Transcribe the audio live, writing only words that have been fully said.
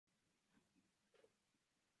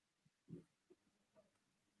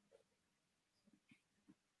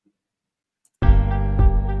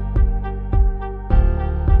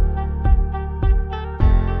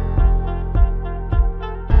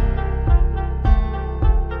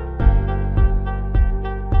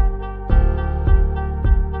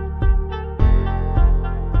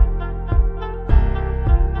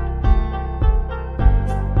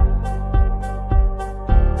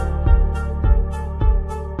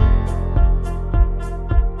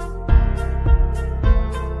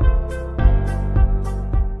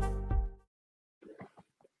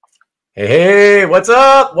Hey, what's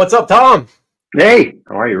up? What's up, Tom? Hey,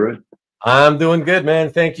 how are you, Ruth? I'm doing good,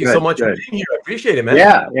 man. Thank you so Good, much for good. being here. I appreciate it, man.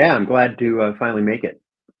 Yeah, I'm glad to finally make it.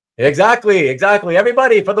 Exactly.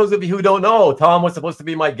 Everybody, for those of you who don't know, Tom was supposed to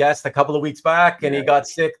be my guest a couple of weeks back, and he got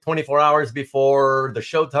sick 24 hours before the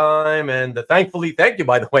show time. And thankfully, thank you,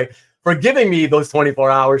 by the way, for giving me those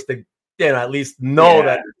 24 hours to, at least know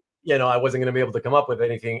that, I wasn't going to be able to come up with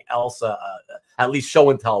anything else, at least show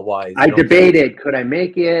and tell wise. I debated, could I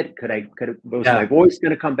make it? Was my voice going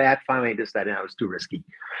to come back? Finally, I decided it was too risky.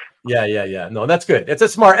 Yeah. No, that's good.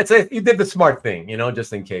 You did the smart thing,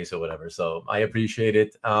 just in case or whatever. So I appreciate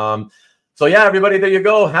it. So yeah, everybody, there you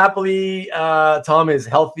go. Happily, Tom is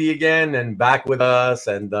healthy again and back with us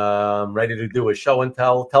and ready to do a show and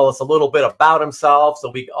tell us a little bit about himself so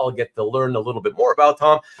we all get to learn a little bit more about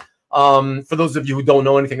Tom. For those of you who don't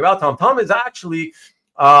know anything about Tom is actually,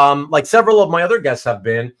 like several of my other guests have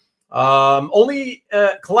been, only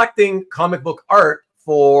collecting comic book art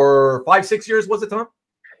for 5-6 years, was it, Tom?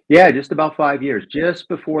 Yeah, just about 5 years, just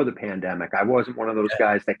before the pandemic. I wasn't one of those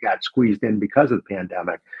guys that got squeezed in because of the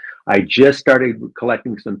pandemic. I just started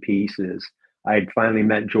collecting some pieces. I had finally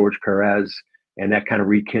met George Pérez, and that kind of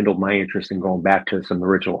rekindled my interest in going back to some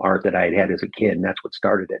original art that I had as a kid, and that's what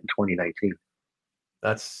started it in 2019.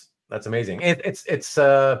 That's amazing. It's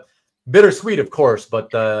bittersweet, of course, but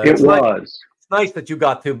it's nice that you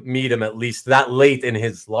got to meet him at least that late in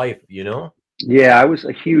his life, Yeah, I was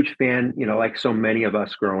a huge fan, like so many of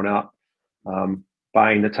us growing up,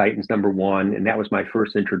 buying the Titans #1, and that was my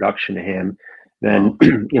first introduction to him. Then,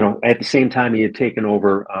 at the same time, he had taken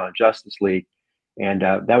over Justice League, and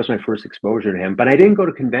that was my first exposure to him. But I didn't go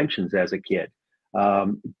to conventions as a kid.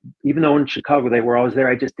 Even though in Chicago they were always there,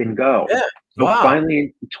 I just didn't go. Yeah. So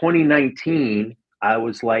finally, in 2019, I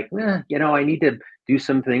was like, I need to do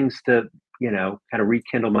some things to, kind of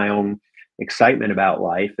rekindle my own excitement about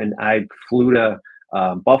life. And I flew to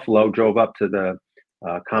Buffalo, drove up to the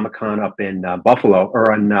Comic-Con up in Buffalo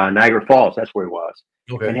or in Niagara Falls. That's where he was.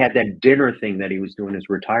 Okay. And had that dinner thing that he was doing his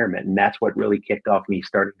retirement. And that's what really kicked off me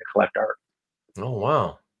starting to collect art. Oh,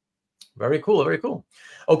 wow. Very cool. Very cool.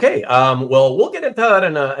 Okay. Well, we'll get into that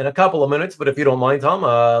in a couple of minutes. But if you don't mind, Tom,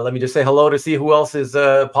 let me just say hello to see who else is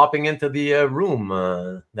popping into the room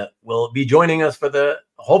that will be joining us for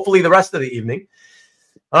hopefully the rest of the evening.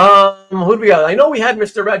 Who do we got? I know we had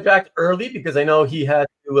Mr. Red Jack early because I know he had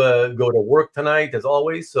to go to work tonight as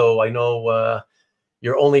always. So I know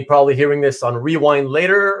you're only probably hearing this on rewind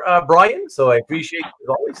later, Brian. So I appreciate it as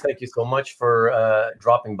always. Thank you so much for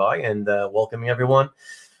dropping by and welcoming everyone.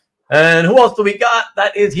 And who else do we got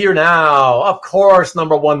that is here now? Of course,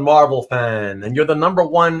 #1 Marvel fan. And you're the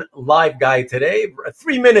 #1 live guy today,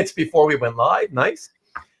 3 minutes before we went live. Nice.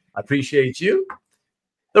 I appreciate you.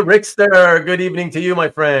 The Rickster, good evening to you, my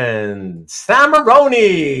friend. Sam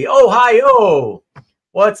Maroney. Oh, hi, oh.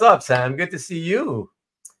 What's up, Sam? Good to see you.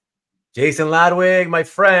 Jason Ladwig, my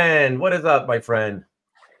friend. What is up, my friend?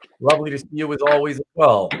 Lovely to see you as always as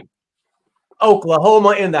well.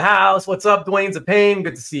 Oklahoma in the house. What's up, Dwayne Zapane?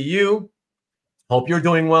 Good to see you. Hope you're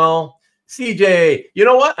doing well. CJ, you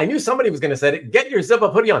know what? I knew somebody was going to say it. Get your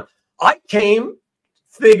zip-up hoodie on. I came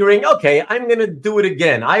figuring, okay, I'm going to do it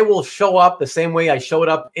again. I will show up the same way I showed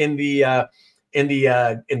up in the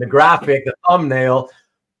graphic, the thumbnail.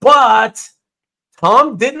 But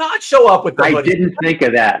Tom did not show up with the hoodie. I didn't think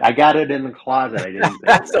of that. I got it in the closet. I didn't think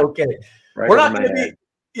That's okay. Right, we're not going to be.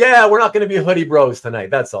 Yeah, we're not going to be hoodie bros tonight.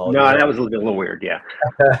 That's all. No, that was a little weird. Yeah.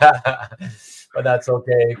 But that's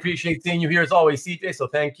okay. Appreciate seeing you here as always, CJ. So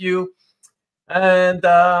thank you. And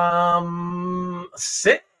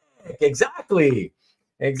sick. Exactly,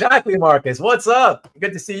 Marcus. What's up?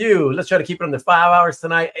 Good to see you. Let's try to keep it under 5 hours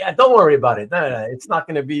tonight. Yeah, don't worry about it. No, it's not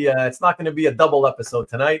going to be. It's not going to be a double episode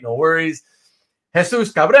tonight. No worries.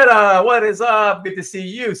 Jesus Cabrera, what is up? Good to see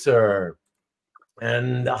you, sir.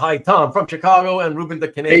 And hi, Tom from Chicago, and Ruben the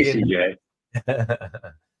Canadian. Hey,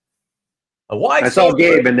 CJ. I saw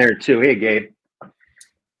Gabe in there too. Hey, Gabe.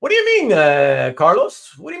 What do you mean,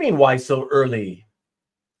 Carlos? What do you mean, why so early?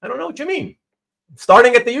 I don't know what you mean.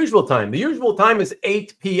 Starting at the usual time. The usual time is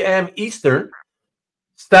 8 p.m. Eastern,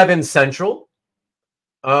 7 Central,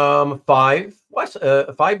 5 West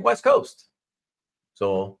Coast.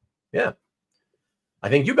 So, yeah. I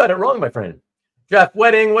think you got it wrong, my friend. Jeff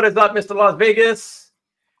Wedding, what is up, Mr. Las Vegas?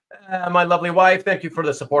 My lovely wife, thank you for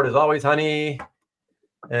the support as always, honey.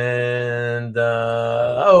 And,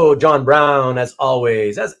 John Brown, as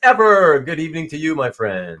always, as ever. Good evening to you, my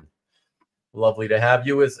friend. Lovely to have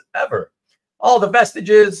you as ever. All the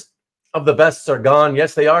vestiges of the vests are gone.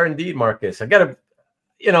 Yes, they are indeed, Marcus. I got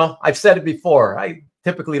to, I've said it before. I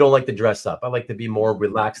typically don't like to dress up. I like to be more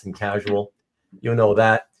relaxed and casual. You know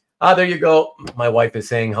that. Ah, there you go. My wife is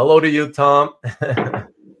saying hello to you, Tom.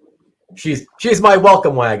 she's my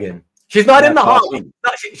welcome wagon. She's not in the hobby.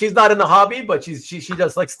 She's not in the hobby, but she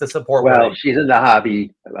just likes to support. Well, she's in the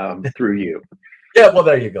hobby through you. Yeah, well,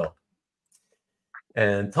 there you go.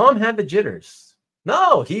 And Tom had the jitters.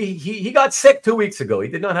 No, he got sick 2 weeks ago. He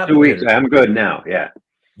did not have 2 weeks. Jitters. I'm good now. Yeah.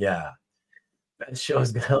 Yeah. That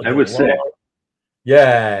show's going. I was sick.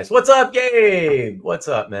 Yes. What's up, Gabe? What's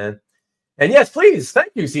up, man? And yes, please.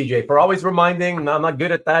 Thank you, CJ, for always reminding. I'm not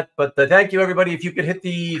good at that, but thank you, everybody. If you could hit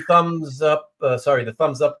the thumbs up, the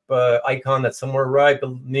thumbs up icon that's somewhere right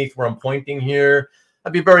beneath where I'm pointing here,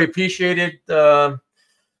 I'd be very appreciated.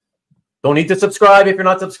 Don't need to subscribe if you're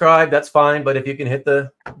not subscribed. That's fine. But if you can hit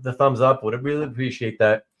the thumbs up, would really appreciate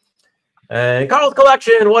that. And Carl's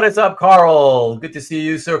Collection. What is up, Carl? Good to see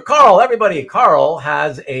you, sir. Carl, everybody. Carl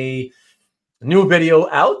has a new video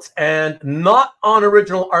out, and not on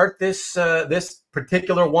original art this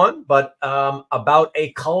particular one, but about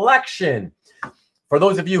a collection. For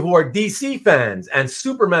those of you who are DC fans and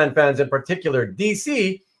Superman fans in particular,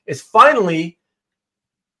 DC is finally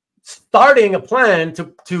starting a plan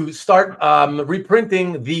to start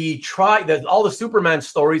reprinting all the Superman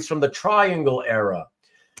stories from the Triangle era.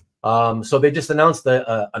 So they just announced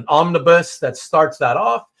an omnibus that starts that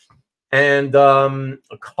off. And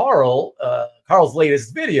Carl's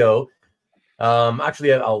latest video,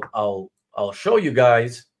 actually, I'll show you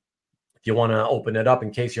guys if you want to open it up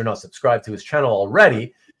in case you're not subscribed to his channel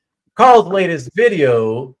already. Carl's latest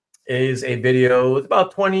video is a video. It's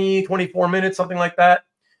about 24 minutes, something like that.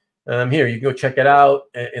 Here, you can go check it out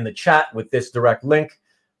in the chat with this direct link.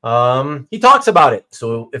 He talks about it.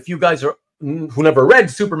 So if you guys who never read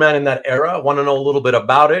Superman in that era, want to know a little bit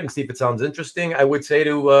about it and see if it sounds interesting, I would say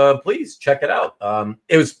to please check it out.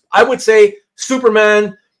 I would say,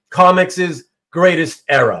 Superman comics' greatest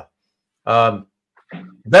era.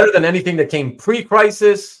 Better than anything that came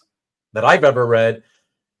pre-Crisis that I've ever read.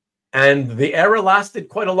 And the era lasted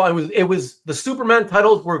quite a long. It was the Superman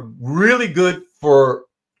titles were really good for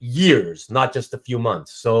years, not just a few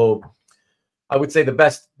months. So I would say the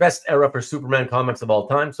best era for Superman comics of all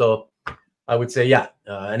time. So I would say, yeah,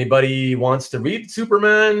 anybody wants to read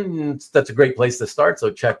Superman, that's a great place to start.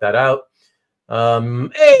 So check that out.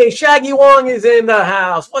 Hey, Shaggy Wong is in the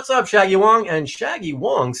house. What's up, Shaggy Wong? And Shaggy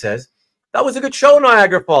Wong says, that was a good show,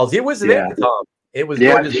 Niagara Falls. He was there, Tom. It was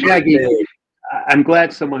gorgeous. Shaggy. I'm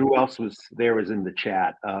glad someone who else was there was in the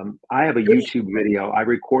chat. I have a YouTube video. I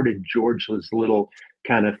recorded George's little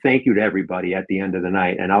kind of thank you to everybody at the end of the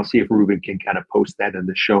night. And I'll see if Ruben can kind of post that in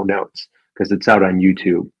the show notes because it's out on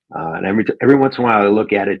YouTube. And every once in a while I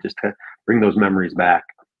look at it just to bring those memories back.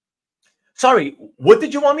 Sorry, what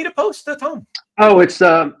did you want me to post, Tom? Oh, it's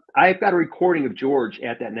I've got a recording of George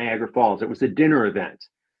at that Niagara Falls. It was a dinner event.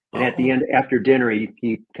 And at the end, after dinner,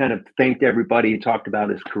 he kind of thanked everybody, talked about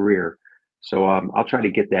his career. So I'll try to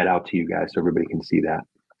get that out to you guys so everybody can see that.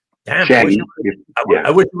 Damn, Shaggy,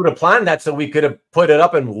 I wish you would have planned that so we could have put it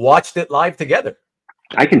up and watched it live together.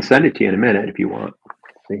 I can send it to you in a minute if you want.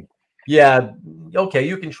 See. Yeah, okay,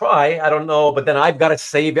 you can try. I don't know, but then I've got to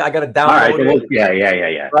save it. I got to download it. Yeah.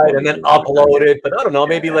 Right, and then upload it. But I don't know,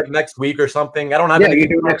 maybe like next week or something. I don't have anything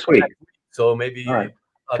to do next week. So maybe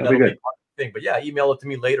that'll be good. Thing. But yeah, email it to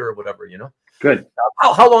me later or whatever, you know. Good.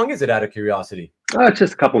 How long is it, out of curiosity? It's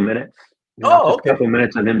just a couple minutes. Okay. A couple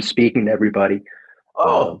minutes of him speaking to everybody.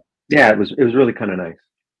 Yeah, it was really kind of nice.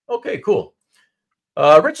 Okay, cool.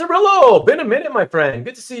 Rich Arillo, been a minute, my friend.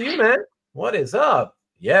 Good to see you, man. What is up?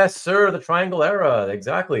 Yes, sir. The Triangle Era,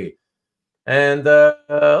 exactly. And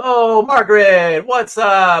Margaret, what's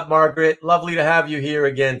up, Margaret? Lovely to have you here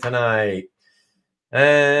again tonight.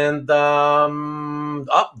 And Dwayne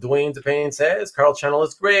DePayne says Carl's channel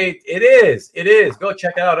is great. It is. Go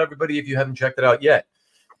check it out, everybody, if you haven't checked it out yet.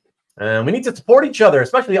 And we need to support each other,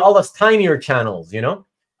 especially all us tinier channels, you know.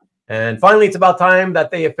 And finally, it's about time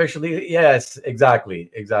that they officially, yes, exactly,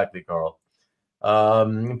 Carl.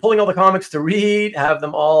 Pulling all the comics to read, have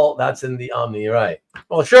them all. That's in the Omni, right?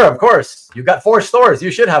 Well, sure, of course. You've got 4 stores. You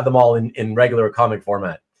should have them all in regular comic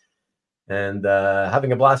format. And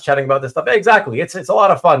having a blast chatting about this stuff. Exactly. It's a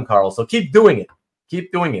lot of fun, Carl. So keep doing it.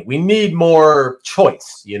 Keep doing it. We need more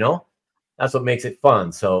choice, you know? That's what makes it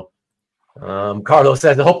fun. So Carlos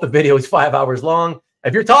says, I hope the video is 5 hours long.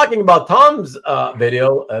 If you're talking about Tom's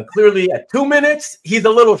video, clearly at 2 minutes, he's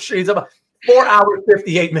about 4 hours,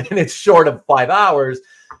 58 minutes short of 5 hours.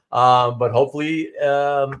 But hopefully,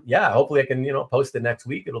 hopefully I can, post it next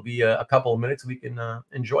week. It'll be a couple of minutes we can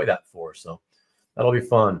enjoy that for. So that'll be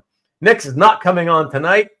fun. Nick's is not coming on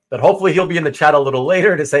tonight, but hopefully he'll be in the chat a little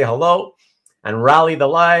later to say hello. and rally the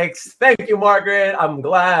likes. Thank you, Margaret. I'm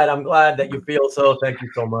glad that you feel so. Thank you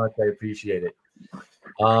so much. I appreciate it.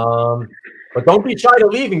 But don't be shy to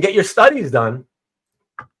leave and get your studies done.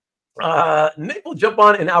 Nick will jump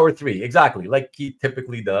on in hour 3, exactly, like he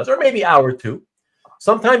typically does, or maybe hour 2,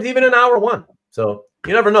 sometimes even in hour 1. So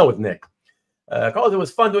you never know with Nick. Carlos, it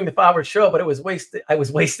was fun doing the 5-hour show, but it was wasted. I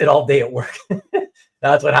was wasted all day at work.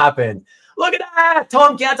 That's what happened. Look at that,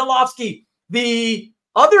 Tom Kantalovsky, the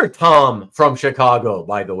other Tom from Chicago,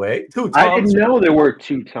 by the way. 2 Toms. I didn't know there were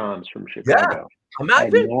 2 Toms from Chicago. Yeah,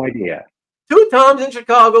 imagine. I had no idea. 2 Toms in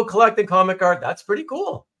Chicago collecting comic art. That's pretty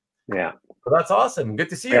cool. Yeah. So that's awesome. Good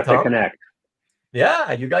to see you, Have Tom. to connect.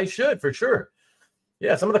 Yeah, you guys should, for sure.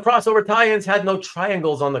 Yeah, some of the crossover tie-ins had no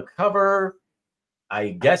triangles on the cover. I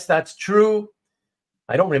guess that's true.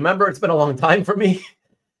 I don't remember. It's been a long time for me.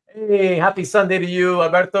 Hey, happy Sunday to you,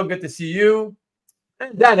 Alberto. Good to see you.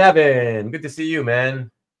 And Dan Evan, good to see you, man.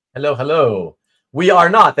 Hello, hello. We are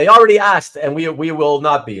not. They already asked, and we will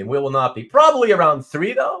not be, and we will not be. Probably around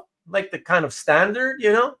 3, though, like the kind of standard,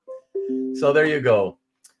 you know? So there you go.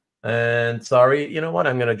 And sorry, you know what?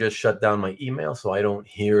 I'm going to just shut down my email so I don't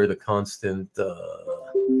hear the constant.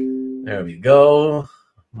 There we go.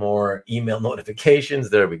 More email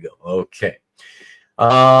notifications. There we go. Okay. Hey,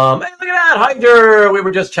 look at that, Hydra. We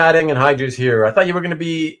were just chatting, and Hydra's here. I thought you were going to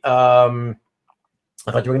be. I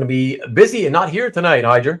thought you were going to be busy and not here tonight,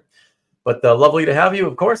 Hydra. But lovely to have you,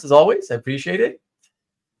 of course, as always. I appreciate it.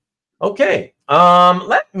 Okay.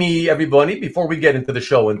 Let me, everybody, before we get into the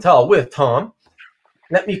show and tell with Tom.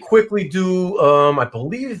 Let me quickly do, I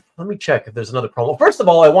believe, let me check if there's another promo. First of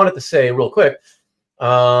all, I wanted to say real quick,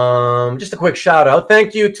 just a quick shout out.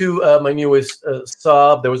 Thank you to my newest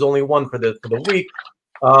sub. There was only one for the week.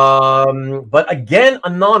 But again,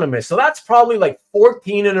 anonymous. So that's probably like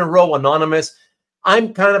 14 in a row anonymous.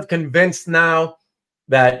 I'm kind of convinced now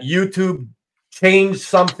that YouTube changed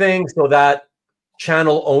something so that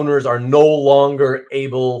channel owners are no longer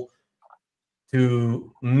able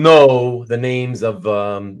to know the names of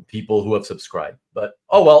people who have subscribed. But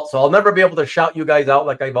oh well, so I'll never be able to shout you guys out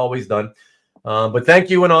like I've always done. But thank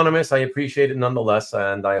you, Anonymous. I appreciate it nonetheless,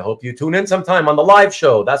 and I hope you tune in sometime on the live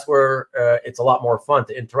show. That's where it's a lot more fun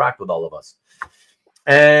to interact with all of us.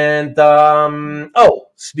 And oh,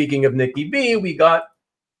 speaking of Nikki B, we got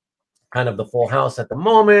kind of the full house at the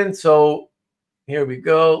moment. So here we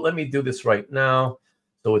go. Let me do this right now,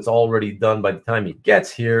 so it's already done by the time he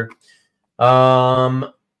gets here.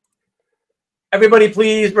 Everybody,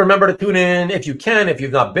 please remember to tune in if you can, if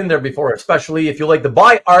you've not been there before, especially if you like to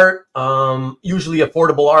buy art, usually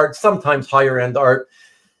affordable art, sometimes higher end art.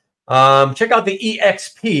 Check out the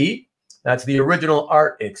EXP. That's the original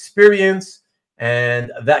art experience.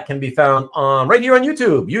 And that can be found on right here on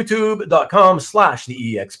YouTube,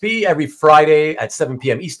 youtube.com/the-EXP every Friday at 7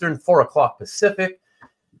 p.m. Eastern, 4 o'clock Pacific.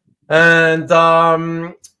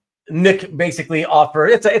 And, Nick basically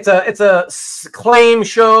offered it's a claim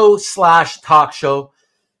show / talk show,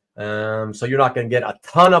 so you're not going to get a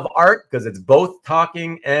ton of art because it's both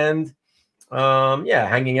talking and yeah,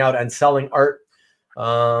 hanging out and selling art,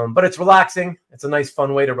 but it's relaxing. It's a nice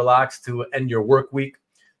fun way to relax to end your work week.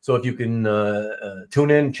 So if you can tune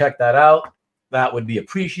in, check that out, that would be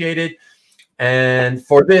appreciated. And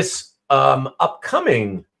for this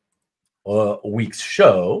upcoming week's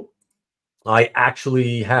show, I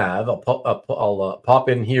actually have, I'll pop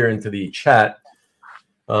in here into the chat.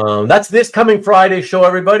 That's this coming Friday show,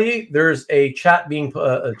 everybody. There's a chat being,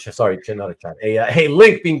 sorry, not a chat, a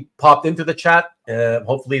link being popped into the chat.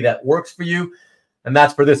 Hopefully that works for you. And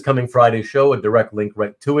that's for this coming Friday show, a direct link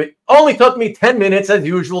right to it. Only took me 10 minutes as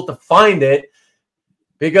usual to find it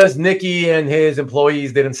because Nikki and his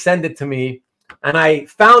employees didn't send it to me. And I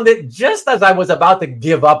found it just as I was about to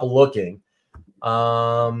give up looking.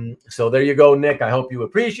 So there you go, Nick. I hope you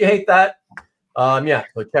appreciate that. Yeah,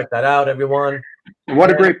 so check that out, everyone. What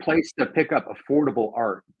a great place to pick up affordable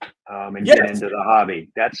art and yes. get into the hobby.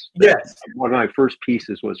 That's yes. One of my first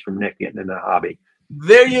pieces was from Nick getting into the hobby.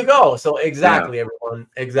 There you go. So exactly, yeah. Everyone.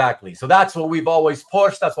 Exactly. So that's what we've always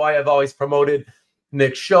pushed. That's why I've always promoted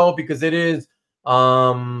Nick's show, because it is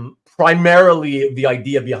primarily the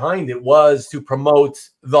idea behind it was to promote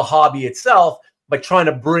the hobby itself by trying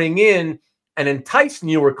to bring in and entice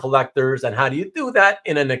newer collectors. And how do you do that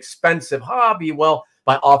in an expensive hobby? Well,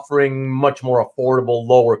 by offering much more affordable,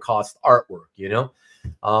 lower cost artwork, you know?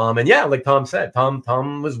 And yeah, like Tom said,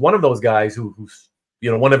 Tom was one of those guys who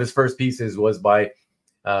you know, one of his first pieces was by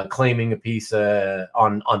claiming a piece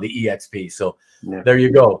on the EXP. So yeah. There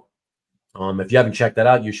you go. If you haven't checked that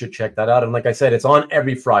out, you should check that out. And like I said, it's on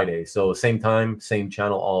every Friday. So same time, same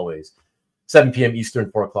channel, always 7 p.m.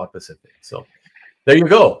 Eastern, 4 o'clock Pacific. So there you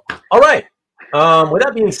go. All right. With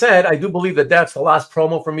that being said, I do believe that that's the last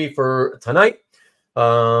promo for me for tonight.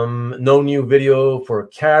 No new video for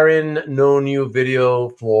Karen, no new video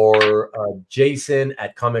for Jason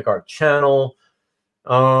at Comic Art Channel.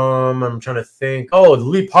 I'm trying to think. Oh,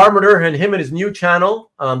 Lee Parmenter and him and his new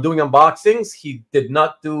channel doing unboxings. He did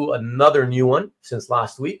not do another new one since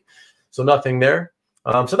last week, so nothing there.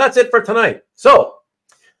 So that's it for tonight. So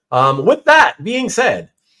with that being said,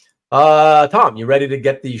 Tom, you ready to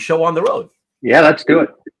get the show on the road? Yeah, let's do it.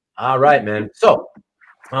 All right, man. So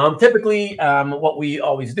typically what we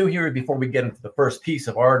always do here before we get into the first piece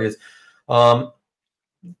of art is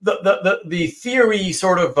the theory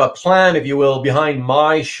sort of plan, if you will, behind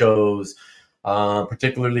my shows,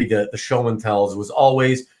 particularly the show and tells, was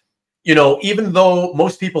always, you know, even though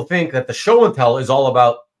most people think that the show and tell is all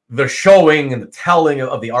about the showing and the telling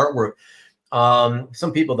of the artwork,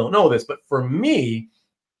 some people don't know this, but for me,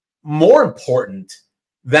 more important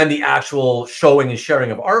than the actual showing and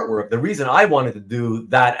sharing of artwork, the reason I wanted to do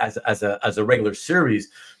that as a regular series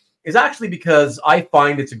is actually because I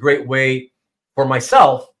find it's a great way for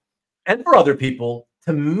myself and for other people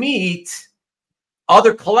to meet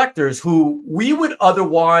other collectors who we would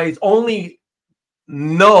otherwise only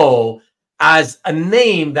know as a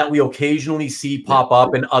name that we occasionally see pop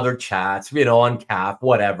up in other chats, you know, on CAF,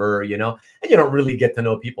 whatever, you know, and you don't really get to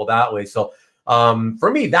know people that way. So for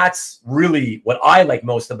me, that's really what I like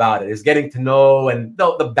most about it, is getting to know and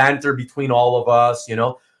the banter between all of us, you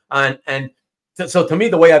know, so to me,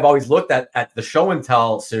 the way I've always looked at the show and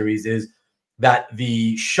tell series is that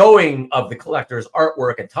the showing of the collector's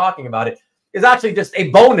artwork and talking about it is actually just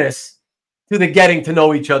a bonus to the getting to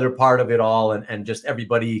know each other part of it all, and just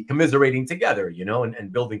everybody commiserating together, you know,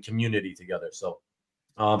 and building community together. So,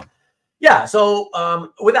 yeah.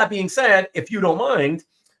 So with that being said, if you don't mind,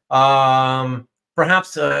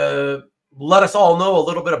 perhaps let us all know a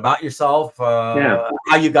little bit about yourself,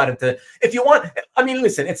 how you got into, if you want. I mean,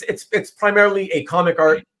 listen, it's primarily a comic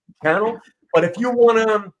art channel, but if you want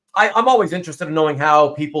to, I'm always interested in knowing how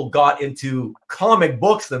people got into comic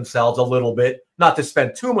books themselves a little bit, not to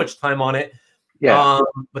spend too much time on it. Yeah.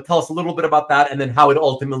 But tell us a little bit about that, and then how it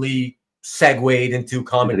ultimately segued into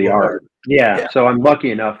comic book art. Yeah. So I'm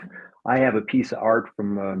lucky enough. I have a piece of art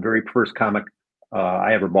from the very first comic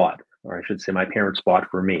I ever bought, or I should say my parents bought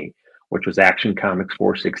for me, which was Action Comics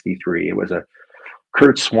 463. It was a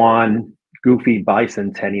Curt Swam Goofy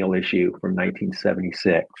bicentennial issue from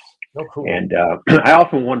 1976. Oh, cool. And I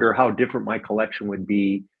often wonder how different my collection would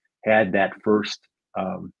be had that first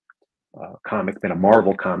comic been a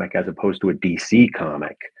Marvel comic as opposed to a DC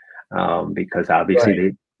comic, because obviously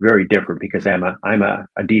they're very different, because I'm a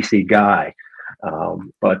DC guy.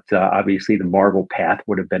 But obviously the Marvel path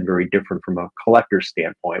would have been very different from a collector's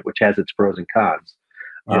standpoint, which has its pros and cons.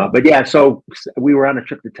 But yeah, so we were on a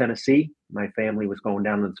trip to Tennessee. My family was going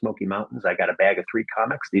down to the Smoky Mountains. I got a bag of 3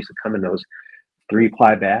 comics. They used to come in those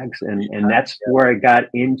 3-ply bags, and that's where I got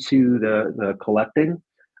into the collecting.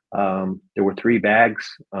 There were 3 bags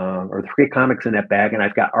or 3 comics in that bag, and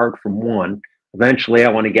I've got art from 1. Eventually I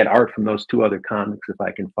want to get art from those 2 other comics if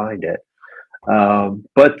I can find it.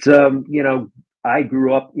 But you know, I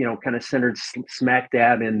grew up, you know, kind of centered smack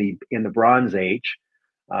dab in the Bronze Age.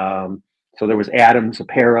 So there was Adams,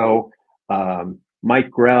 Aparo,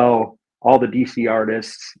 Mike Grell, all the DC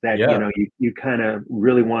artists that you know you kind of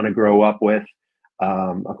really want to grow up with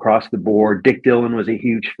across the board. Dick Dillin was a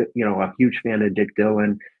huge fan of Dick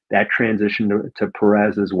Dillin. That transitioned to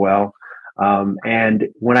Perez as well. And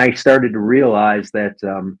when I started to realize that,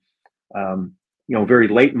 you know, very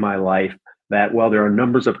late in my life, that, well, there are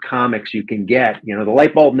numbers of comics you can get, you know, the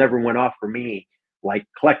light bulb never went off for me, like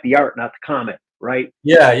collect the art, not the comic, right?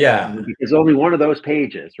 Yeah. Because only one of those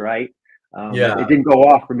pages, right? It didn't go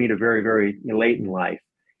off for me to very, very late in life,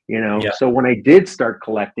 you know? So when I did start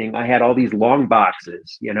collecting, I had all these long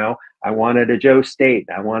boxes, you know, I wanted a Joe State,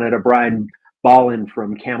 I wanted a Brian Ballin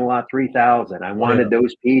from Camelot 3000. I wanted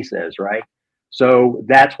those pieces, right? So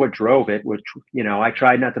that's what drove it, which, you know, I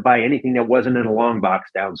tried not to buy anything that wasn't in a long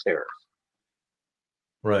box downstairs.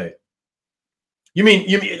 Right. You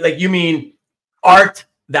mean art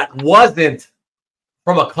that wasn't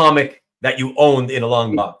from a comic that you owned in a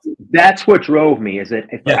long box? That's what drove me, is it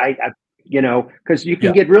if I you know, because you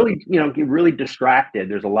can get really, you know, get really distracted.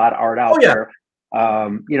 There's a lot of art out there.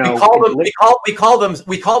 You know, we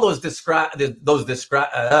call those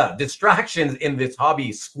distractions in this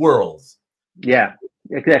hobby squirrels. Yeah,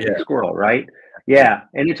 exactly. Squirrel, right? Yeah.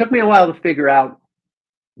 And it took me a while to figure out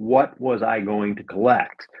what was I going to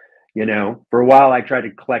collect. You know, for a while I tried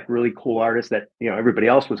to collect really cool artists that, you know, everybody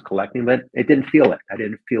else was collecting, but it didn't feel it. I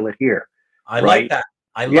didn't feel it here. I like that.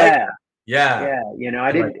 Yeah. Yeah,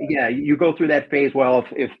 I didn't. Yeah, you go through that phase. Well,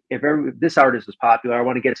 if this artist is popular, I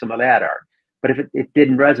want to get some of that art. But if it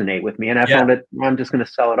didn't resonate with me, and I Yeah. found it, I'm just going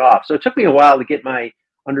to sell it off. So it took me a while to get my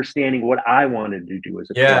understanding what I wanted to do as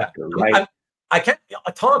a Yeah. collector. Right? I can't,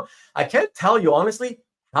 Tom, I can't tell you honestly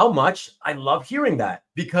how much I love hearing that,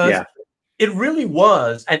 because Yeah. it really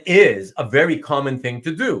was and is a very common thing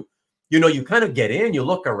to do. You kind of get in, you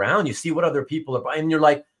look around, you see what other people are buying, and you're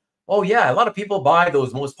like, oh yeah, a lot of people buy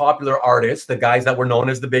those most popular artists, the guys that were known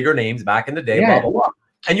as the bigger names back in the day, blah, Yeah. blah, blah.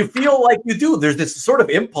 And you feel like you do. There's this sort of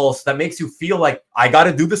impulse that makes you feel like, I got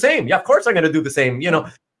to do the same. Yeah, of course I'm going to do the same,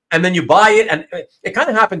 and then you buy it. And it kind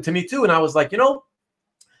of happened to me too. And I was like,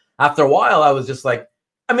 after a while, I was just like,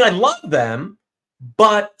 I mean, I love them,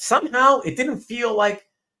 but somehow it didn't feel like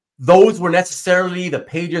those were necessarily the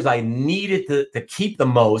pages I needed to keep the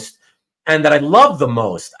most and that I loved the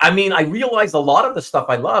most. I mean, I realized a lot of the stuff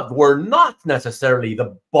I loved were not necessarily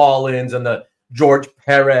the Ballins and the George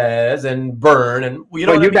Pérez and Byrne, and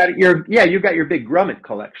you got your big Grumman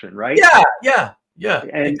collection, right? Yeah.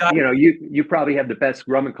 And exactly. you probably have the best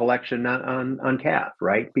Grumman collection on CAF,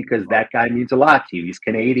 right? Because that guy means a lot to you. He's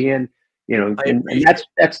Canadian, and that's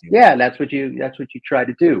what you try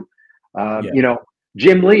to do.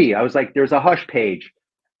 Jim Lee, I was like, there's a Hush page.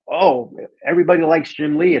 Oh, everybody likes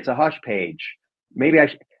Jim Lee. It's a Hush page. Maybe I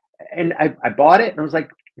bought it and I was like,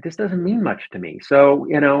 this doesn't mean much to me. So,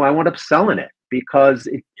 I wound up selling it because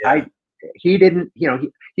he didn't,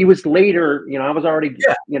 he was later, I was already,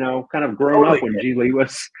 kind of grown up when G Lee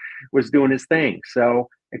was doing his thing. So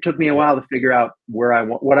it took me a while to figure out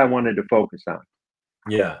what I wanted to focus on.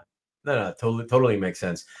 Yeah, no, totally makes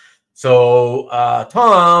sense. So,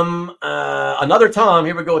 Tom, another Tom,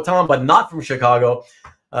 here we go, Tom, but not from Chicago,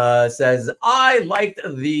 says, I liked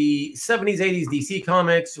the 70s, 80s DC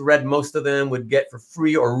comics, read most of them, would get for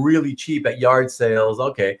free or really cheap at yard sales.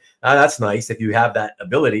 Okay, that's nice if you have that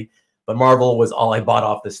ability. But Marvel was all I bought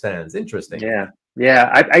off the stands. Interesting.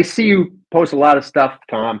 Yeah. I see you post a lot of stuff,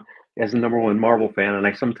 Tom, as the #1 Marvel fan, and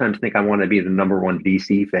I sometimes think I want to be the #1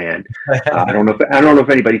 DC fan. I don't know if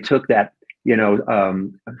anybody took that,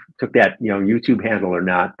 YouTube handle or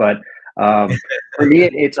not, but for me,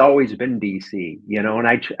 it's always been DC, and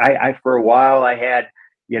I for a while I had,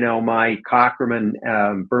 my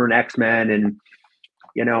Cockerman, Byrne X-Men, and,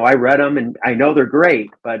 I read them and I know they're great,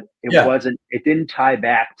 but it didn't tie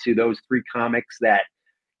back to those 3 comics that,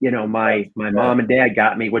 my mom and dad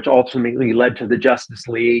got me, which ultimately led to the Justice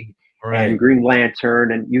League and Green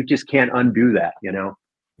Lantern. And you just can't undo that,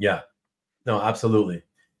 Yeah, no, absolutely.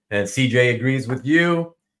 And CJ agrees with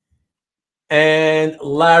you. And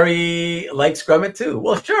Larry likes Grumman too.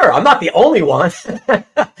 Well, sure. I'm not the only one.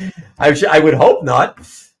 I would hope not.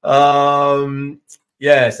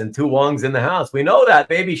 Yes, and 2 Wongs in the house. We know that,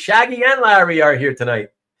 baby. Shaggy and Larry are here tonight.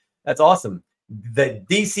 That's awesome. The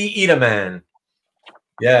DC Edaman.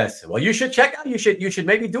 Yes. Well, you should check out. You should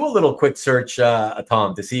maybe do a little quick search,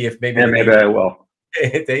 Tom, to see if maybe I will.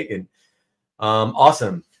 Taken.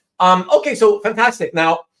 Awesome. Okay, so fantastic.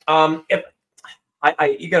 Now, if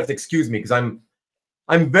you gotta have to excuse me because I'm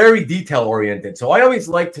very detail oriented. So I always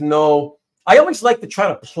like to know. I always like to try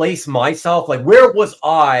to place myself. Like, where was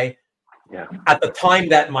I at the time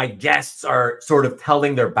that my guests are sort of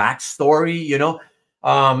telling their backstory?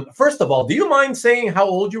 First of all, do you mind saying how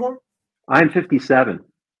old you are? I'm 57.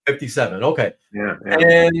 57. Okay. Yeah.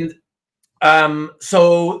 And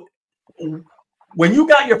so when you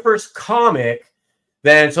got your first comic,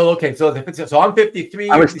 then so I'm 53.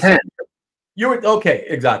 I was 10. You were okay,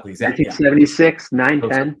 exactly. 1976, 9,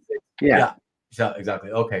 10. Yeah,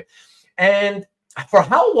 exactly. Okay. And for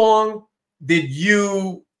how long did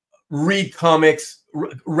you read comics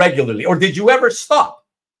regularly, or did you ever stop?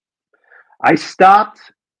 I stopped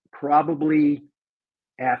probably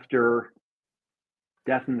after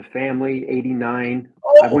Death in the Family, 89.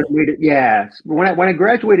 Oh. When I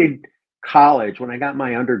graduated college, when I got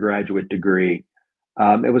my undergraduate degree,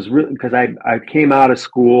 it was really because I came out of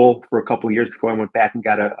school for a couple of years before I went back and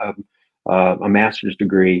got a master's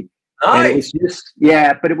degree. Nice. And it was just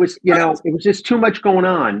but it was it was just too much going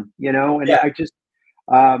on, and I just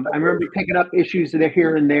I remember picking up issues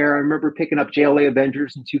here and there. I remember picking up JLA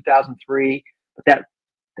Avengers in 2003, but that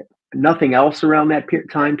nothing else around that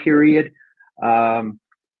time period. A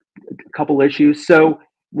couple issues. So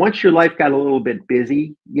once your life got a little bit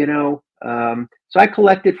busy, so I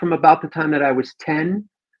collected from about the time that I was 10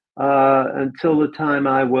 until the time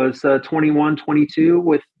I was 21, 22,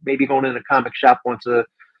 with maybe going in a comic shop once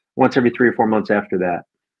every 3 or 4 months after that.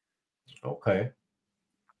 Okay.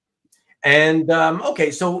 And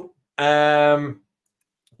okay, so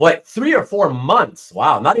what, 3 or 4 months?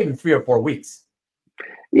 Wow, not even 3 or 4 weeks.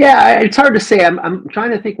 Yeah, it's hard to say. I'm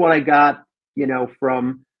trying to think what I got,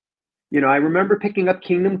 from, I remember picking up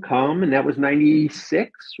Kingdom Come, and that was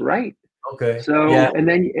 96, right? Okay. Yeah. So, and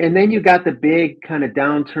then you got the big kind of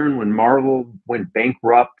downturn when Marvel went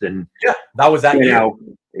bankrupt, and, Yeah. That was that year.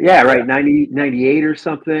 yeah, right, 98 or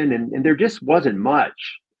something, and there just wasn't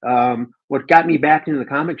much. What got me back into the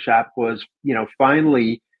comic shop was,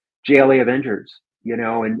 finally JLA Avengers,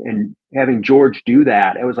 and having George do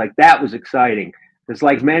that. It was like, that was exciting. Because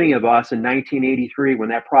like many of us in 1983, when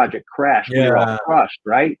that project crashed, we were all Yeah. crushed,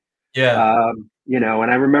 right? Yeah.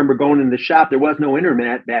 And I remember going in the shop. There was no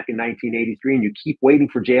internet back in 1983, and you keep waiting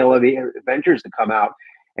for JLA Avengers to come out,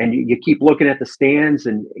 and you keep looking at the stands,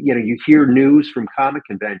 and you hear news from comic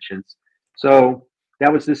conventions. So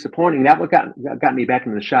that was disappointing. That what got me back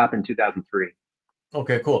in the shop in 2003.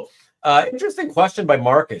 Okay, cool. Interesting question by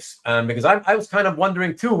Marcus, because I was kind of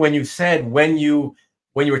wondering too when you said when you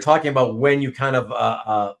were talking about when you kind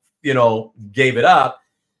of gave it up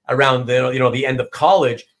around the end of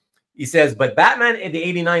college. He says, but Batman in the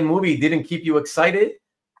 '89 movie didn't keep you excited.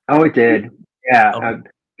 Oh, it did. Yeah. Okay.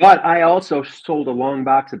 But I also sold a long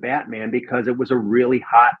box of Batman because it was a really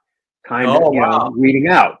hot time reading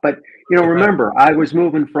out. But remember, I was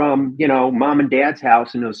moving from mom and dad's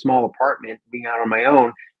house into a small apartment, being out on my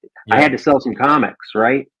own. Yeah. I had to sell some comics,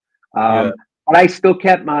 right? But I still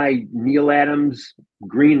kept my Neil Adams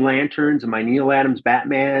Green Lanterns and my Neil Adams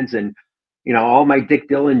Batmans, and all my Dick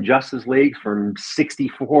Dillin Justice Leagues from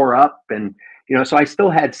 '64 up, and so I still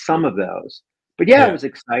had some of those. But yeah, it was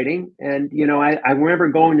exciting, and I remember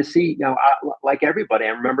going to see, like everybody, I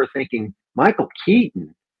remember thinking Michael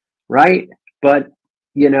Keaton, right? But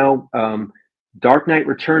Dark Knight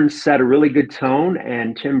Returns set a really good tone,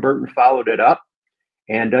 and Tim Burton followed it up,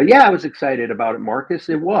 and I was excited about it, Marcus.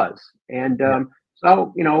 It was, and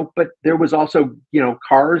so but there was also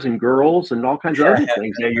cars and girls and all kinds of other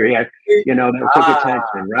things that you had, that took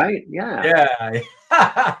attention, right? Yeah.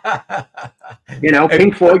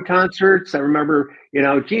 Pink Floyd concerts. I remember,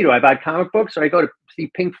 gee, do I buy comic books or I go to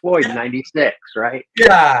see Pink Floyd in '96, right?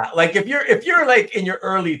 Yeah, like if you're like in your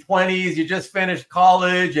early 20s, you just finished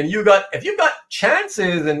college, and if you've got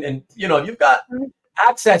chances and you've got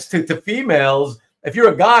access to females. If you're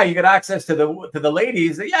a guy, you get access to the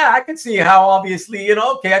ladies. Yeah, I can see how obviously,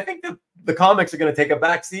 okay, I think the comics are going to take a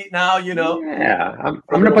back seat now, Yeah, I'm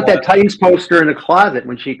going to put that Titans poster in the closet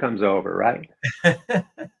when she comes over, right?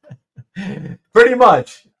 Pretty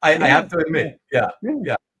much. I have to admit. Yeah.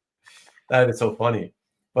 That is so funny.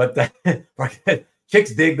 But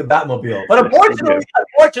chicks dig the Batmobile. But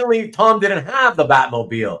unfortunately, Tom didn't have the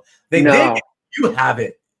Batmobile. They dig it. You have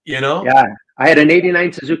it, Yeah. I had an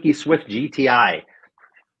 '89 Suzuki Swift GTI.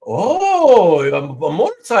 Oh, a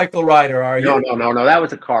motorcycle rider, are you? No. That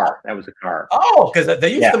was a car. Oh, because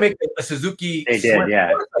they used to make a Suzuki. They did,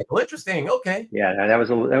 motorcycle. Interesting. Okay. Yeah, that was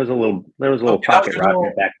a little pocket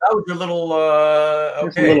rocket back. That was your little.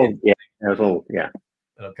 Okay. That was a little. Yeah.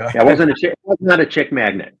 Okay. Yeah, it was not a chick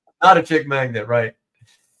magnet. Not a chick magnet, right?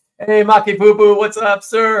 Hey, Maki Poo Poo, what's up,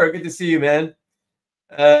 sir? Good to see you, man.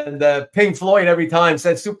 And Pink Floyd every time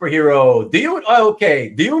said superhero. Do you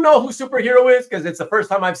know who superhero is? Because it's the first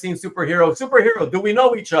time I've seen superhero. Do we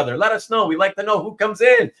know each other? Let us know. We like to know who comes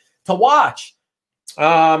in to watch.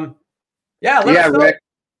 Let us know.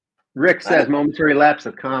 Rick says momentary lapse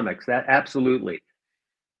of comics. That absolutely.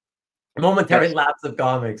 Momentary lapse of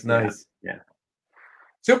comics. Nice. Yeah.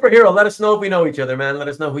 Superhero. Let us know if we know each other, man. Let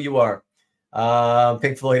us know who you are.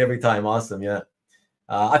 Pink Floyd every time. Awesome. Yeah.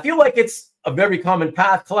 I feel like it's a very common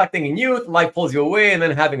path. Collecting in youth, life pulls you away, and then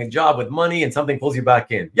having a job with money and something pulls you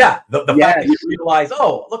back in. Yeah, the fact that you realize,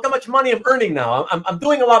 oh, look how much money I'm earning now. I'm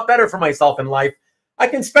doing a lot better for myself in life. I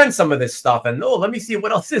can spend some of this stuff, and let me see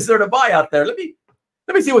what else is there to buy out there. Let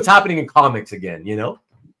me see what's happening in comics again.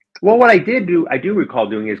 Well, what I do recall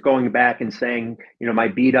doing is going back and saying, my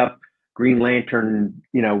beat up Green Lantern,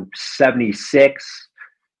 76.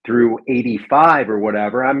 Through 85 or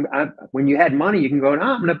whatever. When you had money, you can go,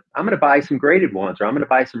 I'm gonna buy some graded ones, or I'm gonna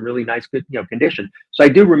buy some really nice, good, condition. So I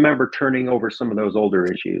do remember turning over some of those older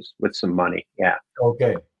issues with some money. Yeah.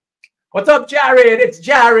 Okay. What's up, Jared? It's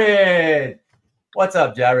Jared. What's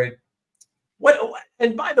up, Jared? What?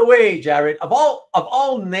 And by the way, Jared, of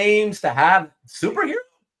all names to have, superhero.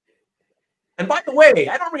 And by the way,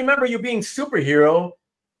 I don't remember you being superhero.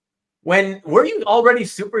 Were you already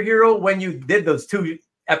superhero when you did those 2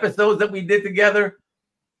 episodes that we did together?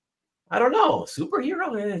 I don't know.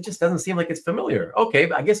 Superhero? It just doesn't seem like it's familiar. Okay,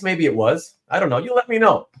 I guess maybe it was. I don't know. You let me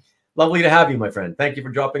know. Lovely to have you, my friend. Thank you for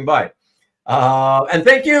dropping by. And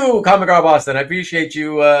thank you, Comic Guy Boston. I appreciate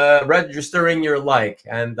you registering your like.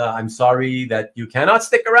 And I'm sorry that you cannot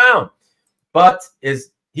stick around. but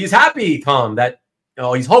he's happy, Tom, that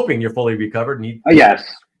he's hoping you're fully recovered. And yes,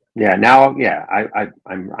 yeah. Now, yeah,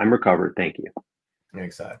 I'm recovered. Thank you.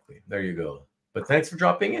 Exactly. There you go. But thanks for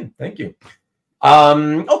dropping in. Thank you.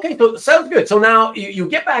 Okay, so sounds good. So now you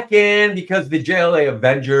get back in because the JLA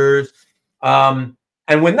Avengers, and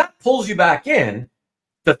when that pulls you back in,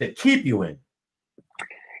 does it keep you in?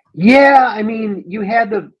 Yeah, I mean, you had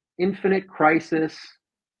the Infinite Crisis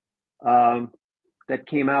that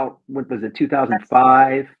came out. What was it?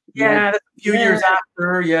 2005. Yeah, a few years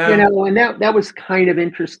after. Yeah, you know, and that was kind of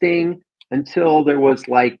interesting until there was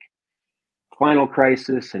like Final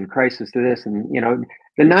Crisis and Crisis to this, and you know,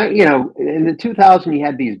 in the 2000 you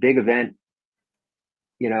had these big event,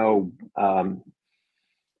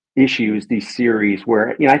 issues, these series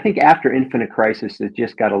where I think after Infinite Crisis it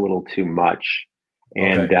just got a little too much,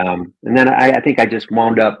 and then I think I just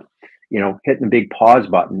wound up hitting the big pause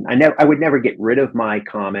button. I would never get rid of my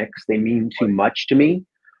comics; they mean too much to me.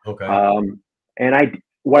 Okay. And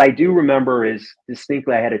what I do remember is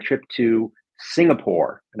distinctly I had a trip to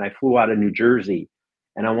Singapore and I flew out of New Jersey,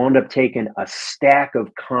 and I wound up taking a stack of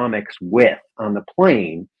comics on the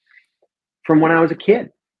plane from when I was a kid.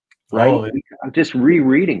 Right. I'm just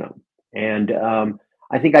rereading them. And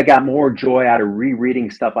I think I got more joy out of rereading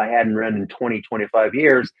stuff I hadn't read in 20, 25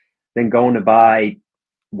 years than going to buy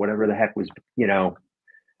whatever the heck was,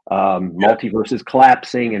 multiverses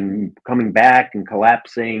collapsing and coming back and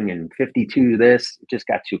collapsing and 52 this. It just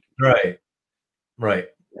got too. Right.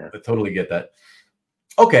 Yeah. I totally get that.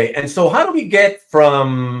 Okay. And so how do we get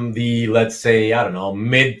from the, let's say, I don't know,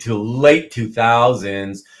 mid to late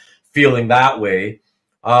 2000s feeling that way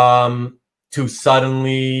to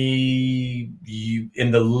suddenly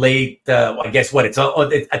in the late, I guess what it's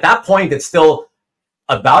at that point, it's still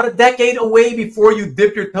about a decade away before you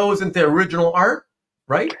dip your toes into original art,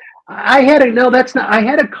 right? I had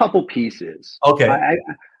a couple pieces. Okay.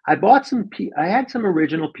 I bought I had some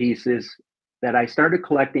original pieces that I started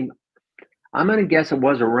collecting. I'm going to guess it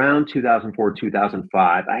was around 2004,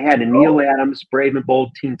 2005. I had a Neil Adams Brave and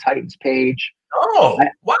Bold Teen Titans page. Oh,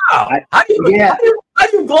 wow. How do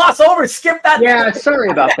you gloss over, skip that? Yeah, sorry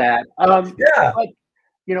about that. Yeah. But,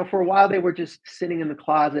 for a while they were just sitting in the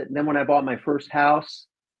closet. And then when I bought my first house,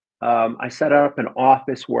 I set up an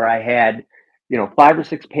office where I had, 5 or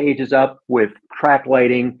 6 pages up with track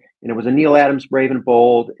lighting. And it was a Neil Adams Brave and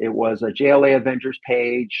Bold. It was a JLA Avengers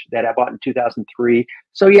page that I bought in 2003.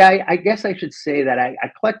 So, yeah, I guess I should say that I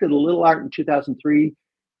collected a little art in 2003,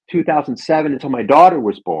 2007 until my daughter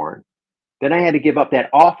was born. Then I had to give up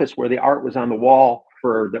that office where the art was on the wall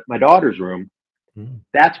for my daughter's room.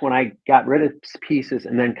 That's when I got rid of pieces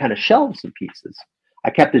and then kind of shelved some pieces.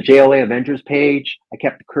 I kept the JLA Avengers page. I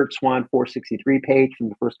kept the Curt Swam 463 page from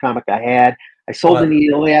the first comic I had. I sold the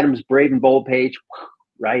Neil Adams Brave and Bold page.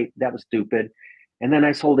 Right? That was stupid. And then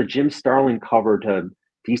I sold a Jim Starlin cover to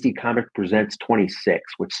DC Comics Presents 26,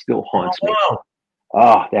 which still haunts me. Wow.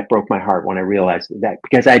 Oh, that broke my heart when I realized that,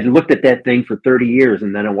 because I looked at that thing for 30 years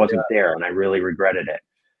and then it wasn't there, and I really regretted it.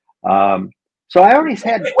 So I always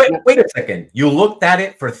had. Wait a second. You looked at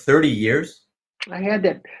it for 30 years? I had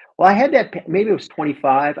that. Well, I had that. Maybe it was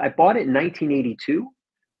 25. I bought it in 1982,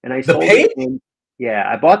 and I sold it. Yeah,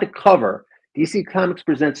 I bought the cover. DC Comics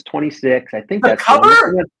Presents 26. I think that's the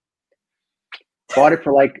cover. Bought it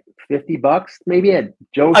for like $50, maybe at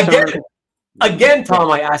Joe. Again,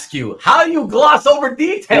 Tom, I ask you, how do you gloss over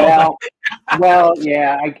details? Well,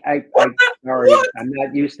 yeah, I sorry, I'm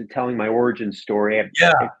not used to telling my origin story. I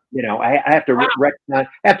have to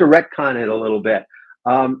retcon it a little bit.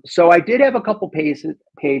 So I did have a couple pages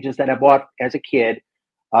that I bought as a kid.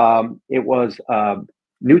 It was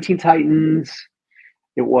New Teen Titans.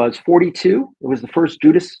 It was 42. It was the first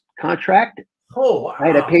Judas contract. Oh, wow. I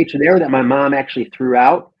had a page there that my mom actually threw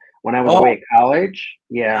out when I was away at college.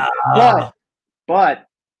 Yeah, but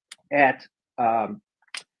at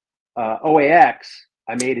OAX,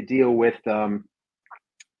 I made a deal with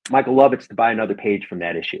Michael Lovitz to buy another page from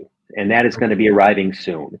that issue, and that is going to be arriving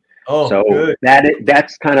soon. Oh, so good.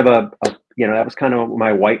 That's kind of that was kind of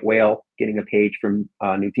my white whale, getting a page from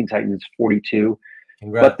New Teen Titans 42.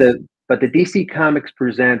 Congrats. But the DC Comics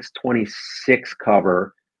Presents 26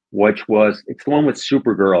 cover, it's the one with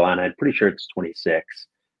Supergirl on it. I'm pretty sure it's 26.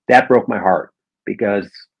 That broke my heart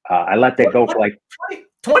because I let that go for like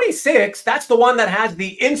 26. That's the one that has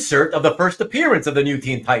the insert of the first appearance of the New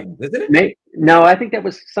Teen Titans, isn't it? No, I think that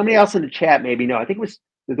was somebody else in the chat. Maybe no. I think it was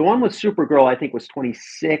the one with Supergirl. I think was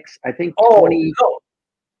 26. I think 20. No.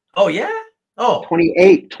 Oh yeah. Oh.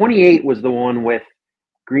 28. 28 was the one with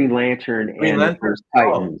Green Lantern and the first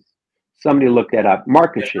Titans. Somebody looked that up.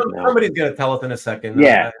 Marcus should know. Somebody's gonna tell us in a second.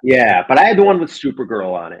 Yeah. But I had the one with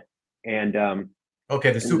Supergirl on it. and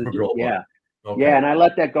okay, the Supergirl one. yeah, Okay. yeah, and I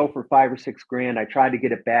let that go for $5 or $6 grand. I tried to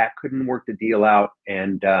get it back, couldn't work the deal out,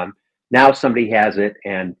 and now somebody has it,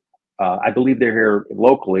 and I believe they're here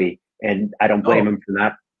locally, and I don't blame them for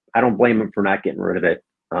not. I don't blame them for not getting rid of it.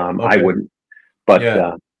 I wouldn't, but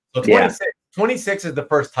yeah. So 26, yeah. 26 is the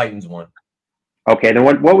first Titans one. Okay, then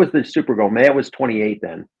what was the Supergirl? Man, that was 28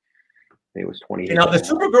 then. It was 28. Now the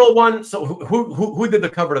Supergirl one. So who did the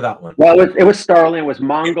cover to that one? Well, it was Starlin. It was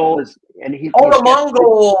Mongol, and he's the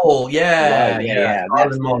Mongol. Yeah, right, yeah.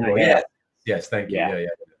 That's Mongol. Yes. Thank you.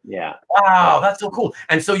 Yeah. Wow, that's so cool.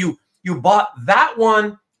 And so you bought that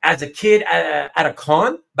one as a kid at a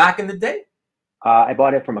con back in the day? I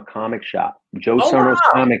bought it from a comic shop, Joe Sono's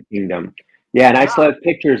Comic Kingdom. Yeah, and I still have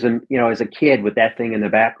pictures, and as a kid with that thing in the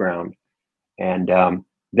background, and I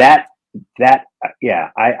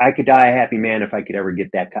could die a happy man if I could ever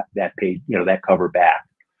get that page, that cover back.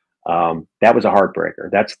 That was a heartbreaker.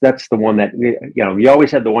 That's the one that you always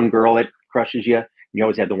had the one girl that crushes you. You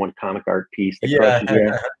always had the one comic art piece that crushes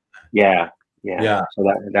you. Yeah. So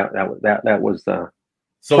that was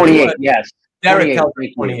 28. Yes. Derek tells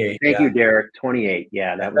me 28. Thank you, Derek. 28.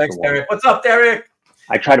 Yeah, that was Thanks, the one. Derek. What's up, Derek?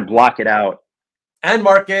 I try to block it out. And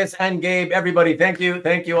Marcus and Gabe, everybody. Thank you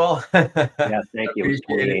all. Yeah, thank you. It was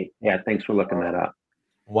 28. Yeah, thanks for looking that up.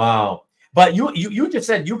 Wow. But you just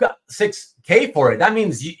said you got $6K for it. That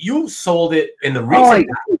means you sold it in the recent.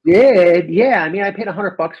 I did. Yeah. I mean, I paid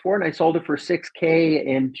 $100 for it, and I sold it for $6K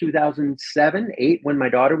in 2007, 8 when my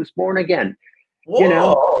daughter was born again.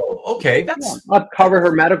 Whoa, okay. I'll cover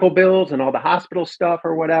her medical bills and all the hospital stuff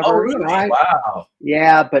or whatever. Oh, really? Wow.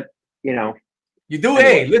 Yeah, but you do.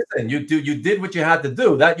 Hey, listen, you did what you had to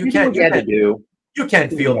do. That you can't do. You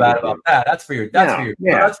can't feel bad about that. That's for your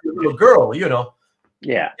little girl.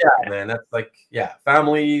 Yeah, man. That's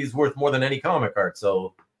family's worth more than any comic art.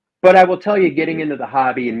 So, but I will tell you, getting into the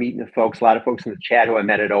hobby and meeting the folks, a lot of folks in the chat who I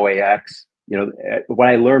met at OAX. What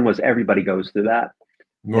I learned was everybody goes through that.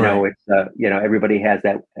 Right. It's everybody has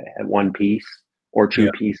that one piece or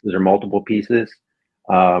two pieces or multiple pieces.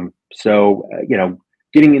 So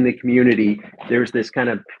getting in the community, there's this kind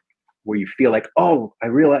of where you feel like, oh, I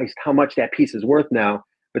realized how much that piece is worth now,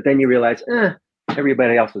 but then you realize,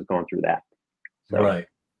 everybody else has gone through that. So.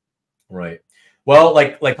 Right. Well,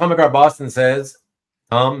 like Comic Art Boston says,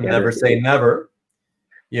 never say never.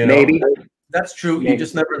 Maybe that's true. Maybe. You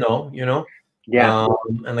just never know. Yeah.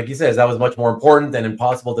 And like he says, that was much more important and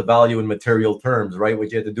impossible to value in material terms, right?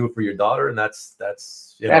 What you had to do for your daughter, and that's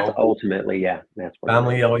ultimately, that's what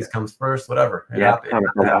family always comes first. Whatever.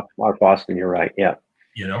 Our Boston, you're right. Yeah.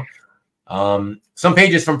 Some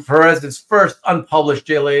pages from Perez's first unpublished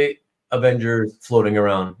JLA Avengers floating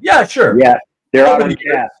around. Yeah, sure. Yeah, they're out on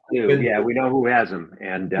cast too. Yeah, we know who has them,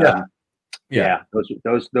 and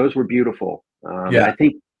those were beautiful. I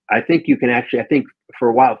think you can actually. I think for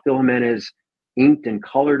a while, Phil Jimenez inked and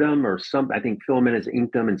colored them, or I think Phil Jimenez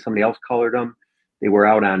inked them, and somebody else colored them. They were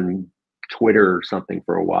out on Twitter or something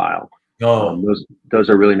for a while. Those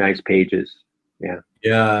are really nice pages.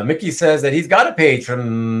 Yeah. Mickey says that he's got a page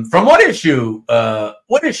from what issue?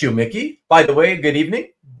 What issue, Mickey? By the way, good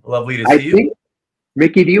evening. Lovely to see you.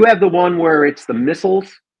 Mickey, do you have the one where it's the missiles?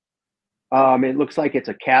 It looks like it's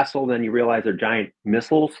a castle, then you realize they're giant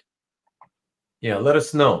missiles. Yeah, let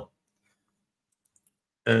us know.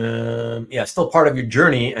 Still part of your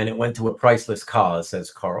journey, and it went to a priceless cause,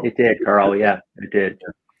 says Carl. It did, Carl. Yeah, it did.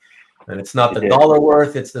 And it's not the dollar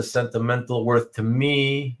worth; it's the sentimental worth to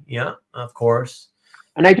me. Yeah, of course.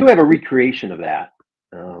 And I do have a recreation of that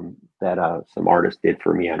that some artist did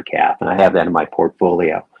for me on CAF, and I have that in my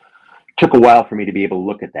portfolio. Took a while for me to be able to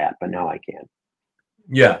look at that, but now I can.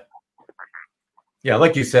 Yeah,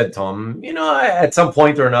 like you said, Tom. At some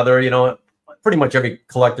point or another, pretty much every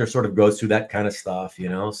collector sort of goes through that kind of stuff,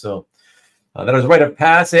 So that was right of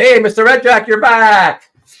pass. Hey, Mr. Red Jack, you're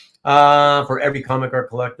back. For every comic art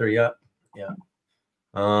collector, yeah.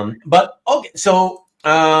 But okay, so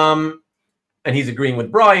and he's agreeing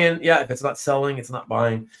with Brian. Yeah, if it's not selling, it's not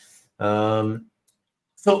buying. So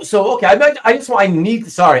okay. I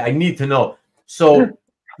need to know. So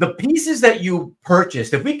the pieces that you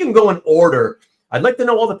purchased, if we can go in order, I'd like to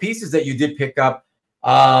know all the pieces that you did pick up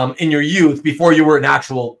in your youth before you were an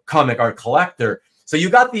actual comic art collector. So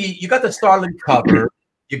you got the Starlin cover,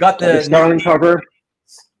 you got the Starlin cover,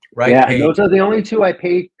 right? Yeah, and those are the only two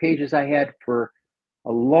pages I had for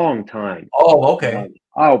a long time. Oh, okay.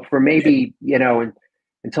 For maybe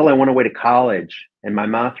until I went away to college, and my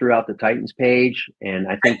mom threw out the Titans page, and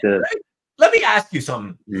I think Let me ask you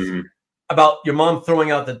something about your mom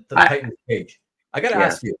throwing out the Titans page. I got to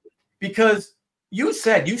ask you, because you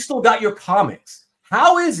said you still got your comics.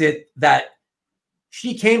 How is it that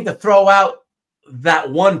she came to throw out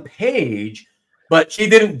that one page, but she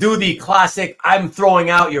didn't do the classic "I'm throwing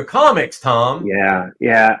out your comics," Tom. Yeah,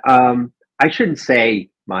 yeah. I shouldn't say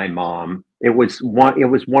my mom. It was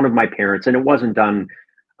one of my parents, and it wasn't done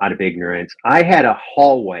out of ignorance. I had a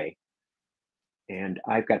hallway, and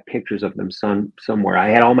I've got pictures of them somewhere. I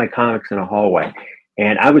had all my comics in a hallway,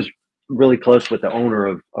 and I was really close with the owner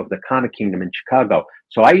of the Comic Kingdom in Chicago.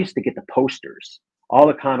 So I used to get the posters, all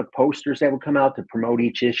the comic posters that would come out to promote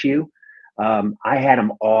each issue. I had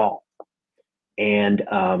them all, and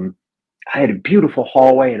I had a beautiful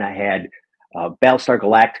hallway, and I had Battlestar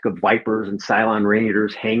Galactica Vipers and Cylon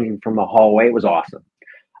Raiders hanging from the hallway. It was awesome.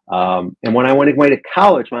 And when I went away to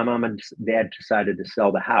college, my mom and dad decided to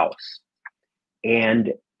sell the house.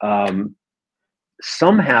 And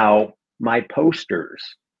somehow my posters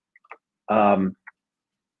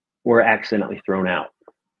were accidentally thrown out.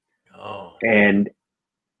 Oh. And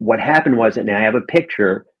what happened was, and I have a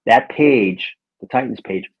picture, that page, the Titans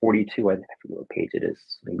page 42, I forget what page it is,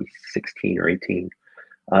 maybe 16 or 18.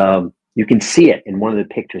 You can see it in one of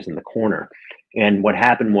the pictures in the corner. And what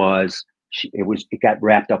happened was, it got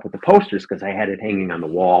wrapped up with the posters because I had it hanging on the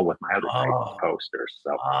wall with my other posters.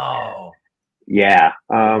 So, yeah.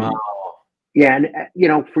 Yeah. And,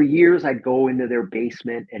 for years I'd go into their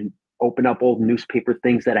basement and open up old newspaper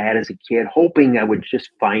things that I had as a kid, hoping I would just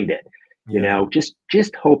find it,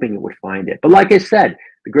 just hoping it would find it. But like I said,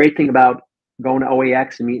 the great thing about going to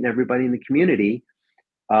OAX and meeting everybody in the community,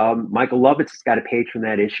 Michael Lovitz has got a page from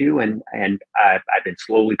that issue, and I've been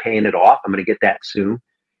slowly paying it off. I'm going to get that soon.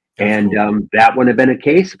 And cool. That wouldn't have been a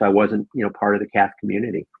case if I wasn't, part of the CAF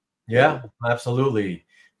community. Yeah, absolutely.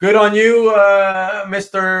 Good on you,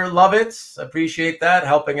 Mr. Lovitz. Appreciate that,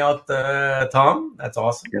 helping out Tom. That's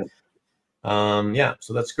awesome. Yeah.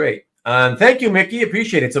 So that's great. Thank you, Mickey.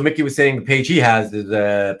 Appreciate it. So Mickey was saying the page he has is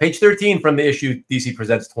page 13 from the issue DC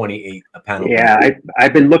Presents 28, a panel. Yeah,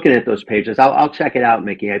 I've been looking at those pages. I'll check it out,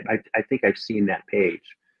 Mickey. I think I've seen that page.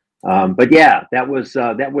 But yeah, that was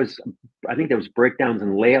I think there was breakdowns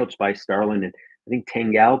and layouts by Starlin, and I think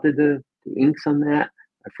Tangal did the inks on that.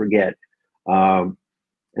 I forget.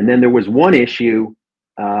 And then there was one issue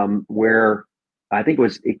where I think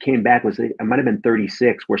it came back, it might have been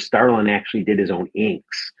 36, where Starlin actually did his own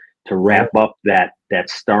inks to wrap up that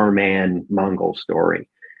Starman Mongol story.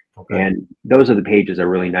 Okay. And those are the pages that are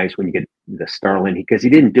really nice when you get the Starlin, because he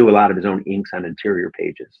didn't do a lot of his own inks on interior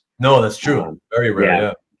pages. No, that's true. Very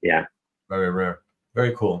rare. Yeah. Very rare.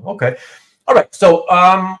 Very cool. Okay. All right. So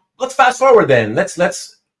let's fast forward then.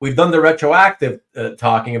 We've done the retroactive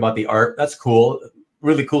talking about the art. That's cool.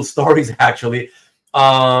 Really cool stories, actually.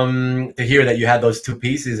 To hear that you had those two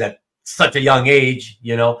pieces at such a young age,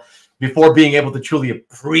 before being able to truly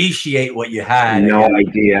appreciate what you had. No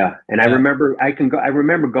idea. And I remember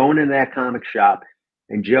going into that comic shop,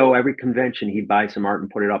 and Joe, every convention, he'd buy some art and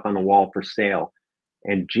put it up on the wall for sale.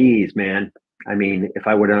 And geez, man, I mean, if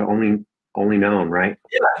I would have only known, right?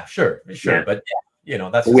 Yeah, sure. Yeah. But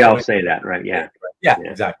that's we all say that, right? Yeah,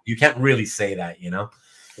 exactly. You can't really say that, Yeah.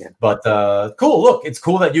 But cool. Look, it's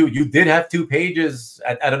cool that you did have two pages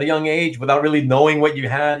at a young age without really knowing what you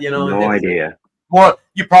had. No idea. Or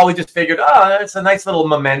you probably just figured, it's a nice little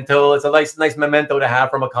memento. It's a nice memento to have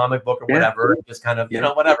from a comic book or whatever. Just kind of,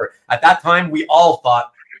 whatever. At that time, we all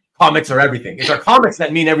thought comics are everything. It's our comics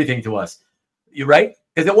that mean everything to us. You right?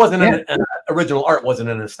 Because it wasn't an original art, wasn't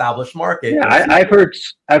an established market. Yeah, I've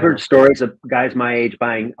heard stories of guys my age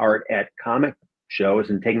buying art at comic shows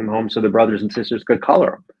and taking them home so the brothers and sisters could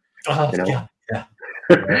color them. Oh, yeah.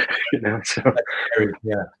 So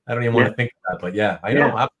I don't even want to think of that, but I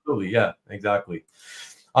know, absolutely, exactly.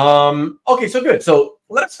 Okay, so good. So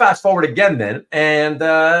let's fast forward again then, and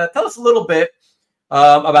tell us a little bit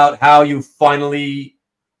about how you finally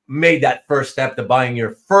made that first step to buying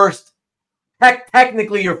your first,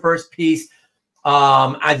 technically your first piece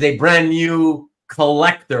as a brand new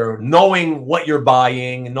collector, knowing what you're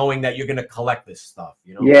buying, knowing that you're going to collect this stuff.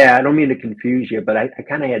 Yeah, I don't mean to confuse you, but I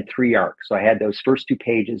kind of had three arcs. So I had those first two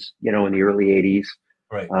pages, in the early 80s.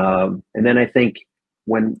 Right. And then I think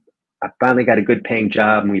when I finally got a good paying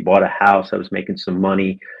job and we bought a house, I was making some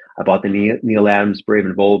money. I bought the Neil Adams Brave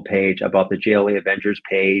and Bold page. I bought the JLA Avengers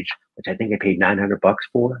page, which I think I paid $900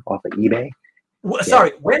 for off of eBay.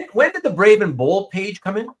 Sorry, when did the Brave and Bold page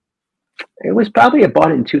come in? It was probably, I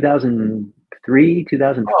bought it in 2003,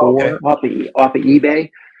 2004 off of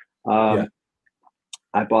eBay. I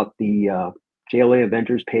bought the JLA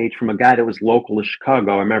Avengers page from a guy that was local to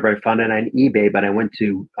Chicago. I remember I found it on eBay, but I went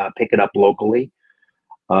to pick it up locally.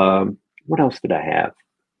 What else did I have?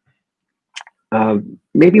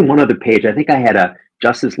 Maybe one other page. I think I had a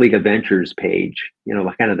Justice League Adventures page, you know,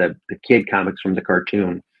 like kind of the kid comics from the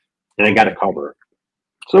cartoon, and I got a cover.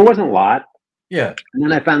 So it wasn't a lot. Yeah. And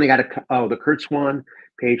then I finally got the Curt Swan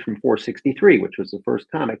page from 463, which was the first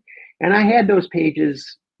comic. And I had those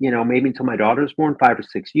pages, you know, maybe until my daughter was born, 5 or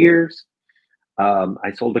 6 years.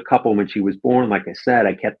 I sold a couple when she was born. Like I said,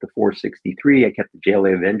 I kept the 463. I kept the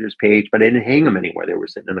JLA Avengers page, but I didn't hang them anywhere. They were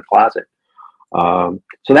sitting in the closet.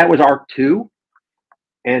 So that was arc 2.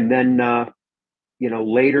 And then, you know,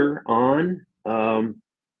 later on,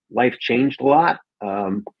 life changed a lot.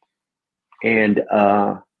 And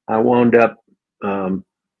I wound up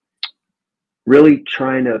really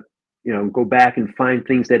trying to, you know, go back and find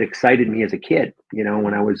things that excited me as a kid, you know,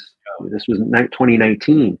 when this was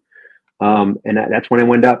 2019. And that's when I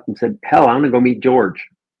went up and said, hell, I'm going to go meet George.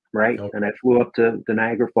 Right. Okay. And I flew up to the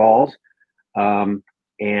Niagara Falls. And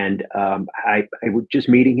I just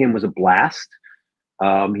meeting him was a blast.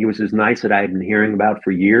 He was as nice that I had been hearing about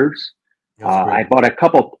for years. I bought a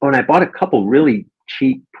couple really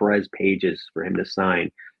cheap Perez pages for him to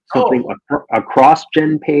sign. Something a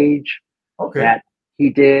cross-gen page that he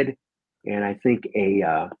did, and I think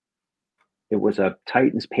it was a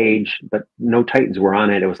Titans page, but no Titans were on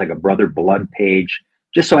it. It was like a Brother Blood page,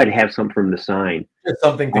 just so I'd have something for him to sign. Just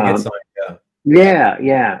something to get signed,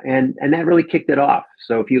 yeah. And that really kicked it off.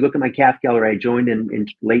 So if you look at my calf gallery, I joined in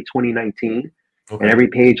late 2019, and every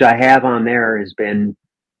page I have on there has been,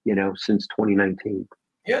 you know, since 2019.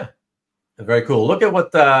 Yeah. Very cool. Look at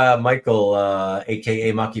what Michael,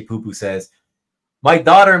 aka Maki Pupu, says. My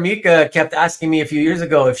daughter Mika kept asking me a few years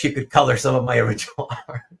ago if she could color some of my original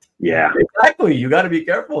art. Yeah, exactly. You got to be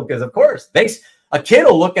careful because, of course, a kid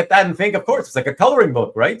will look at that and think, of course, it's like a coloring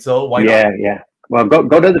book, right? So why not? Yeah. Well,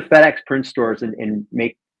 go to the FedEx print stores and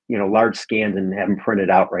make, you know, large scans and have them printed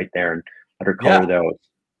out right there and let her color those.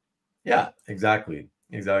 Yeah, exactly.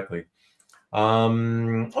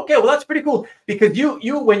 Okay, well, that's pretty cool because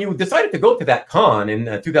you when you decided to go to that con in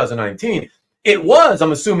 2019, it was,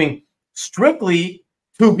 I'm assuming, strictly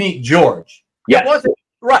to meet George. Yes. It wasn't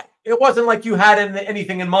right. It wasn't like you had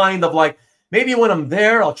anything in mind of like, maybe when I'm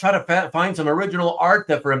there, I'll try to find some original art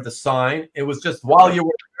for him to sign. It was just while you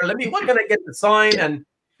were there, what can I get to sign? And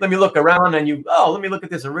let me look around and let me look at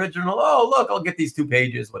this original. Oh, look, I'll get these 2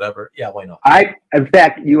 pages, whatever. Yeah, why not? In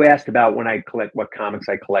fact, you asked about when I collect what comics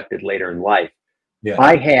I collected later in life. Yeah.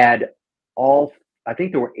 I had I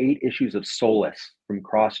think there were 8 issues of Solus from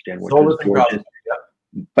CrossGen, which was George's,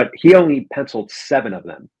 but he only penciled 7 of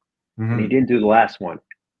them. And he didn't do the last one.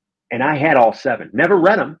 And I had all 7. Never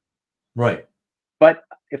read them. Right. But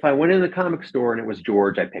if I went in the comic store and it was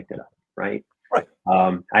George, I picked it up. Right. Right.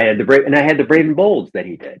 I had the Brave and Bolds that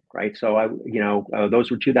he did. Right. So those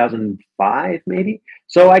were 2005 maybe.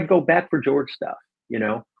 So I'd go back for George stuff, you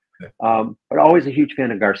know. Okay. But always a huge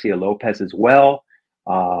fan of Garcia Lopez as well.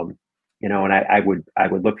 You know, and I would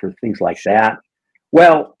look for things like that.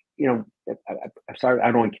 Well, you know, I'm sorry, I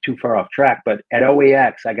don't want to get too far off track, but at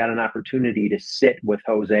OAX, I got an opportunity to sit with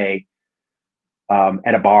Jose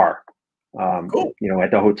at a bar, cool. You know,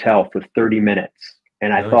 at the hotel for 30 minutes.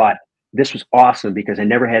 And I thought this was awesome because I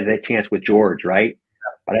never had that chance with George, right?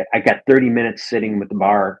 But I got 30 minutes sitting with the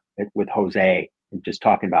bar with Jose and just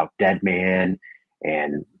talking about Dead Man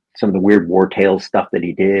and some of the weird War Tales stuff that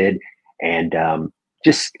he did. And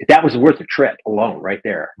just that was worth the trip alone right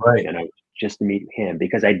there. Right. You know, just to meet him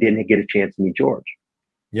because I didn't get a chance to meet George.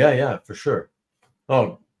 Yeah, for sure.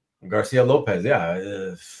 Oh, Garcia Lopez.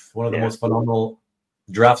 Yeah. One of the most phenomenal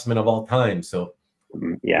draftsmen of all time. So,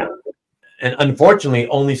 yeah. And unfortunately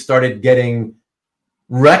only started getting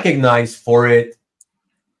recognized for it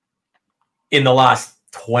in the last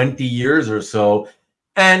 20 years or so.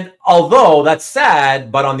 And although that's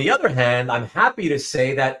sad, but on the other hand, I'm happy to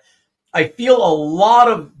say that I feel a lot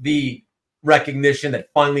of the recognition that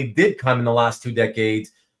finally did come in the last 2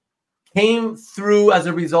 decades came through as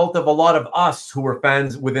a result of a lot of us who were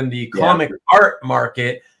fans within the comic art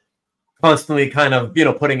market constantly kind of, you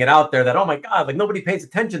know, putting it out there that, oh my God, like nobody pays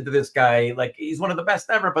attention to this guy. Like he's one of the best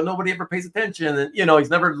ever, but nobody ever pays attention. And, you know, he's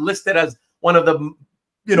never listed as one of the,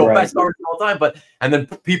 you know, best artists of all time. And then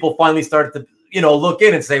people finally started to, you know, look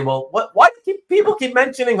in and say, well, why do people keep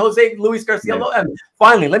mentioning Jose Luis Garcia? And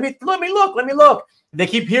finally, let me look. They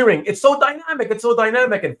keep hearing it's so dynamic.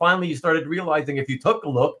 And finally you started realizing if you took a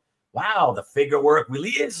look, wow, the figure work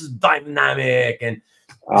really is dynamic. And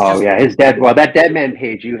that Dead Man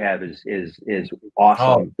page you have is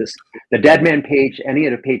awesome. The Dead Man page, any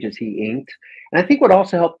of the pages he inked. And I think what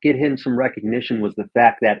also helped get him some recognition was the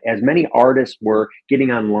fact that as many artists were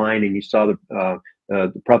getting online and you saw the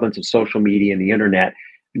prevalence of social media and the internet,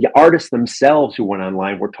 the artists themselves who went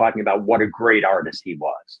online were talking about what a great artist he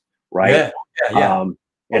was, right? Yeah, yeah. And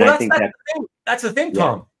Well, I think that's the thing, yeah,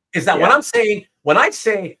 Tom, is that when I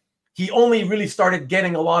say he only really started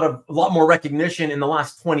getting a lot more recognition in the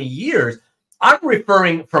last 20 years, I'm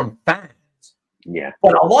referring from fans. yeah.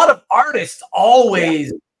 But a lot of artists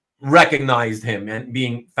always recognized him and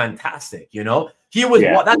being fantastic. You know, he was.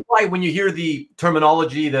 That's why when you hear the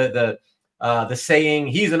terminology, the saying,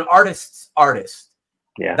 he's an artist's artist.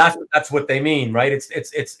 Yeah, that's what they mean, right? It's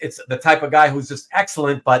the type of guy who's just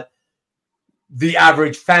excellent, but the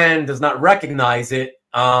average fan does not recognize it.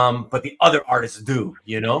 But the other artists do.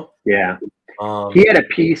 You know. Yeah. He had a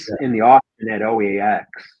piece in the auction at OAX.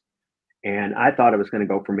 And I thought it was going to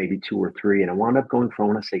go for maybe 2 or 3. And I wound up going for, I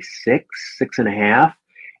want to say 6.5.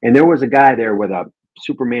 And there was a guy there with a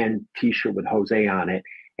Superman t-shirt with Jose on it.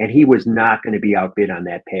 And he was not going to be outbid on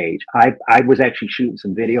that page. I was actually shooting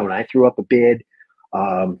some video and I threw up a bid.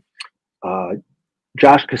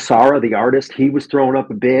 Josh Cassara, the artist, he was throwing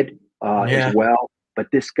up a bid as well.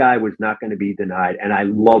 But this guy was not going to be denied. And I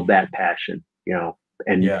love that passion, you know,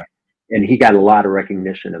 and he got a lot of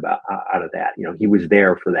recognition out of that. You know, he was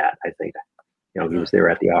there for that. I think, you know, he was there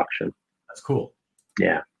at the auction. That's cool.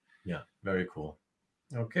 Yeah. Yeah. Very cool.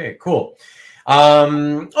 Okay, cool.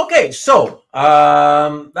 Okay. So,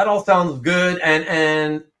 that all sounds good.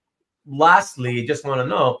 And lastly, just want to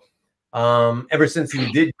know, ever since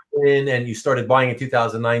you did win and you started buying in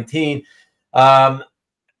 2019,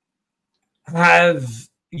 have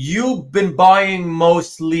you been buying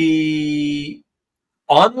mostly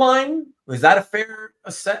online? Was that a fair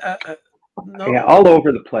no? Yeah, all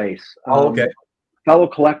over the place. Okay. Fellow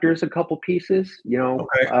collectors, a couple pieces, you know.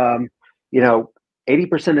 Okay. You know,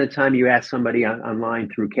 80% of the time you ask somebody online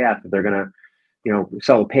through CAF if they're gonna, you know,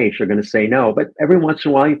 sell a page, they're gonna say no. But every once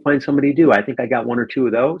in a while you find somebody to do. I think I got 1 or 2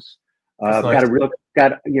 of those. Nice.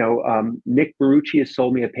 Nick Barucci has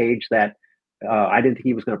sold me a page that I didn't think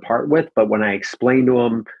he was going to part with, but when I explained to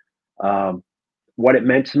him what it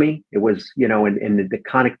meant to me, it was, you know, and the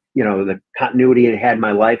continuity it had in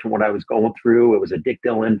my life and what I was going through. It was a Dick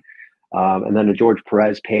Dillin, and then a George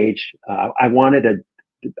Pérez page. I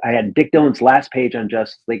had Dick Dillin's last page on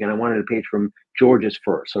Justice League, and I wanted a page from George's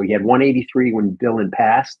first. So he had 183 when Dillin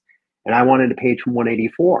passed, and I wanted a page from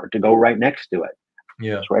 184 to go right next to it.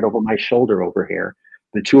 Yeah, it's right over my shoulder over here.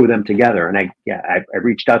 The 2 of them together, and I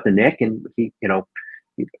reached out to Nick, and he, you know,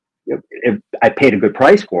 I paid a good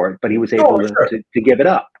price for it, but he was able to give it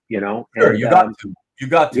up, you know. Sure, and, you got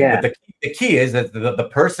to. Yeah. But the key is that the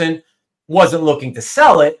person wasn't looking to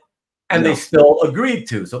sell it, and they still agreed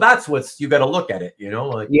to. So that's you got to look at it, you know.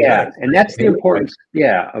 Like, and that's the importance,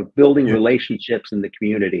 of building relationships in the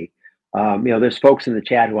community. You know, there's folks in the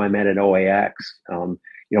chat who I met at OAX. You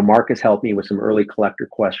know, Marcus helped me with some early collector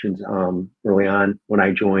questions early on when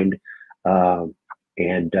I joined, so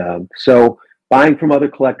buying from other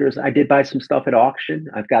collectors. I did buy some stuff at auction.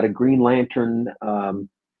 I've got a Green Lantern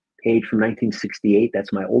page from 1968.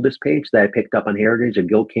 That's my oldest page that I picked up on Heritage, a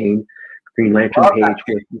Gil Kane Green Lantern page.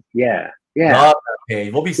 Yeah. Love that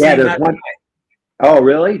page. We'll be seeing that. Oh,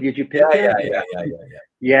 really? Did you pick it?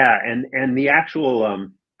 Yeah. And the actual,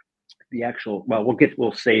 well, we'll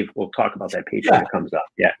talk about that page when it comes up.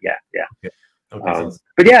 Yeah. Okay.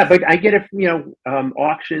 But I get it from, you know,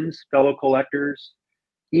 auctions, fellow collectors,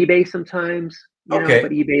 eBay sometimes. You know,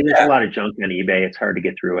 but eBay, there's a lot of junk on eBay. It's hard to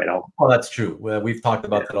get through it all. Oh, that's true. Well, we've talked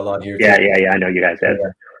about that a lot here. Yeah. I know you guys have.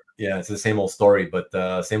 Yeah, it's the same old story,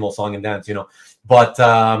 but same old song and dance, you know. But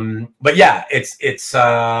yeah, it's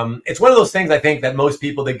one of those things I think that most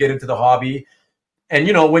people that get into the hobby, and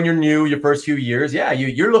you know, when you're new, your first few years,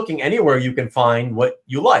 you're looking anywhere you can find what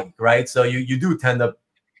you like, right? So you do tend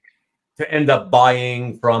to end up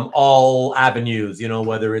buying from all avenues, you know,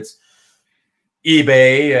 whether it's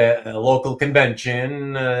eBay, a local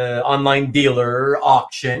convention, online dealer,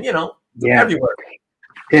 auction, you know, everywhere.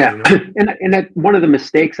 Yeah, and that one of the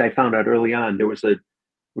mistakes I found out early on,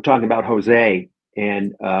 we're talking about Jose,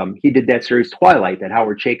 and he did that series Twilight that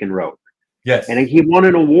Howard Chaykin wrote. Yes. And he won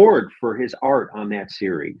an award for his art on that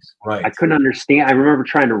series. Right. I couldn't understand. I remember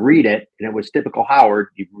trying to read it, and it was typical Howard.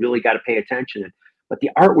 You really got to pay attention. But the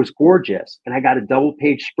art was gorgeous, and I got a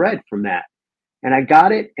double-page spread from that. And I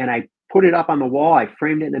got it, and I put it up on the wall. I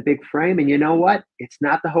framed it in a big frame, and you know what? It's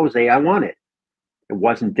not the Jose I wanted. It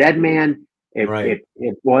wasn't Dead Man.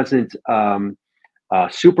 It wasn't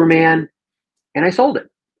Superman, and I sold it.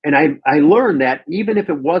 And I learned that even if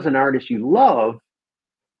it was an artist you love,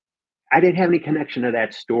 I didn't have any connection to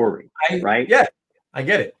that story, right? Yeah, I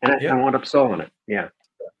get it. And I wound up selling it. Yeah,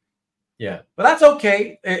 but that's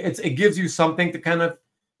okay. It gives you something to kind of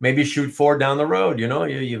maybe shoot for down the road. You know,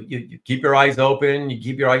 you keep your eyes open, you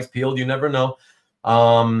keep your eyes peeled. You never know.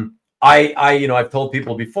 I've told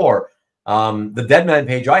people before, the Deadman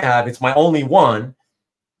page I have, it's my only one.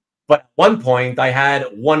 But at one point, I had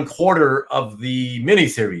 1/4 of the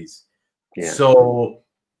miniseries. Yeah. So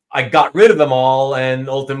I got rid of them all, and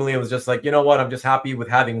ultimately it was just like, you know what? I'm just happy with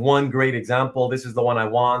having one great example. This is the one I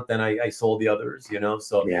want, and I sold the others.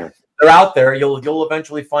 So Yeah. they're out there. You'll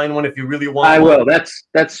eventually find one if you really want. I will. That's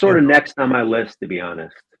sort of next on my list, to be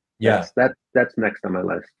honest. Yeah, that's next on my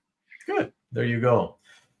list. Good. There you go.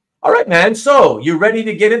 All right, man. So you ready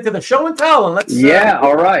to get into the show and tell? And let's.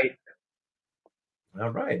 All right.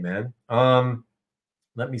 All right, man.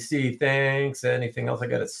 Let me see. Thanks. Anything else I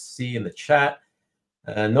got to see in the chat?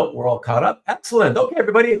 Nope, we're all caught up. Excellent. Okay,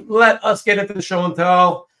 everybody, let us get into the show and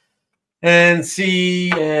tell and see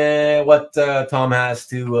what Tom has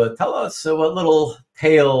to tell us. So what little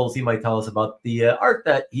tales he might tell us about the art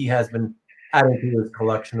that he has been adding to his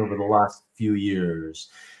collection over the last few years.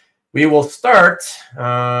 We will start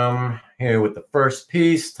here with the first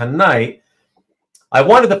piece tonight. I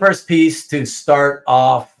wanted the first piece to start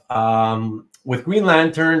off with Green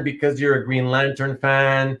Lantern because you're a Green Lantern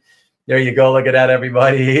fan. There you go. Look at that,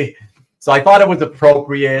 everybody. So I thought it was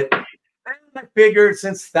appropriate. And I figured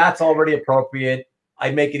since that's already appropriate,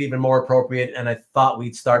 I'd make it even more appropriate. And I thought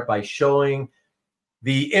we'd start by showing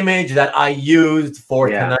the image that I used for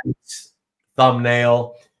tonight's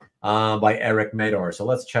thumbnail by Eric Meador. So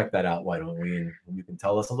let's check that out. Why don't we? And you can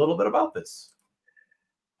tell us a little bit about this.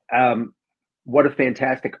 What a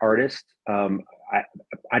fantastic artist.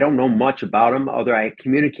 I don't know much about him, although I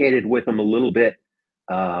communicated with him a little bit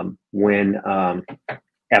when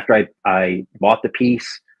after I bought the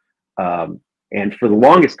piece. And for the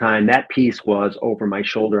longest time, that piece was over my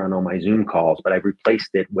shoulder on all my Zoom calls, but I've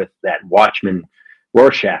replaced it with that Watchman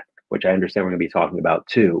Rorschach, which I understand we're going to be talking about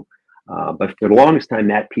too. But for the longest time,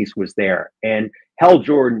 that piece was there. And Hal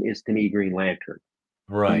Jordan is, to me, Green Lantern.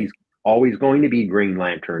 Right. He's always going to be Green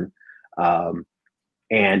Lantern.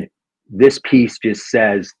 And this piece just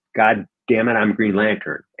says, God damn it, I'm Green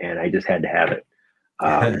Lantern. And I just had to have it.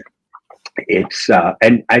 And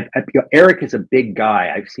Eric is a big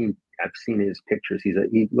guy. I've seen his pictures.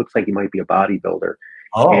 He looks like he might be a bodybuilder.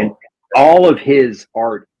 Oh. And all of his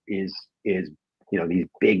art is these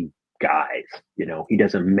big guys. He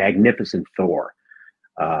does a magnificent Thor.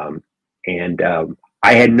 I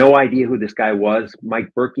had no idea who this guy was.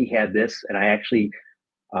 Mike Berkey had this, and I actually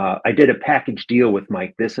I did a package deal with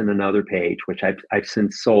Mike, this and another page, which I've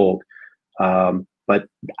since sold. But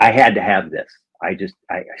I had to have this. I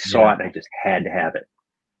saw it and I just had to have it.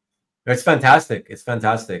 It's fantastic. It's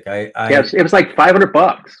fantastic. Yes, it was like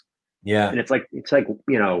 $500. Yeah. And it's like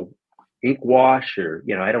ink wash, or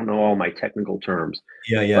I don't know all my technical terms.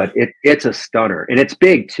 Yeah. But it's a stunner. And it's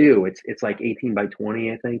big too. It's like 18 by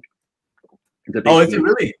 20, I think. Is it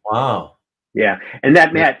really? Wow. Yeah. And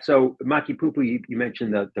that mat, so Maki Pupu, you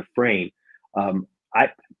mentioned the frame.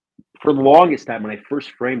 For the longest time, when I first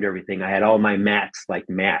framed everything, I had all my mats like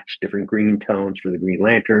matched, different green tones for the Green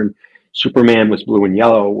Lantern. Superman was blue and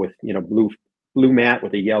yellow with, blue mat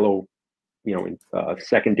with a yellow,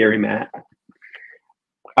 secondary mat.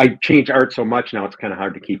 I change art so much now, it's kind of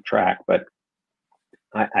hard to keep track, but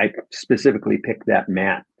I specifically picked that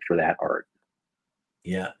mat for that art.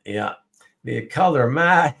 Yeah. The color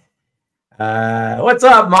mat. What's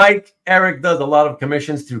up, Mike? Eric does a lot of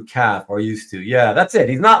commissions through CAF, or used to. Yeah, that's it.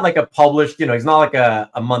 He's not like a published, he's not like a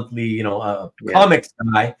monthly, comics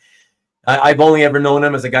guy. I've only ever known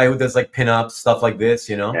him as a guy who does like pinups, stuff like this,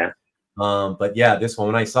 Yeah. But yeah, this one,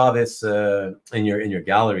 when I saw this in your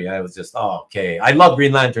gallery, I was just, oh, okay. I love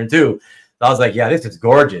Green Lantern too. So I was like, yeah, this is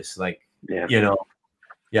gorgeous. Like, yeah.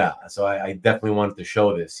 So I definitely wanted to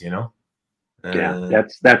show this, Yeah,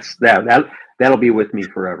 that'll be with me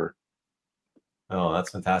forever. Oh, that's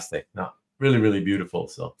fantastic. No, really, really beautiful.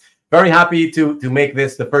 So very happy to make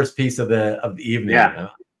this the first piece of the evening. Yeah,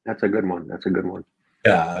 that's a good one.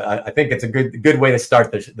 Yeah, I think it's a good way to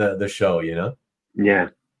start the show, Yeah.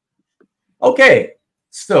 Okay,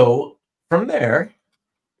 so from there,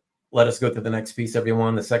 let us go to the next piece,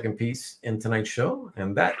 everyone. The second piece in tonight's show,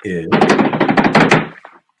 and that is.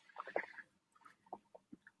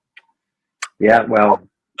 Yeah, well,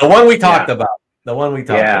 the one we talked about. The one we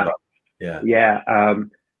talked about. Yeah.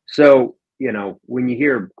 So, when you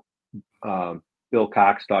hear Bill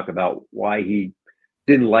Cox talk about why he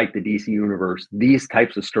didn't like the DC universe, these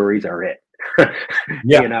types of stories are it.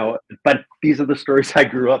 But these are the stories I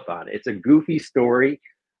grew up on. It's a goofy story.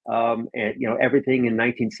 And, everything in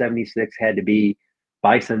 1976 had to be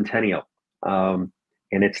bicentennial. And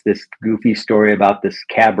it's this goofy story about this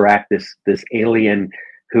cab rack, this alien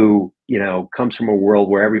who, you know, comes from a world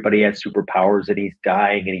where everybody has superpowers and he's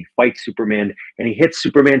dying and he fights Superman and he hits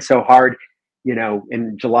Superman so hard, you know,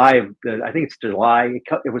 in July of I think it's July,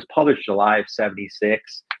 it was published July of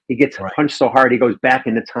 76. He gets Right. punched so hard he goes back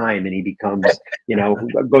into time and he becomes, you know,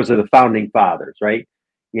 goes to the founding fathers, right?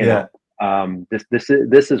 You know,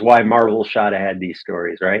 this is why Marvel shot ahead these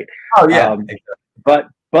stories, right? Oh yeah. But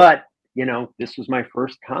you know, this was my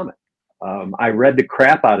first comic. I read the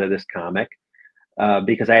crap out of this comic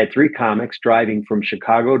because I had 3 comics driving from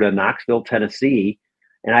Chicago to Knoxville, Tennessee,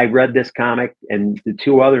 and I read this comic and the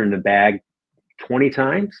 2 other in the bag 20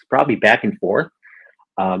 times, probably back and forth.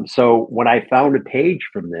 So when I found a page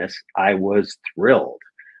from this, I was thrilled.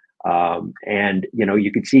 And you know,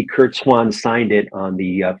 you could see Curt Swan signed it on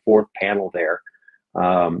the 4th panel there.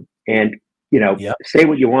 And you know, say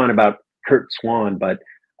what you want about Curt Swan, but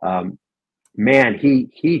man,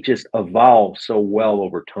 he just evolved so well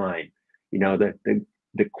over time. You know,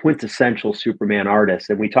 the quintessential Superman artist.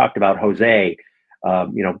 And we talked about Jose.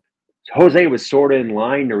 You know, Jose was sort of in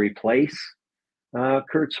line to replace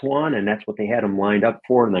Curt Swan, and that's what they had him lined up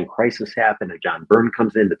for. And then Crisis happened, and John Byrne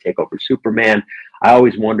comes in to take over Superman. I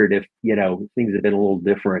always wondered if, you know, things had been a little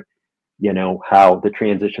different, you know, how the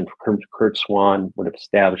transition from Curt Swan would have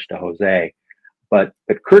established to Jose. But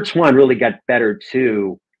Curt Swan really got better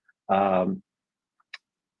too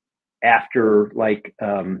after like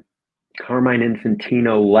Carmine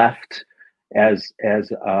Infantino left as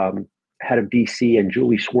head of DC and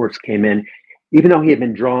Julie Schwartz came in. Even though he had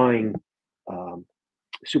been drawing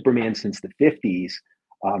Superman since the 50s,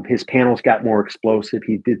 his panels got more explosive.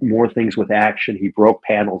 He did more things with action. He broke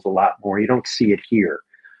panels a lot more. You don't see it here.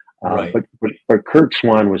 Right. But Curt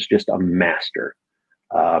Swan was just a master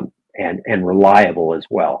and reliable as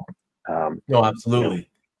well. No, absolutely. You know,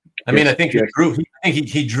 I mean, I think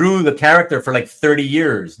he drew the character for like 30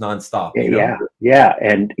 years nonstop. You know? Yeah,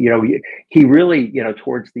 and you know, he really, you know,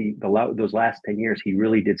 towards those last 10 years, he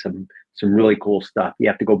really did some really cool stuff. You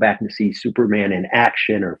have to go back and see Superman in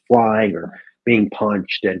action or flying or being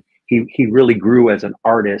punched, and he really grew as an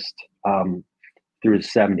artist through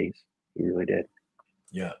his 70s. He really did.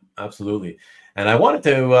 Yeah, absolutely. And I wanted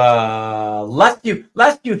to lest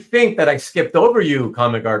you think that I skipped over you,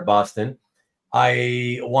 Comic Art Boston.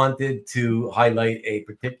 I wanted to highlight a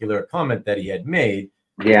particular comment that he had made.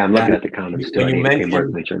 Yeah, I'm looking at the comments too. I'm going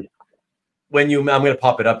to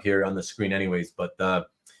pop it up here on the screen anyways, but that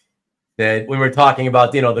when we're talking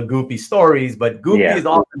about, you know, the goofy stories, but goofy is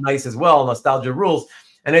often nice as well. Nostalgia rules.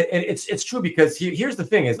 And it's true, because here's the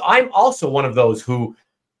thing is, I'm also one of those who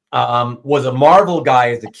was a Marvel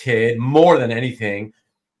guy as a kid more than anything.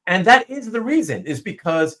 And that is the reason, is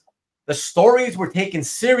because the stories were taken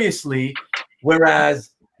seriously.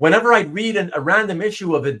 Whereas whenever I read a random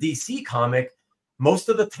issue of a DC comic, most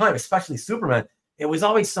of the time, especially Superman, it was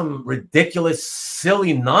always some ridiculous,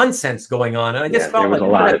 silly nonsense going on. And I just felt there was like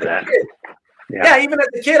a lot of that. Yeah, even as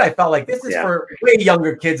a kid, I felt like this is for way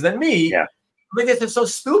younger kids than me. Yeah. Like, this is so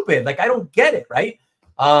stupid. Like, I don't get it, right?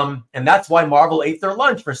 And that's why Marvel ate their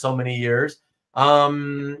lunch for so many years.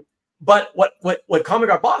 But what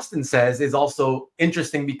Comic Art Boston says is also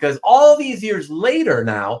interesting, because all these years later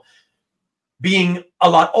now, being a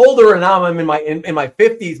lot older, and now I'm in my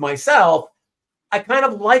 50s myself, I kind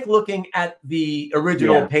of like looking at the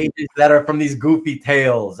original pages that are from these goofy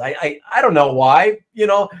tales. I don't know why. You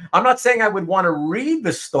know, I'm not saying I would want to read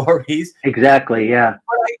the stories. Exactly, yeah.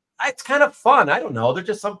 But it's kind of fun. I don't know. There's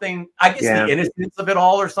just something, I guess, the innocence of it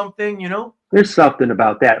all or something, you know? There's something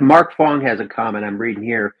about that. Mark Fong has a comment I'm reading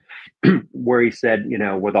here where he said, you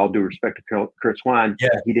know, with all due respect to Curt Swan,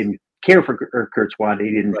 he didn't care for Curt Swan. He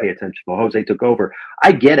didn't pay attention. Well, Jose took over.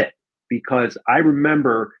 I get it, because I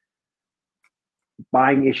remember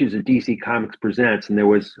buying issues of DC Comics Presents, and there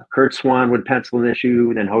was Curt Swan would pencil an issue,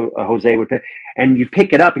 and then Jose would and you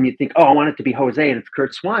pick it up and you think, oh, I want it to be Jose, and it's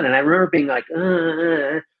Curt Swan. And I remember being like,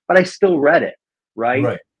 but I still read it,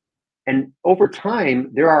 right? And over time,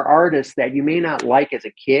 there are artists that you may not like as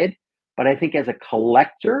a kid, but I think as a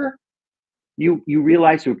collector, you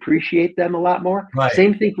realize to appreciate them a lot more.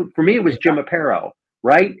 Same thing for me. It was Jim Aparo,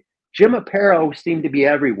 right? Jim Aparo seemed to be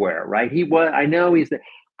everywhere, right? I know he's the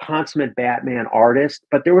consummate Batman artist,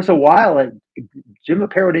 but there was a while that Jim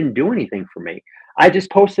Aparo didn't do anything for me. I just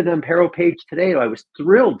posted an Aparo page today I was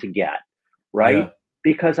thrilled to get, right?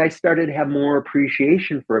 Because I started to have more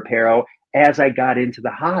appreciation for Aparo as I got into the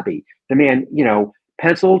hobby. The man, you know,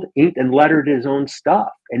 penciled, inked, and lettered his own stuff.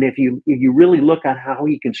 And if you really look at how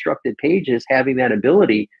he constructed pages, having that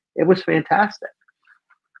ability, it was fantastic.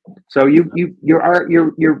 So your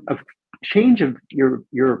change of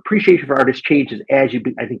your appreciation for artists changes as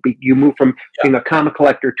you move from being a comic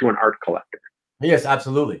collector to an art collector. Yes,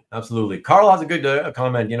 absolutely, absolutely. Carl has a good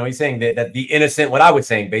comment. You know, he's saying that the innocent, what I was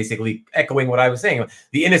saying, basically echoing what I was saying,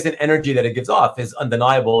 the innocent energy that it gives off is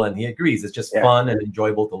undeniable, and he agrees. It's just fun and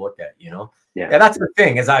enjoyable to look at. You know, yeah, that's the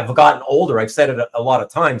thing. As I've gotten older, I've said it a lot of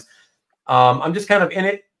times. I'm just kind of in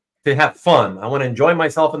it to have fun. I want to enjoy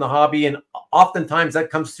myself in the hobby, and oftentimes that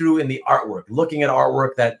comes through in the artwork. Looking at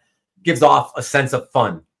artwork that gives off a sense of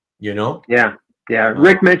fun. You know? Yeah, yeah.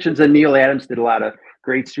 Rick mentions that Neil Adams did a lot of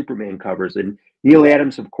great Superman covers, and Neil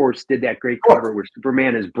Adams, of course, did that great cover where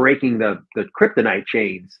Superman is breaking the kryptonite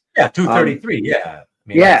chains. Yeah, 233.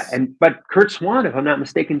 Yeah. But Curt Swan, if I'm not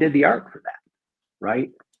mistaken, did the art for that, right?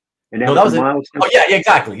 And that was a milestone. Oh yeah,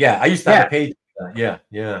 exactly. Yeah, I used to have a page. Yeah,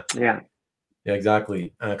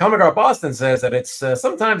 exactly. Comic Art Boston says that it's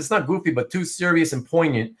sometimes it's not goofy, but too serious and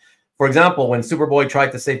poignant. For example, when Superboy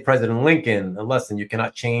tried to save President Lincoln, a lesson: you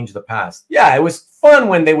cannot change the past. Yeah, it was fun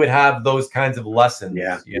when they would have those kinds of lessons.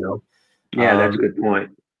 You know. Yeah, that's a good point.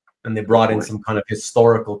 And they brought in some kind of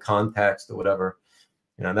historical context or whatever.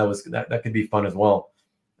 You know, that could be fun as well.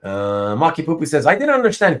 Maki Poopy says, I didn't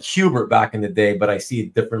understand Cubert back in the day, but I see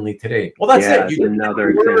it differently today. Well, that's it.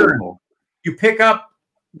 Another example. You pick up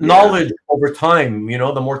knowledge over time, you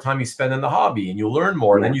know, the more time you spend in the hobby, and you learn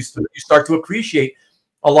more. And then you start to appreciate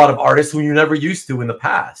a lot of artists who you never used to in the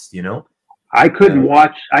past, you know? I couldn't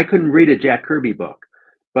read a Jack Kirby book,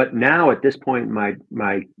 but now at this point in my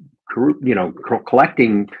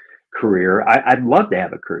collecting career, I'd love to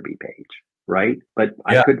have a Kirby page, right? But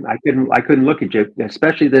I couldn't look at it,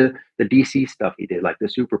 especially the DC stuff he did, like the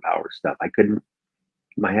superpower stuff. I couldn't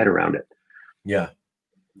get my head around it. Yeah,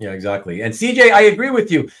 exactly. And CJ, I agree with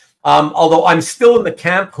you. Although I'm still in the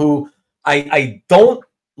camp who I don't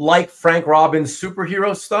like Frank Robbins'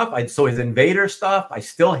 superhero stuff. So his Invader stuff, I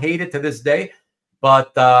still hate it to this day.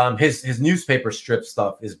 But his newspaper strip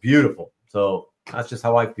stuff is beautiful. So that's just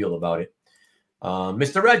how I feel about it.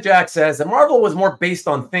 Mr. Red Jack says that Marvel was more based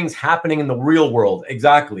on things happening in the real world.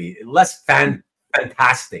 Exactly. Less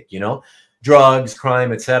fantastic, you know, drugs,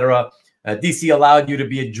 crime, etc. DC allowed you to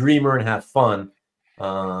be a dreamer and have fun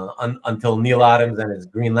until Neil Adams and his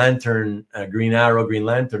Green Lantern, Green Arrow, Green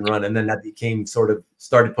Lantern run. And then that became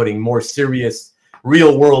started putting more serious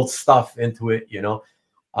real world stuff into it, you know.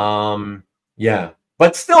 Yeah.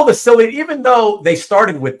 But still the silly, even though they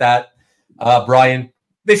started with that, Brian,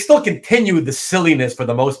 they still continued the silliness for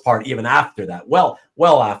the most part, even after that. Well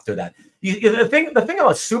after that. The thing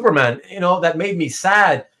about Superman, you know, that made me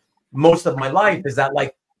sad most of my life is that,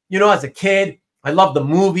 like, you know, as a kid, I loved the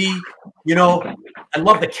movie, you know, I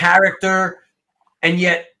love the character, and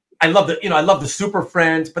yet I love the Super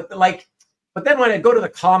Friends, but then when I go to the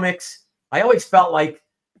comics, I always felt like,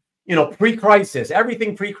 you know, pre-crisis,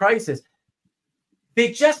 everything pre-crisis,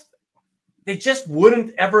 they just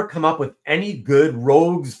wouldn't ever come up with any good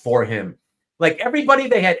rogues for him. Like, everybody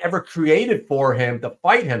they had ever created for him to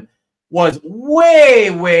fight him was way,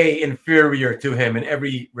 way inferior to him in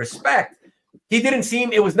every respect.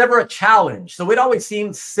 It was never a challenge. So it always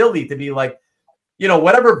seemed silly to be like, you know,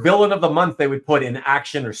 whatever villain of the month they would put in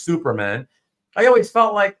Action or Superman, I always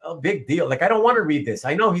felt like a big deal. Like, I don't want to read this.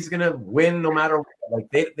 I know he's going to win no matter what. Like,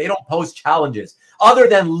 they don't pose challenges other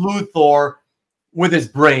than Luthor with his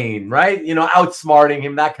brain, right? You know, outsmarting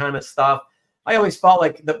him, that kind of stuff. I always felt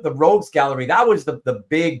like the Rogues Gallery, that was the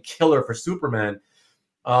big killer for Superman,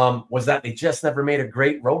 was that they just never made a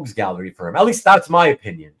great Rogues Gallery for him. At least that's my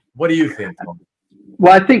opinion. What do you think, Tom?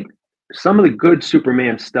 Well, I think some of the good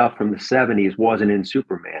Superman stuff from the 70s wasn't in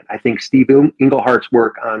Superman. I think Steve Englehart's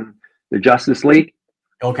work on the Justice League.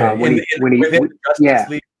 Okay. League.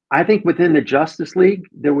 I think within the Justice League,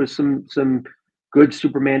 there was some good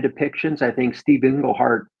Superman depictions. I think Steve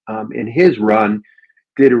Englehart, in his run,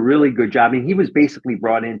 did a really good job. I mean, he was basically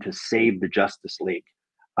brought in to save the Justice League,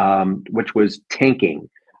 which was tanking.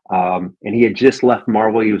 And he had just left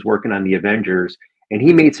Marvel. He was working on the Avengers, and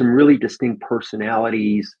he made some really distinct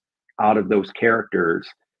personalities out of those characters.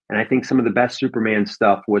 And I think some of the best Superman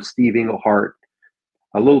stuff was Steve Englehart,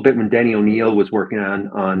 a little bit when Denny O'Neil was working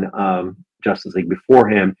on Justice League before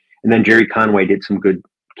him. And then Jerry Conway did some good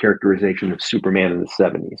characterization of Superman in the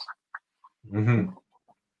 70s. Mm-hmm.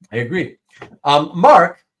 I agree.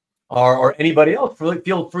 Mark, or anybody else,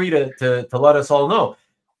 feel free to let us all know.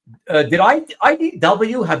 Did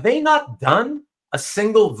IDW, have they not done a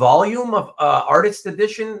single volume of artist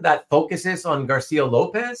edition that focuses on Garcia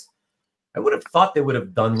Lopez? I would have thought they would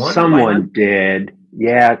have done one. Someone did.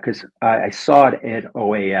 Yeah, because I saw it at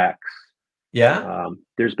OAX. Yeah.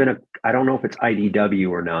 There's been I don't know if it's IDW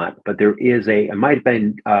or not, but there is it might have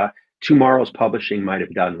been Tomorrow's Publishing might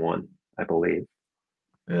have done one, I believe.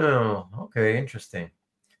 Oh, okay. Interesting.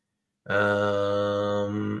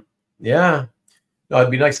 Yeah.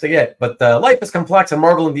 it'd be nice to get. But life is complex, and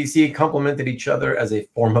Marvel and DC complemented each other as a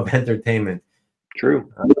form of entertainment.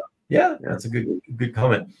 True. Yeah, that's a good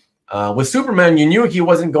comment. With Superman, you knew he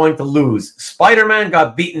wasn't going to lose. Spider-Man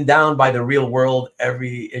got beaten down by the real world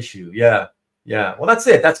every issue. Yeah. Well, that's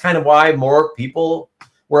it. That's kind of why more people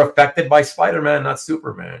were affected by Spider-Man, not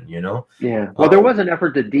Superman, you know? Yeah. Well, there was an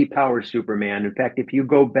effort to depower Superman. In fact, if you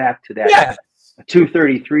go back to that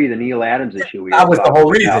 233, the Neil Adams issue, that was the whole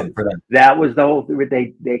reason for that. That was the whole.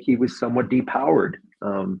 He was somewhat depowered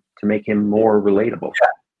to make him more relatable. Yeah.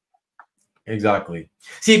 Exactly.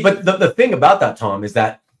 See, but the thing about that, Tom, is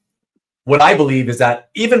that what I believe is that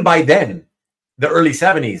even by then, the early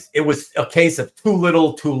 70s, it was a case of too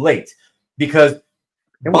little, too late. Because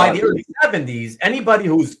by the early 70s, anybody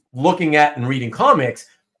who's looking at and reading comics,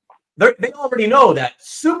 they already know that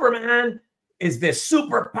Superman is this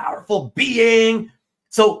super powerful being.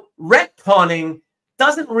 So retconning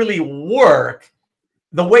doesn't really work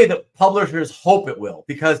the way that publishers hope it will,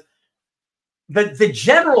 because the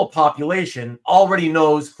general population already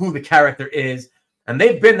knows who the character is, and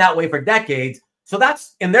they've been that way for decades. So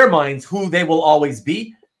that's, in their minds, who they will always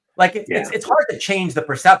be. Like, it's hard to change the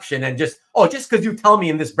perception and just because you tell me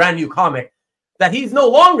in this brand new comic that he's no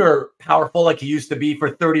longer powerful like he used to be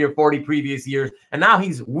for 30 or 40 previous years, and now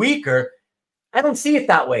he's weaker. I don't see it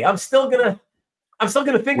that way. I'm still gonna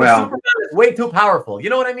think that Superman is way too powerful. You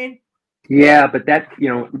know what I mean? Yeah, but that,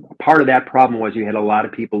 part of that problem was you had a lot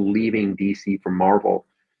of people leaving DC for Marvel.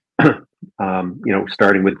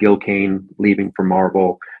 Starting with Gil Kane leaving for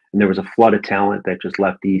Marvel, and there was a flood of talent that just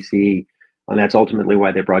left DC, and that's ultimately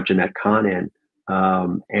why they brought Jeanette Kahn in.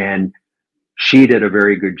 And she did a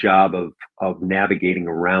very good job of navigating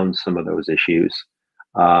around some of those issues.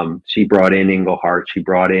 She brought in Englehart, she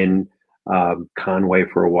brought in Conway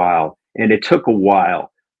for a while, and it took a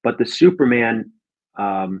while. But the Superman,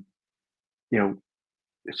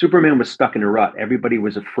 Superman was stuck in a rut. Everybody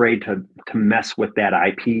was afraid to mess with that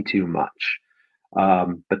IP too much.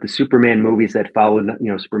 But the Superman movies that followed,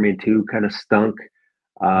 Superman 2 kind of stunk.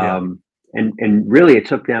 And really it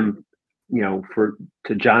took them,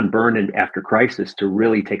 to John Byrne and After Crisis to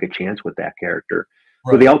really take a chance with that character,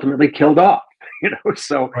 who they ultimately killed off,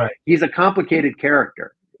 so he's a complicated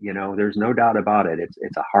character, there's no doubt about it.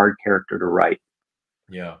 It's a hard character to write.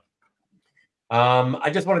 Yeah. I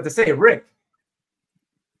just wanted to say, Rick,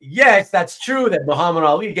 yes, that's true that Muhammad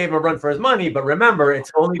Ali gave him a run for his money, but remember,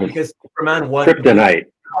 it's only because Superman won kryptonite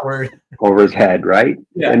over his head, right?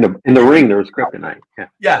 Yeah. In the ring, there was kryptonite.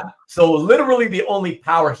 Yeah. So literally the only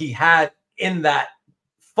power he had in that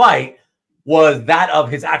fight was that of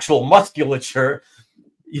his actual musculature.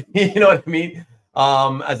 You know what I mean?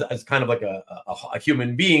 As kind of like a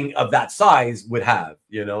human being of that size would have,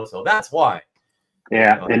 so that's why.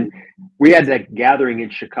 Yeah. And we had that gathering in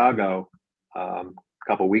Chicago, a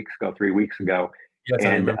couple weeks ago, 3 weeks ago,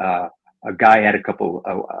 and a guy had a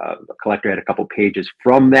collector had a couple pages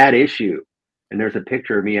from that issue, and there's a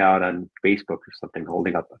picture of me out on Facebook or something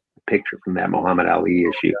holding up a picture from that Muhammad Ali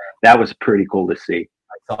issue. That was pretty cool to see.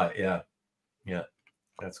 I saw it. Yeah,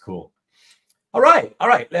 that's cool. All right.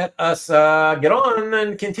 Let us get on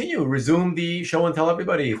and resume the show and tell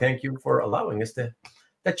everybody. Thank you for allowing us to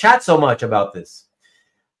chat so much about this.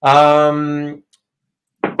 Okay,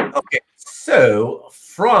 so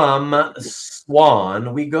from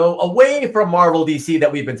Swan, we go away from Marvel DC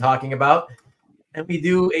that we've been talking about, and we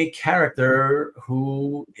do a character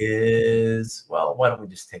who is, well, why don't we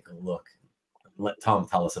just take a look and let Tom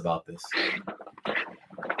tell us about this.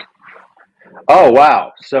 Oh,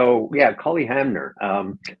 wow. So, yeah, Cully Hamner.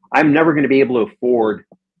 I'm never going to be able to afford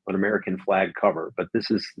an American Flagg cover, but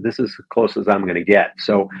this is as close as I'm going to get.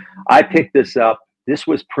 So I picked this up. This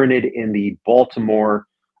was printed in the Baltimore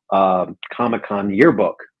Comic-Con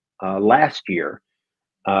yearbook last year.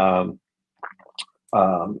 And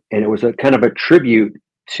it was a kind of a tribute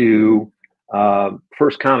to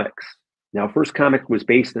First Comics. Now, First Comic was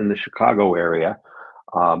based in the Chicago area.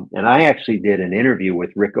 And I actually did an interview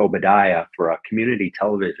with Rick Obadiah for a community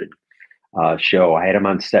television show. I had him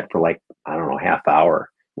on set for like, I don't know, half hour.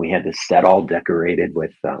 We had the set all decorated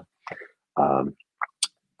with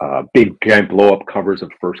big giant blow up covers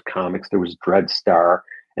of First Comics. There was Dreadstar,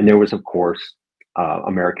 and there was, of course,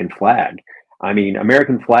 American Flagg. I mean,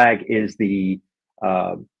 American Flagg is the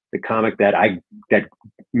comic that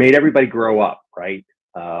made everybody grow up, right?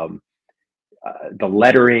 The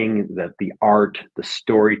lettering, the art, the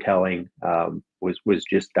storytelling was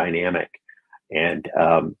just dynamic, and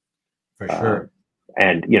for sure.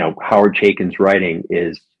 And Howard Chaykin's writing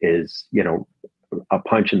is a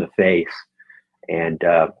punch in the face. And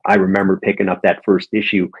I remember picking up that first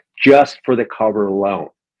issue just for the cover alone,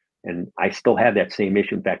 And I still have that same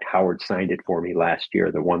issue. In fact, Howard signed it for me last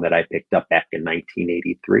year, the one that I picked up back in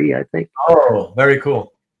 1983, I think. Oh, very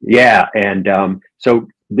cool. Yeah. And so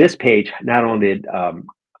this page, not only did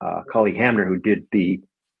Cully Hamner, who did the,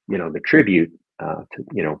 the tribute,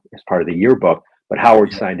 as part of the yearbook, but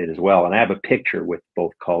Howard signed it as well. And I have a picture with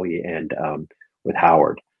both Cully and with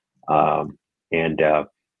Howard. Howard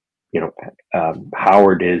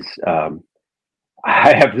is,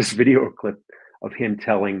 I have this video clip of him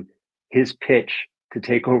telling his pitch to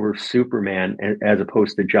take over Superman as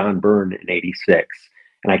opposed to John Byrne in '86.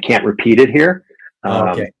 And I can't repeat it here.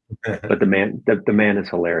 Okay. But the man is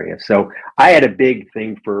hilarious. So I had a big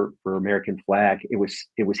thing for American Flagg. It was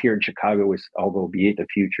here in Chicago. It was, although Be It the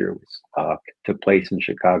Future, it was took place in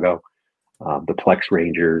Chicago. The Plex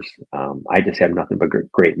Rangers. I just have nothing but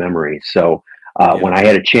great memories. So when I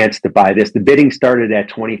had a chance to buy this, the bidding started at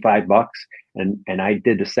 $25, and I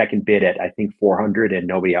did the second bid at I think 400, and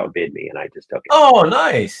nobody outbid me, and I just took it. Oh,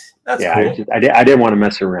 nice. That's cool. I didn't want to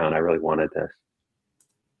mess around. I really wanted this.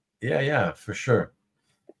 Yeah, for sure.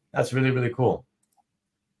 That's really, really cool.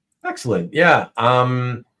 Excellent. Yeah.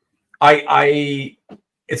 I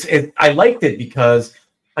liked it because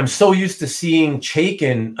I'm so used to seeing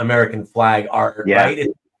Chaykin American Flagg art. Yeah. Right.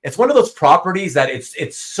 It's one of those properties that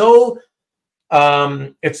it's so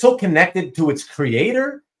connected to its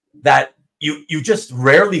creator that you just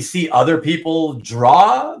rarely see other people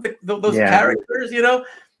draw those characters.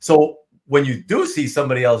 So when you do see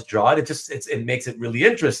somebody else draw it, it makes it really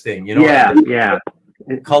interesting. Yeah.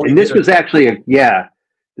 And this was actually a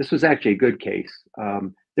good case.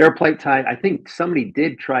 There are plenty time. I think somebody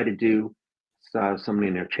did try to do somebody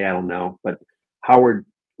in their channel now, but Howard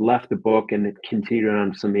left the book and it continued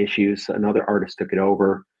on some issues. Another artist took it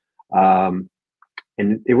over, and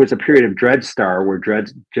it was a period of Dreadstar where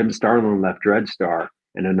Jim Starlin left Dreadstar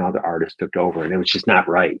and another artist took over, and it was just not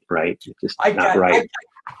right. It's just not right.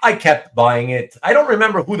 I kept buying it. I don't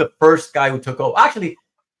remember who the first guy who took over. Actually.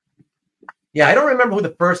 Yeah, I don't remember who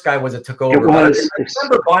the first guy was that took over. I remember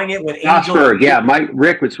buying it when Vosberg. Yeah,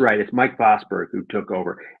 Rick was right. It's Mike Vosberg who took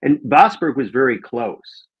over, and Vosberg was very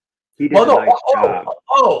close. He did a nice job.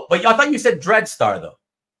 But I thought you said Dreadstar though.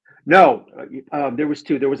 No, there was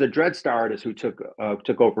two. There was a Dreadstar artist who took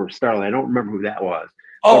over Starlin. I don't remember who that was.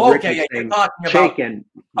 Oh, okay. Yeah, you're talking Chaykin.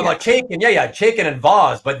 About Chaykin. Yeah, Chaykin and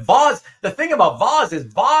Voss. But Voss, the thing about Voss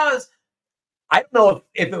is Voss. I don't know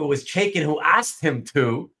if it was Chaykin who asked him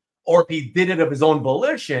to, or if he did it of his own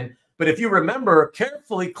volition. But if you remember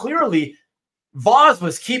clearly, Voss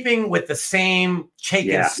was keeping with the same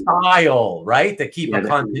Chaykin style, right? To keep a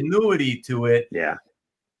continuity to it. Yeah.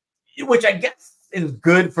 Which I guess is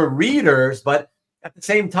good for readers. But at the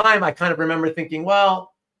same time, I kind of remember thinking,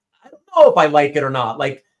 well, I don't know if I like it or not.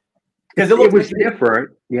 Like, because it was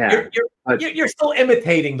different. Yeah. You're still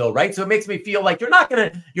imitating though, right? So it makes me feel like you're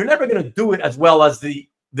never gonna do it as well as the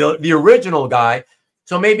original guy.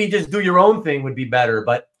 So maybe just do your own thing would be better,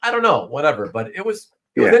 but I don't know, whatever. But it was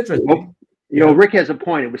interesting. Well, Rick has a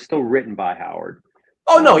point. It was still written by Howard.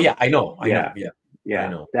 Oh no, yeah, I know. I know.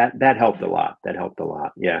 That helped a lot.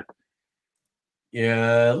 Yeah.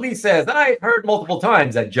 Yeah. Lee says, I've heard multiple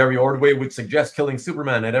times that Jerry Ordway would suggest killing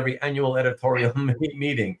Superman at every annual editorial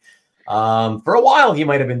meeting. For a while, he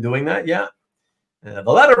might have been doing that. Yeah. The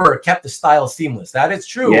letterer kept the style seamless. That is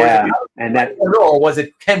true. Yeah. Or was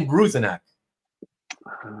it Ken Bruzenak?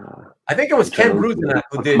 I think it was Ken Bruzenak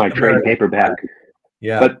who did my trade paperback.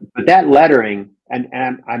 Yeah, but that lettering, and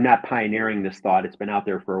I'm not pioneering this thought. It's been out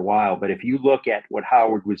there for a while. But if you look at what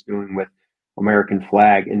Howard was doing with American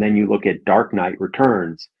Flagg, and then you look at Dark Knight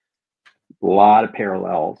Returns, a lot of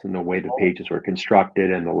parallels in the way the pages were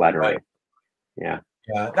constructed and the lettering. Right. Yeah.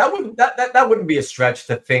 Yeah, that wouldn't be a stretch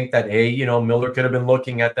to think that, hey, Miller could have been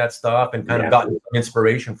looking at that stuff and kind of gotten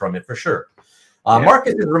inspiration from it for sure.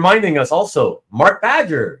 Marcus is reminding us also, Mark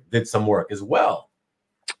Badger did some work as well.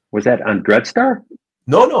 Was that on Dreadstar?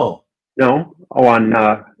 No. Oh, on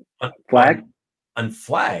Flagg? On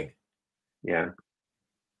Flagg. Yeah.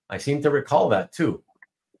 I seem to recall that too.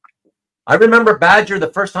 I remember Badger,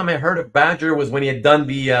 the first time I heard of Badger was when he had done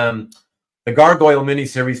the Gargoyle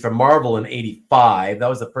miniseries for Marvel in '85. That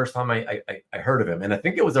was the first time I heard of him. And I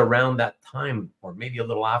think it was around that time, or maybe a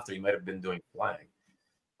little after, he might have been doing Flagg.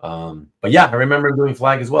 But yeah, I remember him doing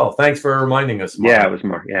Flagg as well. Thanks for reminding us, Mark. Yeah, it was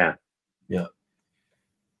Mark. Yeah.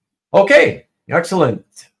 Okay, excellent.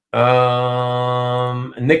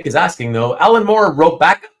 Nick is asking though, Alan Moore wrote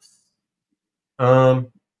backups.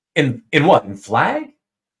 In what? In Flagg?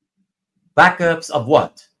 Backups of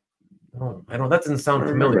what? Oh, I don't. That doesn't sound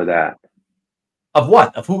familiar. Remember that. Of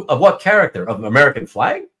what? Of who? Of what character? Of American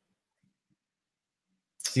Flagg?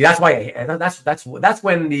 See, that's why that's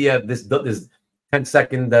when the this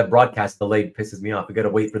 10-second broadcast delay pisses me off. We got to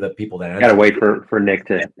wait for the people to answer. Got to wait for Nick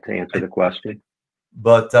to answer the question.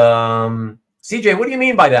 But CJ, what do you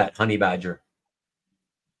mean by that, Honey Badger?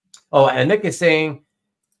 Oh, and Nick is saying,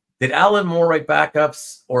 did Alan Moore write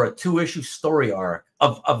backups or a 2-issue story arc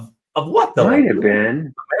of what though? Might have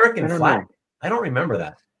been American Flag. I don't remember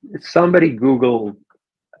that. Somebody Google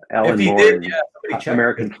Alan Moore did,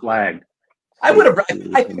 American Flag. I would have.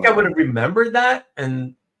 I think I would have remembered that,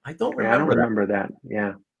 and I don't remember. I don't remember that.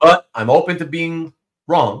 Yeah, but I'm open to being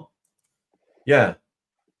wrong. Yeah,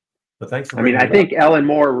 but thanks for. I mean, I think Alan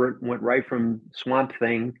Moore went right from Swamp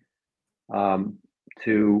Thing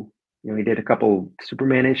to, he did a couple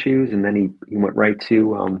Superman issues, and then he went right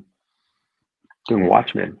to doing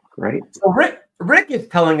Watchmen, right? So Rick is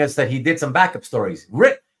telling us that he did some backup stories.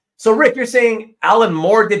 Rick, you're saying Alan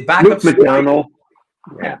Moore did backup Luke McDonald,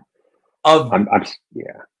 yeah.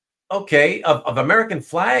 Yeah. Okay, of American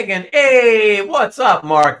Flag, and hey, what's up,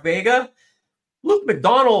 Mark Vega? Luke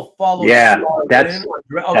McDonald followed. Yeah, that's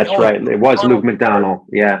right. It was Luke McDonald.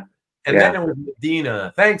 Yeah. And then it was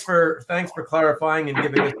Medina. Thanks for clarifying and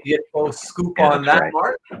giving us the scoop on that, right.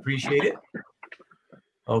 Mark. Appreciate it.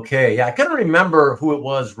 Okay, yeah, I couldn't remember who it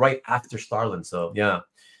was right after Starlin, so yeah.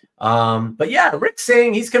 But yeah, Rick's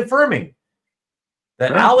saying he's confirming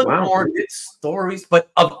that Alan Moore did stories, but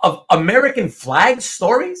of American Flag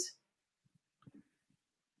stories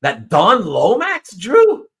that Don Lomax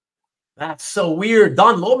drew. That's so weird.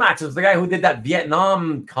 Don Lomax was the guy who did that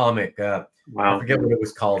Vietnam comic. I forget what it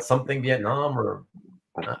was called. Something Vietnam, or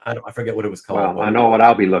I forget what it was called. Well, I know what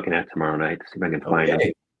I'll be looking at tomorrow night to see if I can find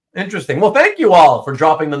it. Interesting. Well, thank you all for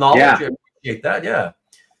dropping the knowledge. Yeah. I appreciate that. Yeah.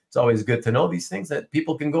 It's always good to know these things that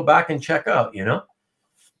people can go back and check out,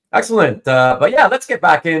 Excellent. But yeah, let's get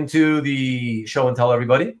back into the show and tell,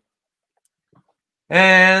 everybody.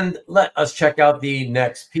 And let us check out the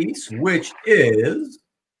next piece, which is...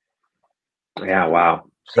 Yeah, wow.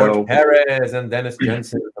 George Pérez and Dennis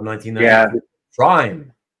Jensen from 1990. Yeah.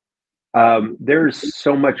 Prime. There's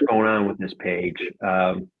so much going on with this page.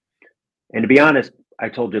 And to be honest, I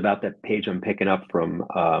told you about that page I'm picking up from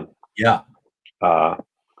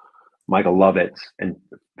Michael Lovitz. And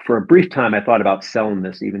for a brief time, I thought about selling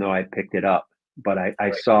this, even though I picked it up. But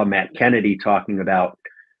I saw Matt Kennedy talking about,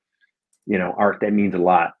 art that means a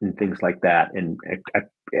lot and things like that. And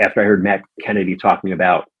after I heard Matt Kennedy talking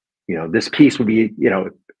about, this piece would be,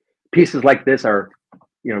 pieces like this are,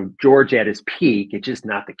 George at his peak. It's just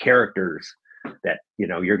not the characters that,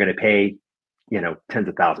 you're going to pay, tens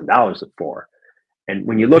of thousands of dollars for. And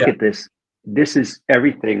when you look at this is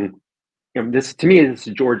everything. This to me, this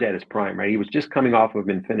is George at his prime, right? He was just coming off of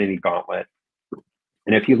Infinity Gauntlet.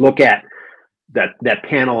 And if you look at that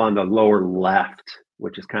panel on the lower left,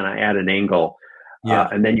 which is kind of at an angle,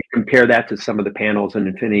 and then you compare that to some of the panels in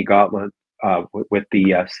Infinity Gauntlet with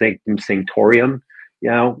the Sanctum Sanctorium,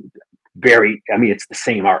 it's the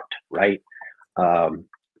same art, right?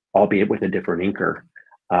 Albeit with a different inker.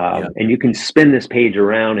 And you can spin this page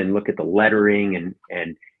around and look at the lettering,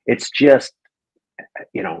 and it's just,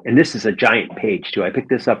 and this is a giant page too. I picked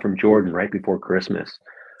this up from Jordan right before Christmas.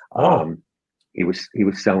 He was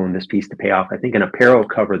selling this piece to pay off, I think, an apparel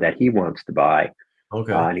cover that he wants to buy.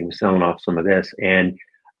 Okay. And he was selling off some of this. And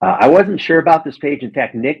I wasn't sure about this page. In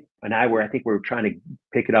fact, Nick and I were trying to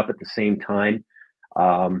pick it up at the same time.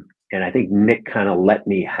 And I think Nick kind of let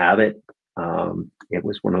me have it. It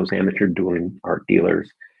was one of those amateur dueling art dealers.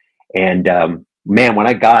 And man, when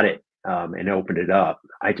I got it and opened it up,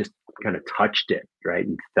 I just kind of touched it, right?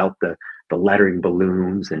 And felt the lettering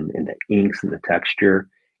balloons and the inks and the texture.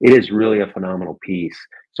 It is really a phenomenal piece.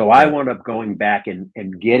 So I wound up going back and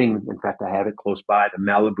getting, in fact, I have it close by, the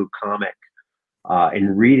Malibu comic,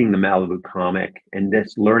 and reading the Malibu comic and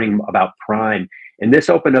this learning about Prime. And this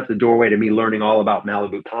opened up the doorway to me learning all about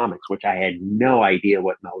Malibu Comics, which I had no idea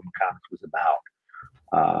what Malibu Comics was about.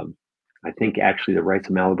 I think actually the rights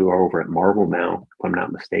of Malibu are over at Marvel now, if I'm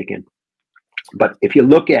not mistaken. But if you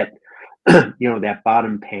look at, that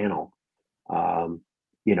bottom panel, and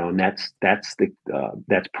that's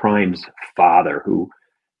Prime's father, who,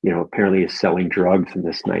 apparently is selling drugs in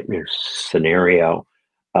this nightmare scenario.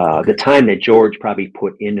 The time that George probably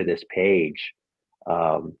put into this page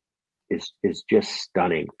is just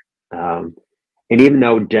stunning. And even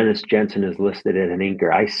though Dennis Jensen is listed as an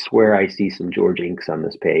inker, I swear I see some George inks on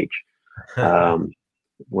this page.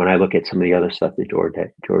 When I look at some of the other stuff that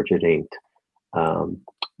George had inked.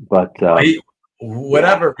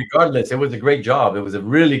 Regardless, it was a great job. It was a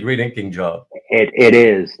really great inking job. It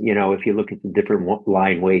is, if you look at the different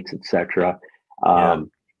line weights, etc.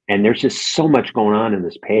 And there's just so much going on in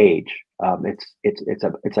this page.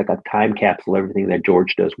 It's like a time capsule. Everything that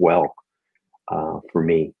George does well for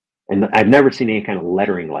me, and I've never seen any kind of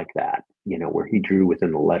lettering like that. Where he drew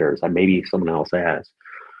within the letters. Maybe someone else has.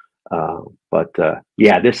 But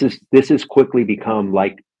yeah, this is quickly become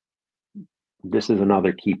like, this is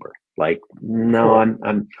another keeper. Like, no,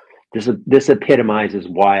 I'm this epitomizes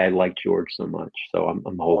why I like George so much. So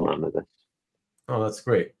I'm holding on to this. Oh, that's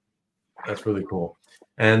great. That's really cool.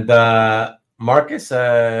 And Marcus,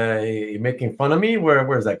 you're making fun of me?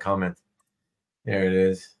 Where's that comment? There it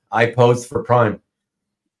is. I posed for Prime.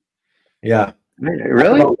 Yeah.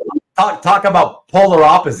 Really? Talk about polar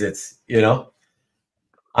opposites,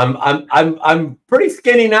 I'm pretty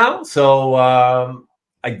skinny now, so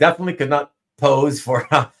I definitely could not pose for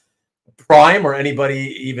Prime or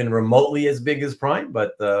anybody even remotely as big as Prime.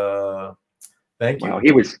 But thank you. Well,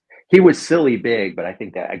 he was silly big, but I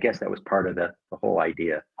guess that was part of the whole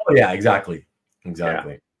idea. Oh yeah, exactly.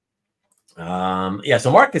 Yeah.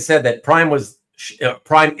 So Marcus said that Prime is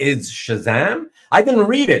Shazam. I didn't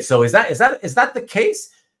read it, so is that the case?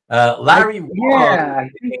 Larry Wong. Yeah, I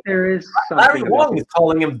think there is. Larry Wong is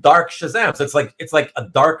calling him Dark Shazam, so it's like a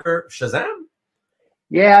darker Shazam.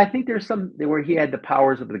 Yeah, I think there's some where he had the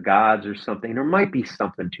powers of the gods or something. There might be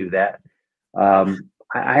something to that.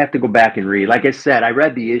 I have to go back and read. Like I said, I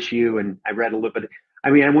read the issue and I read a little bit.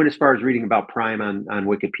 I went as far as reading about Prime on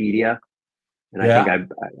Wikipedia, and I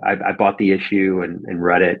think I bought the issue and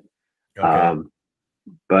read it. Okay.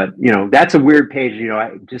 But that's a weird page.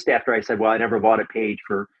 Just after I said, well, I never bought a page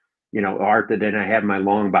for art that then I had in my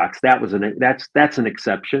long box. That's an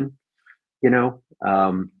exception.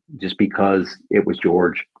 Just because it was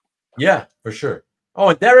George. Yeah, for sure. Oh,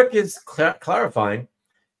 and Derek is clarifying.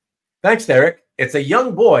 Thanks, Derek. It's a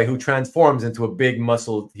young boy who transforms into a big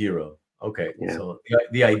muscled hero. Okay, yeah. So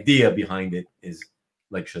the idea behind it is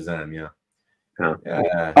like Shazam, yeah.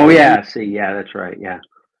 Oh yeah, see, yeah, that's right, yeah.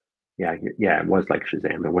 It was like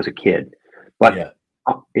Shazam. It was a kid, but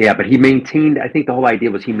but he maintained. I think the whole idea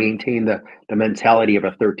was he maintained the mentality of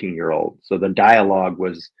a 13-year-old. So the dialogue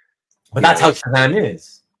was. But that's how Shazam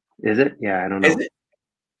is. Is it? Yeah, I don't know. Is it?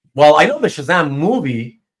 Well, I know the Shazam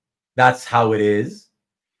movie. That's how it is.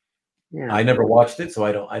 Yeah. I never watched it, so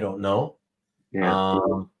I don't know. Yeah.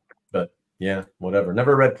 But yeah, whatever.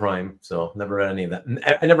 Never read Prime, so never read any of that.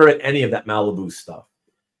 I never read any of that Malibu stuff.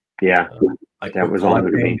 Yeah, that was all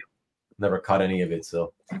new to me. Never caught any of it.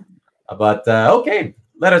 So, but okay,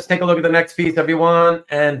 let us take a look at the next piece, everyone.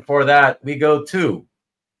 And for that, we go to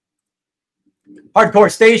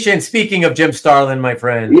Hardcore Station. Speaking of Jim Starlin, my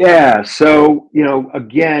friend. Yeah. So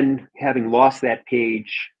again, having lost that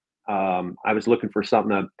page, I was looking for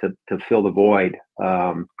something to fill the void.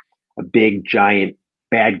 A big giant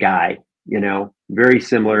bad guy. Very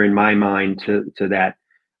similar in my mind to that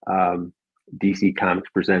DC Comics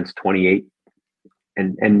Presents 28.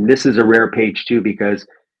 And this is a rare page too because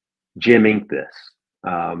Jim inked this.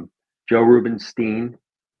 Joe Rubinstein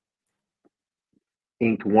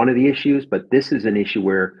inked one of the issues, but this is an issue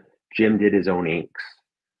where Jim did his own inks.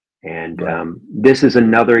 And this is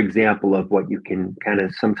another example of what you can kind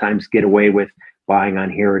of sometimes get away with buying on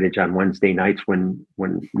Heritage on Wednesday nights when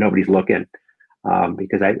nobody's looking,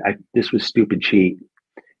 because this was stupid cheap.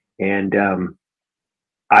 And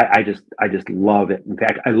I just love it. In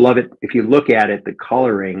fact, I love it. If you look at it, the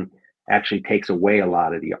coloring actually takes away a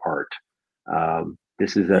lot of the art.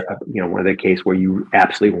 This is one of the cases where you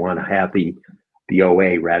absolutely want to have the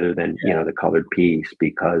OA rather than the colored piece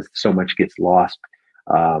because so much gets lost.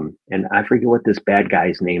 And I forget what this bad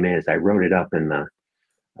guy's name is. I wrote it up in the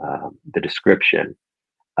description.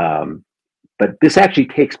 But this actually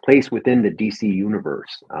takes place within the DC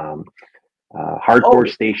universe. Hardcore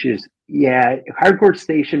Station is Hardcore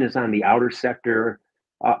Station is on the outer sector,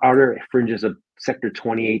 outer fringes of Sector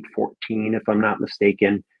 2814, if I'm not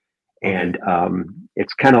mistaken. And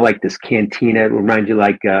it's kind of like this cantina. It reminds you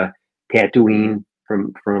like Tatooine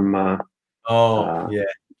from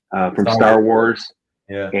Star Wars.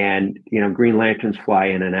 Yeah. And Green Lanterns fly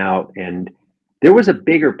in and out. And there was a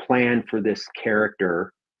bigger plan for this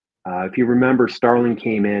character. If you remember, Starlin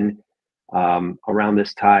came in around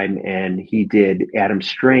this time, and he did Adam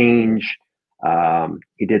Strange.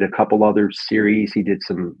 He did a couple other series. He did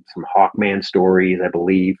some Hawkman stories, I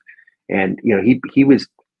believe. And he was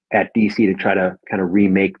at DC to try to kind of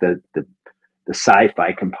remake the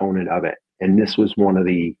sci-fi component of it. And this was one of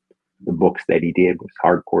the books that he did, was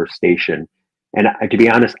Hardcore Station. And to be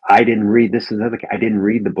honest, I didn't read I didn't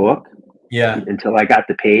read the book until I got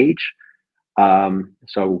the page.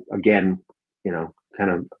 So again, kind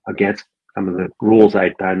of against some of the rules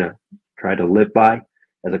I kind of try to live by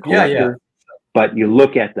as a collector. But you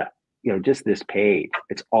look at you know, just this page,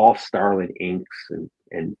 it's all Starlin inks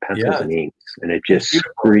and pencils Yeah, and inks, and it just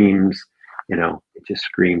screams, you know, it just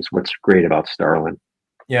screams what's great about Starlin.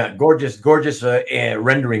 yeah, gorgeous, gorgeous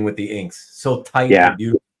rendering with the inks, so tight Yeah. and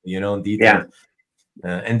beautiful, you know, and detailed.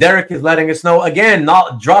 And Derek is letting us know again,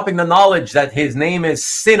 not dropping the knowledge that his name is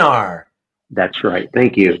Sinar. That's right.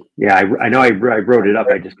 Thank you. Yeah, I know I wrote it up.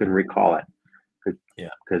 I just couldn't recall it.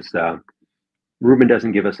 Because Ruben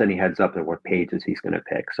doesn't give us any heads up on what pages he's going to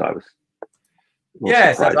pick. So I was.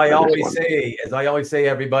 Yes, as I always say,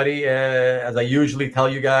 everybody, as I usually tell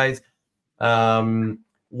you guys,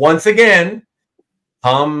 once again,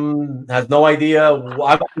 Tom has no idea.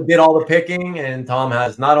 I did all the picking, and Tom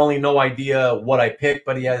has not only no idea what I picked,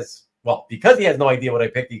 but he has, well, because he has no idea what I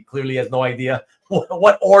picked, he clearly has no idea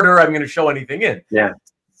what order I'm going to show anything in. Yeah.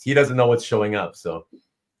 He doesn't know what's showing up. So,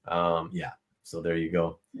 yeah. So there you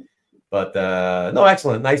go. But no,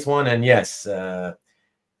 excellent, nice one, and yes,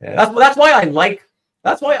 that's why I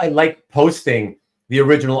like posting the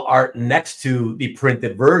original art next to the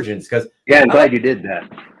printed versions, because I'm glad you did that.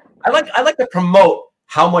 I like to promote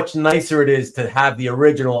how much nicer it is to have the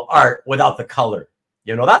original art without the color.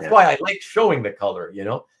 You know, that's why I like showing the color, you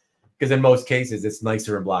know, because in most cases it's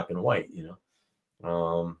nicer in black and white, you know.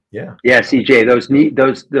 Yeah, CJ,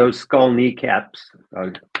 those skull kneecaps,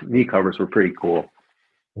 knee covers were pretty cool.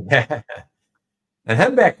 Yeah. And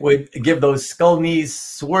Hembeck would give those skull knees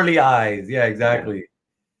swirly eyes. Yeah, exactly.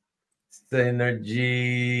 Synergy.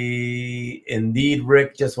 Indeed,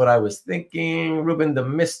 Rick, just what I was thinking. Ruben, the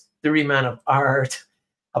mystery man of art.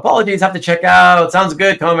 Apologies, have to check out. Sounds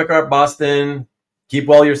good, Comic Art Boston. Keep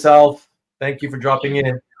well yourself. Thank you for dropping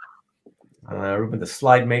in. Ruben, the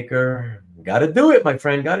slide maker. Got to do it, my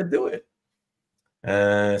friend. Got to do it.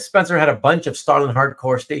 Spencer had a bunch of Starlin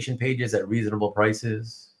hardcore station pages at reasonable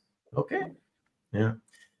prices. Okay.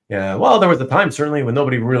 Yeah. Well, there was a time certainly when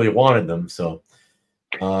nobody really wanted them. So.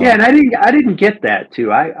 And I didn't get that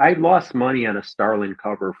too. I lost money on a Starlin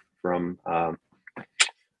cover from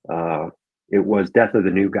it was Death of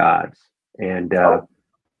the New Gods, and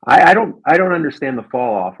I don't understand the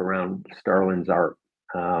fall off around Starlin's art.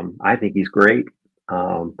 I think he's great,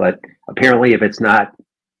 but apparently if it's not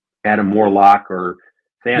Adam Warlock or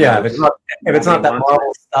Thanos, if it's not that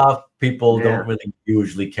Marvel stuff, people don't really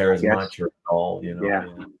usually care as much or at all, you know.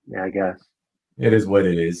 Yeah, I guess it is what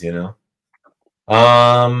it is, you know.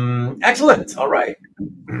 Excellent. All right.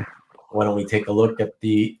 Why don't we take a look at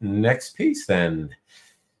the next piece then?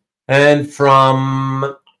 And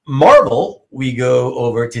from Marvel, we go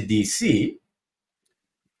over to DC.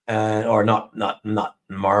 Or not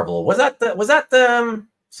Marvel.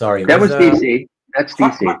 Sorry. That was DC. That's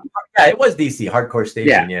DC. Yeah, it was DC. Hardcore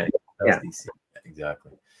Station. Yeah, that was DC. Yeah,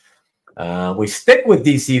 exactly. We stick with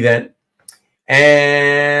DC then,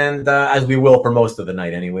 and as we will for most of the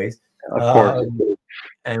night, anyways. Of course.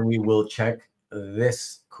 And we will check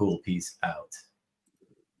this cool piece out.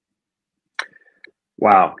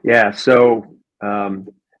 Wow. Yeah. So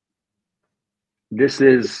this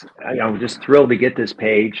is, I'm just thrilled to get this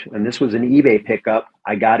page, and this was an eBay pickup.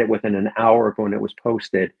 I got it within an hour of when it was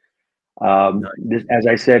posted. This, as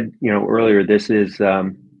I said, earlier, this was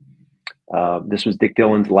Dick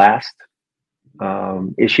Dillin's last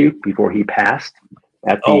issue before he passed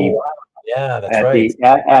at the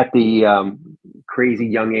at the crazy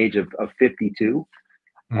young age of 52.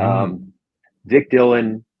 Dick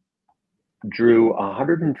Dillin drew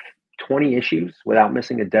 120 issues without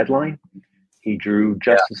missing a deadline. He drew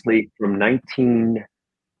Justice League from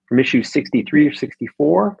issue 63 or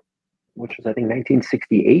 64, which was I think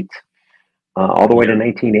 1968. All the way to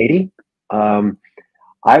 1980.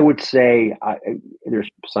 I would say, there's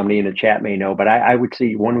somebody in the chat may know, but I would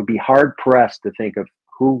say one would be hard pressed to think of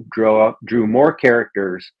who drew more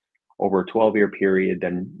characters over a 12-year period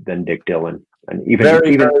than Dick Dillin. And even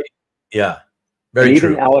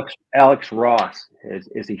Alex Ross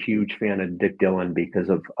is a huge fan of Dick Dillin because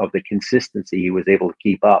of the consistency he was able to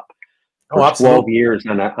keep up for 12 years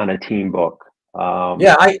on a team book.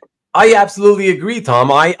 I absolutely agree,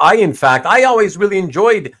 Tom. I in fact, I always really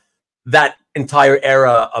enjoyed that entire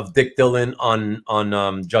era of Dick Dillin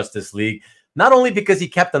on Justice League. Not only because he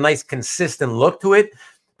kept a nice, consistent look to it,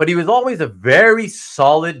 but he was always a very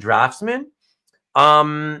solid draftsman.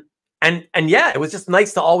 And yeah, it was just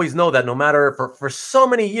nice to always know that no matter for so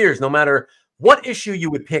many years, no matter what issue you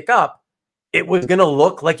would pick up, it was going to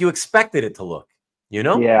look like you expected it to look. You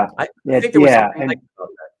know? Yeah. I think there was something like that.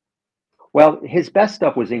 Well, his best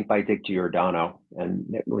stuff was inked by Dick Giordano, and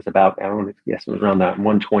it was about, it was around that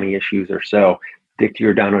 120 issues or so. Dick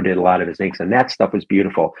Giordano did a lot of his inks, and that stuff was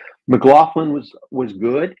beautiful. McLaughlin was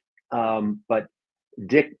good, but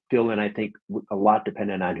Dick Dillin, I think a lot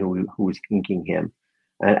depended on who was inking him.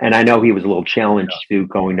 And I know he was a little challenged to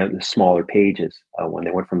going to the smaller pages when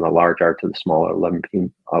they went from the large art to the smaller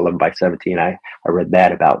 11 by 17. I read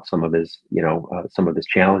that about some of his, some of his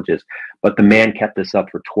challenges. But the man kept this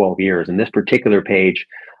up for 12 years. And this particular page,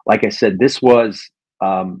 like I said, this was,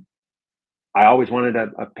 I always wanted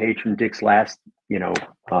a page from Dick's last,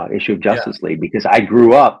 issue of Justice League, because I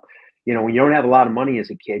grew up, when you don't have a lot of money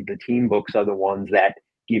as a kid, the team books are the ones that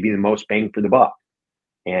give you the most bang for the buck.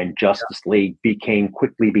 And Justice League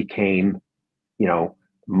quickly became,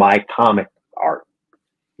 my comic art,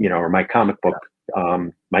 or my comic book,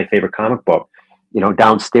 my favorite comic book.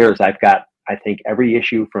 Downstairs, I've got, I think, every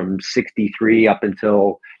issue from 63 up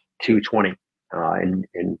until 220. And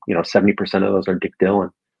 70% of those are Dick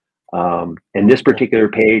Dillin. And this particular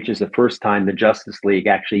page is the first time the Justice League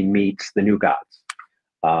actually meets the New Gods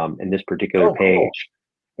in this particular page. Cool.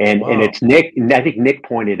 And it's Nick, and I think Nick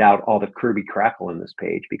pointed out all the Kirby crackle in this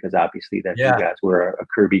page, because obviously that you guys were a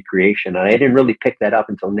Kirby creation. And I didn't really pick that up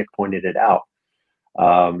until Nick pointed it out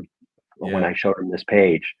when I showed him this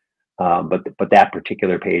page. But that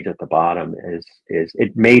particular page at the bottom is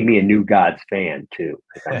it made me a New Gods fan too.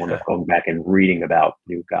 I want to go back and reading about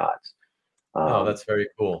New Gods. Oh, that's very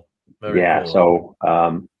cool. Very cool.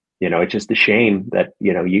 So it's just a shame that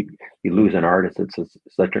you lose an artist at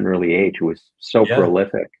such an early age who was so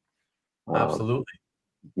prolific. Absolutely.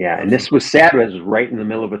 And this was sad. It was right in the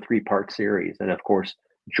middle of a 3-part series, and of course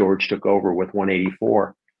George took over with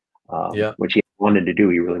 184, which he wanted to do.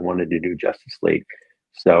 He really wanted to do Justice League.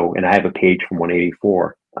 So, and I have a page from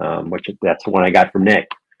 184, which that's the one I got from Nick.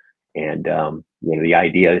 And the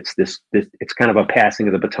idea it's it's kind of a passing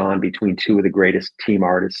of the baton between two of the greatest team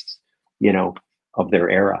artists, of their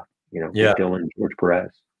era. Dillin and George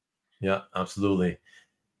Pérez. Yeah, absolutely.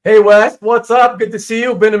 Hey, Wes, what's up? Good to see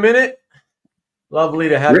you. Been a minute. Lovely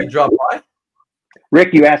to have you drop by.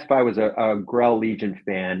 Rick, you asked if I was a Grell Legion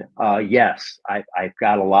fan. Yes, I've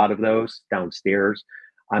got a lot of those downstairs.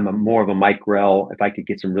 I'm more of a Mike Grell. If I could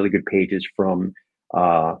get some really good pages from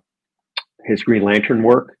his Green Lantern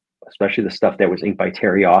work, especially the stuff that was inked by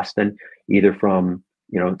Terry Austin, either from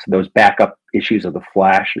those backup issues of the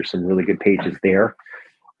Flash. There's some really good pages there.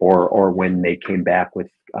 Or when they came back with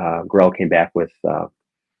Grell came back with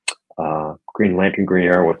Green Lantern, Green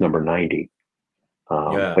Arrow with number 90.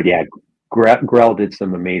 But Grell did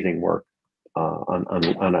some amazing work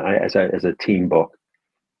as a team book.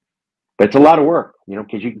 But it's a lot of work,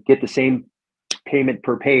 because you get the same payment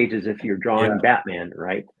per page as if you're drawing Batman,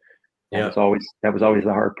 right? And that was always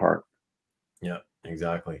the hard part. Yeah,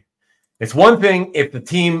 exactly. It's one thing if the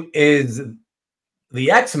team is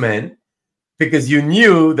the X-Men, because you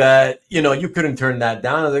knew that, you couldn't turn that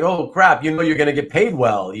down. I was like, oh, crap, you're going to get paid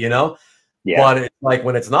well, Yeah. But it's like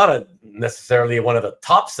when it's not necessarily one of the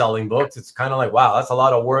top selling books, it's kind of like, wow, that's a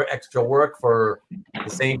lot of work, extra work for the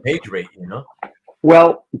same page rate,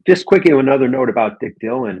 Well, just quickly, another note about Dick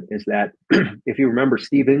Dillin is that if you remember,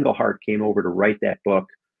 Steve Englehart came over to write that book.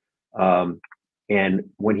 And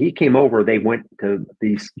when he came over, they went to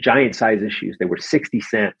these giant size issues. They were 60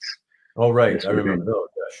 cents. Oh, right. I remember those.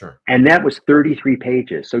 Yeah, sure. And that was 33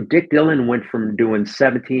 pages. So Dick Dillin went from doing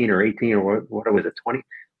 17 or 18 or what was it, 20?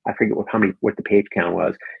 I forget what the page count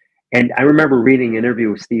was. And I remember reading an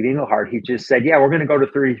interview with Steve Englehart. He just said, yeah, we're going to go to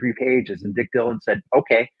 33 pages. And Dick Dillin said,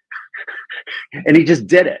 okay. And he just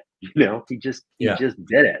did it. He just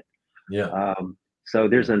did it. Yeah. So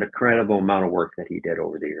there's an incredible amount of work that he did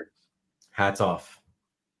over the years. Hats off.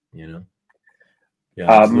 Yeah.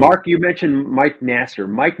 Mark, you mentioned Mike Nasser.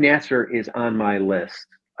 Mike Nasser is on my list,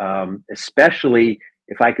 especially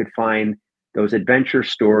if I could find those adventure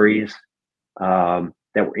stories that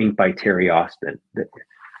were inked by Terry Austin.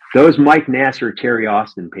 Those Mike Nasser, Terry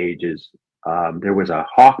Austin pages, there was a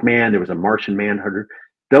Hawkman, there was a Martian Manhunter.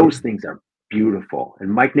 Those things are beautiful. And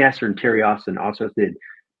Mike Nasser and Terry Austin also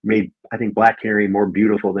made, I think, Black Canary more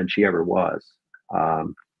beautiful than she ever was.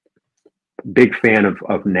 Big fan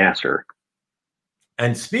of Nasser.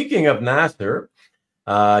 And speaking of Nasser,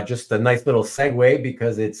 just a nice little segue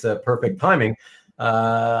because it's perfect timing.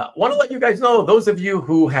 Want to let you guys know, those of you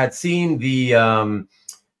who had seen the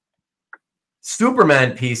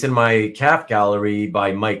Superman piece in my calf gallery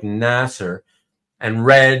by Mike Nasser and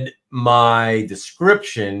read my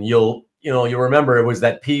description, you'll remember it was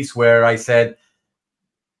that piece where I said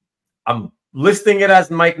I'm listing it as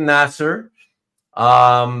Mike Nasser,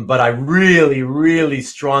 but I really, really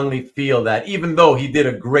strongly feel that even though he did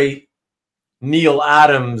a great Neil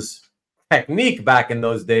Adams technique back in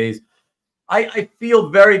those days, I feel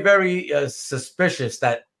very, very suspicious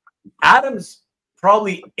that Adams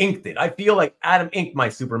probably inked it. I feel like Adam inked my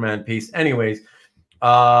Superman piece anyways.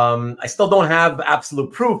 I still don't have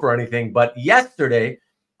absolute proof or anything, but yesterday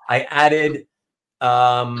I added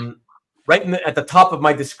at the top of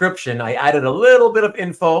my description, I added a little bit of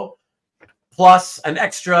info plus an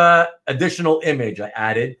extra additional image I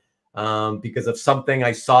added because of something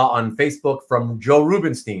I saw on Facebook from Joe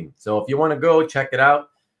Rubenstein. So if you want to go check it out,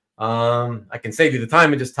 I can save you the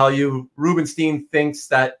time and just tell you Rubenstein thinks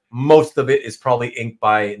that most of it is probably inked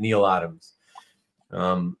by Neil Adams.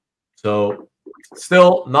 So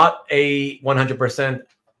still not a 100%,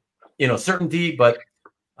 certainty, but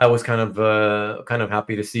I was kind of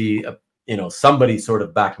happy to see, somebody sort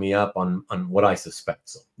of back me up on what I suspect.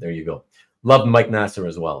 So there you go. Love Mike Nasser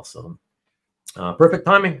as well. So perfect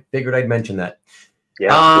timing. Figured I'd mention that.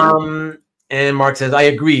 Yeah. And Mark says, I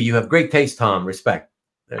agree. You have great taste, Tom. Respect.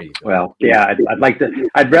 There you go. Well, yeah,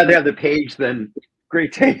 I'd rather have the page than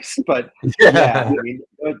great taste, but yeah, I mean,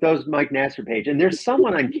 those Mike Nasser page, and there's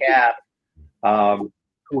someone on CAP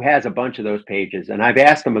who has a bunch of those pages, and I've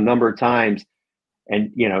asked him a number of times,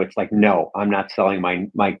 and it's like, no, I'm not selling my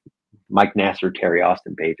Mike Nasser, Terry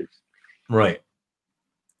Austin pages. Right.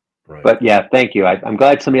 But yeah, thank you. I'm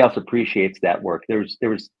glad somebody else appreciates that work. There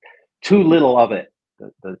was too little of it,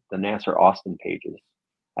 the Nasser Austin pages.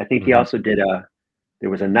 I think he also did there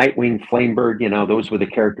was a Nightwing Flamebird, those were the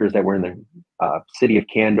characters that were in the City of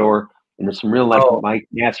Candor. And there's some real Mike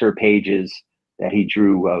Nasser pages that he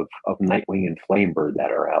drew of Nightwing and Flamebird that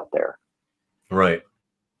are out there. Right.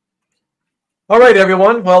 All right,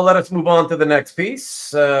 everyone. Well, let us move on to the next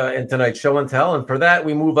piece in tonight's show and tell. And for that,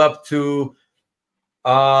 we move up to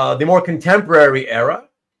the more contemporary era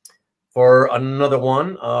for another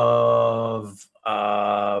one of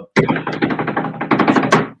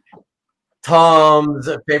Tom's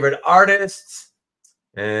favorite artists,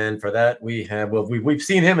 and for that we've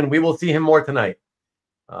seen him, and we will see him more tonight.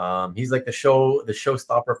 He's like the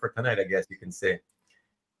showstopper for tonight, I guess you can say.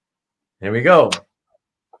 Here we go.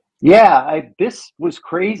 Yeah, this was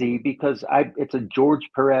crazy because it's a George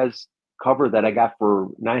Pérez cover that I got for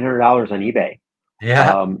 $900 on eBay.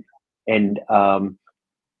 Yeah,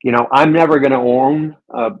 I'm never going to own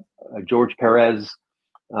a George Pérez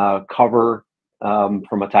cover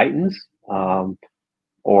from a Titans.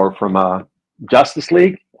 Or from a Justice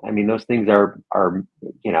League. I mean, those things are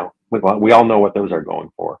we all know what those are going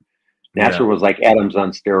for. Nasser was like Adams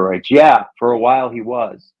on steroids. Yeah, for a while he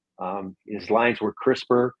was. His lines were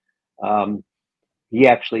crisper. He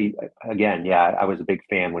actually, again, I was a big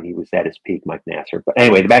fan when he was at his peak, Mike Nasser. But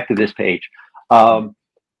anyway, back to this page. What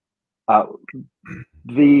I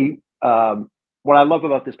love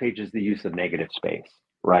about this page is the use of negative space,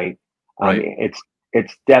 right?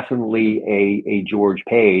 It's definitely a George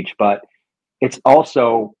page, but it's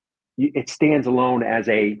also, it stands alone as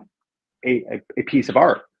a piece of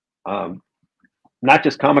art, not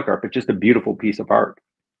just comic art, but just a beautiful piece of art.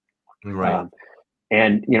 Right.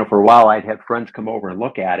 And for a while, I'd have friends come over and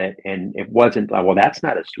look at it, and it wasn't, well, that's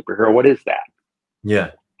not a superhero. What is that?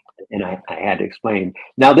 Yeah. And I had to explain.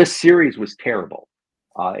 Now, this series was terrible.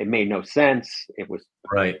 It made no sense. It was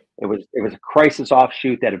right. It was a crisis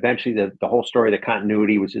offshoot that eventually the whole story, the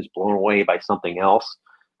continuity was just blown away by something else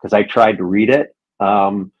because I tried to read it.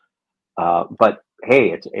 But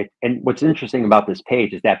hey, and what's interesting about this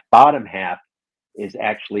page is that bottom half is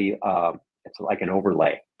actually it's like an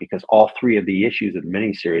overlay because all three of the issues of the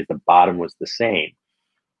miniseries, the bottom was the same.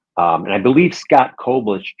 And I believe Scott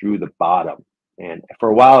Koblish drew the bottom. And for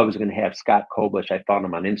a while, I was going to have Scott Koblish. I found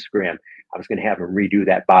him on Instagram. I was going to have him redo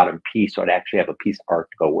that bottom piece, so I'd actually have a piece of art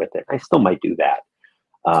to go with it. I still might do that.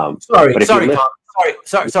 Sorry, Tom.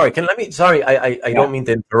 Sorry. I don't mean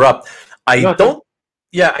to interrupt. I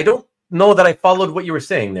don't know that I followed what you were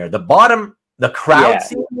saying there. The bottom, the crowd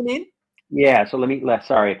scene, you mean? Yeah. So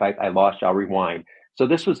sorry if I lost you. I'll rewind. So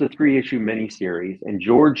this was the 3-issue miniseries, and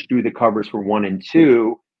George drew the covers for 1 and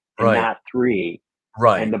 2, and not 3.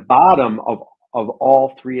 Right. And the bottom of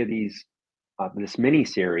all 3 of these, this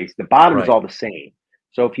miniseries, the bottom is all the same.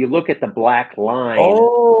 So if you look at the black line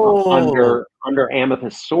under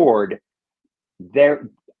Amethyst Sword,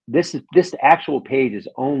 this actual page is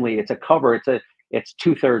only, it's a cover. It's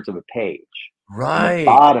 2/3 of a page. Right.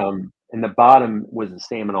 And the bottom was the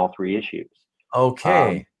same in all 3 issues.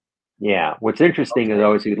 Okay. Yeah. What's interesting is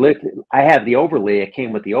always I have the overlay. It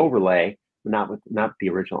came with the overlay, not the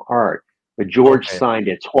original art. But George signed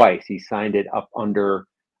it twice. He signed it up under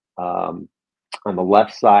on the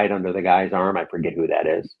left side under the guy's arm. I forget who that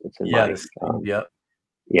is. It's in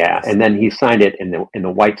Yes. And then he signed it in the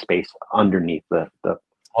white space underneath the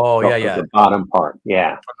bottom part.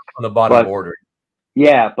 Yeah. On the bottom border.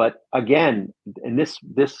 Yeah, but again, and this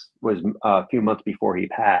was a few months before he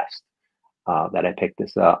passed that I picked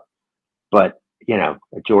this up. But a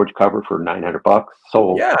George cover for $900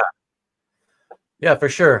 sold. Yeah. Yeah, for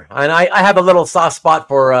sure. And I have a little soft spot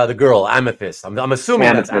for the girl, Amethyst. I'm assuming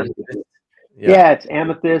Amethyst. that's Amethyst. Yeah, it's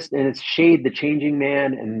Amethyst, and it's Shade the Changing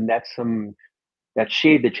Man, and that's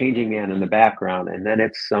Shade the Changing Man in the background, and then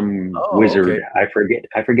it's some wizard. Okay.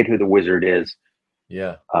 I forget who the wizard is.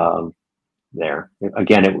 Yeah. There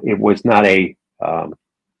again, it was not a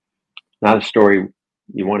story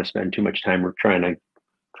you want to spend too much time trying to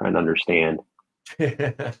understand.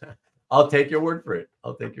 I'll take your word for it.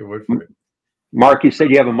 Mark, you said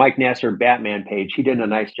you have a Mike Nasser Batman page. He did a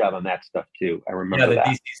nice job on that stuff too. I remember the that.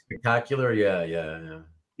 DC Spectacular.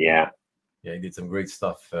 Yeah, he did some great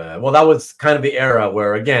stuff. Well, that was kind of the era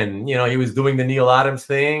where, again, he was doing the Neil Adams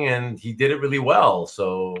thing, and he did it really well.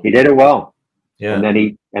 So he did it well. Yeah, and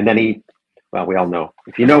then he. Well, we all know.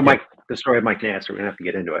 If you know the story of Mike Nasser, we're gonna have to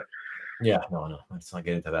get into it. Yeah, no, let's not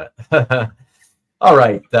get into that. All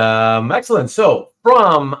right, excellent. So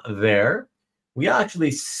from there, we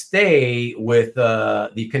actually stay with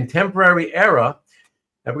the contemporary era,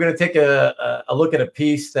 and we're going to take a look at a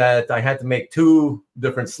piece that I had to make 2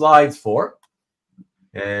 different slides for.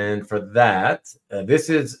 And for that, this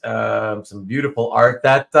is some beautiful art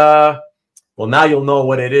that, well, now you'll know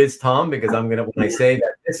what it is, Tom, because when I say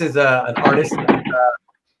that this is an artist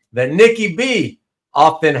that Nikki B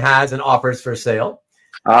often has and offers for sale.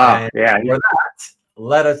 Yeah. For that,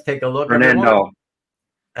 let us take a look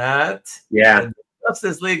at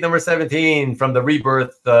Justice League number 17 from the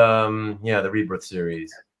Rebirth, the Rebirth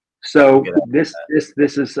series. So this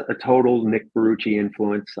is a total Nick Barucci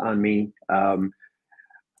influence on me.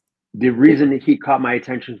 The reason that he caught my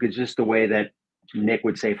attention is just the way that Nick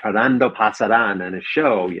would say Fernando Pasaran on his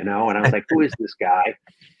show, and I was like, who is this guy?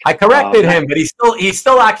 I corrected him, but he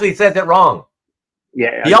still actually says it wrong.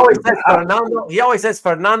 Yeah, he always says Fernando. He always says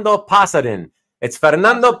Fernando Pasarin. It's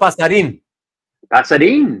Fernando Pasarin.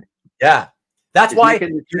 Pasarin. Yeah, that's why.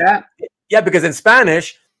 Yeah, because in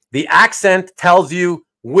Spanish, the accent tells you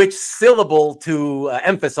which syllable to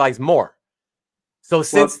emphasize more. So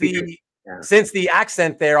since the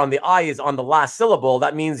accent there on the I is on the last syllable,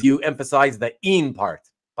 that means you emphasize the in part.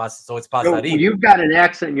 So it's Pasarin. So you've got an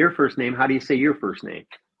accent in your first name. How do you say your first name?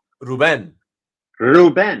 Ruben.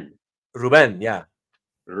 Yeah.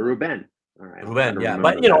 Ruben. All right. Ruben. Yeah,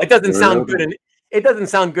 but it doesn't sound good it doesn't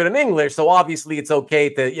sound good in English, so obviously it's okay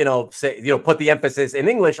to say put the emphasis in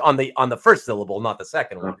English on the first syllable, not the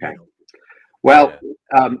second one. Okay. Well,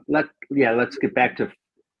 let's get back to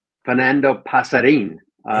Fernando Pasarin.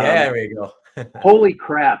 There we go. Holy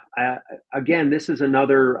crap! Again, this is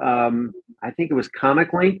another. I think it was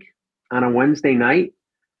Comic Link on a Wednesday night.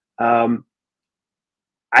 I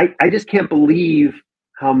just can't believe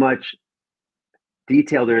how much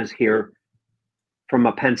detail there is here from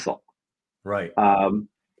a pencil. Right.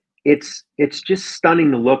 It's just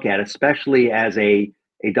stunning to look at, especially as a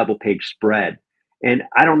double page spread. And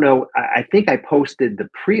I don't know, I think I posted the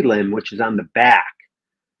prelim, which is on the back,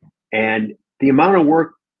 and the amount of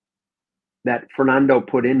work that Fernando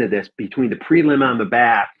put into this between the prelim on the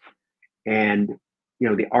back and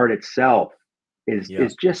the art itself is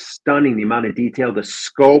just stunning. The amount of detail, the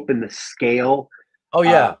scope and the scale. Oh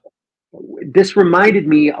yeah. This reminded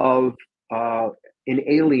me of in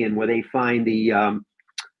Alien, where they find the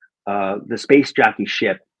space jockey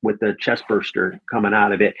ship with the chest burster coming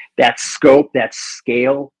out of it. That scope, that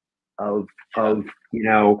scale of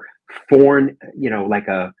foreign, like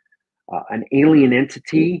an alien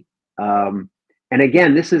entity. And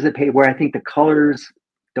again, this is a page where I think the colors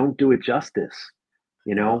don't do it justice.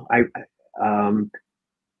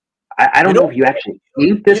 I don't know if you actually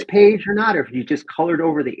inked this page or not, or if you just colored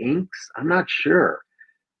over the inks. I'm not sure.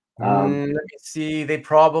 Let me see. They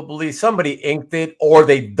probably somebody inked it, or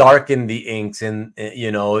they darkened the inks in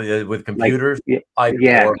with computers.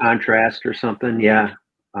 Contrast or something.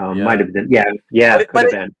 Might have been.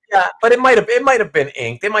 But it might have been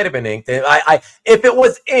inked. It might have been inked. If it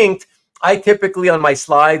was inked, I typically on my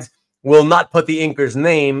slides will not put the inker's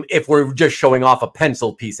name if we're just showing off a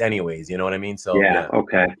pencil piece, anyways. You know what I mean? So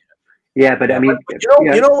okay. Yeah, but I mean,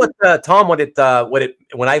 you know what, Tom?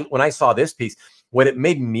 When I saw this piece, what it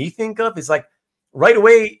made me think of is like right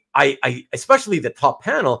away. I especially the top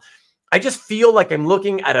panel, I just feel like I'm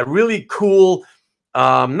looking at a really cool,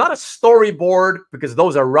 not a storyboard because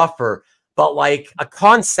those are rougher, but like a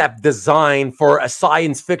concept design for a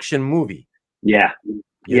science fiction movie. Yeah.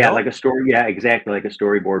 Like a story. Yeah, exactly. Like a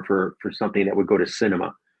storyboard for something that would go to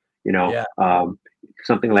cinema.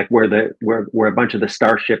 Something like where a bunch of the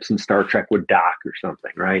starships in Star Trek would dock or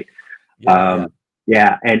something, right? And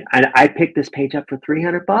I picked this page up for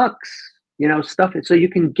 $300. Stuff it so you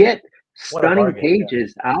can get stunning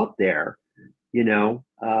pages out there you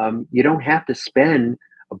don't have to spend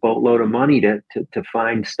a boatload of money to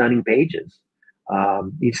find stunning pages.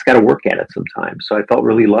 You just got to work at it sometimes. So I felt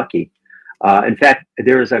really lucky. In fact,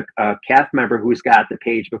 there is a CAF member who's got the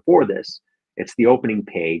page before this. It's the opening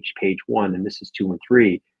page, page 1, and this is 2 and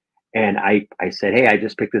 3. And I said, hey, I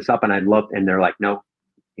just picked this up and I'd love, and they're like, no,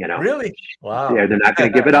 Really? Wow. they're not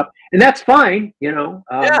going to give it up. And that's fine. Yeah,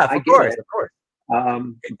 I of get course, it. of course.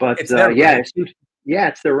 But It's their yeah, right.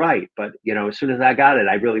 it's their right. But as soon as I got it,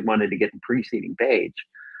 I really wanted to get the preceding page.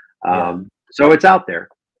 So it's out there.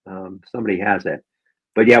 Somebody has it.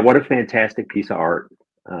 But yeah, what a fantastic piece of art.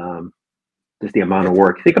 Just the amount of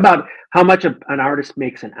work. Think about how much an artist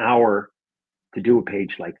makes an hour to do a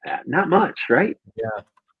page like that. Not much, right? Yeah.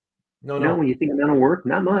 No, When you think amount of work,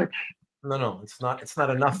 not much. No, it's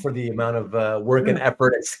not enough for the amount of work and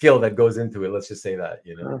effort and skill that goes into it. Let's just say that,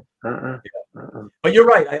 But you're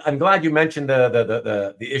right. I'm glad you mentioned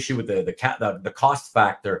the issue with the cost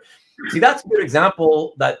factor. See, that's a good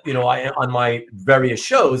example that on my various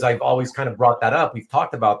shows I've always kind of brought that up. We've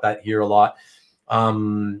talked about that here a lot.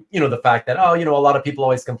 The fact that a lot of people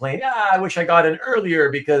always complain, yeah, I wish I got in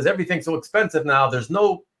earlier because everything's so expensive now. There's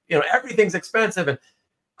no, everything's expensive, and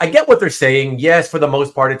I get what they're saying. Yes, for the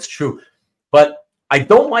most part, it's true. But I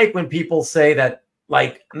don't like when people say that,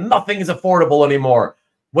 like, nothing is affordable anymore.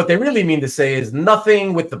 What they really mean to say is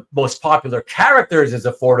nothing with the most popular characters is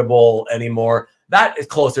affordable anymore. That is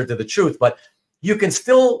closer to the truth. But you can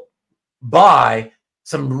still buy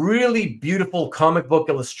some really beautiful comic book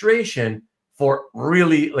illustration for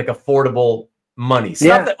really, like, affordable money.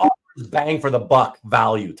 Stuff that offers bang for the buck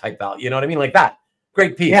value type value. You know what I mean? Like that.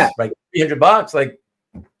 Great piece. Yeah. Right? $300, like,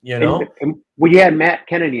 And we had Matt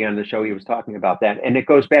Kennedy on the show. He was talking about that, and it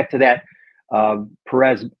goes back to that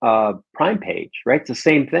Perez Prime page, right? It's the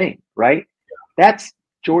same thing, right? That's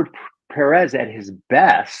George Pérez at his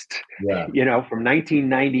best, from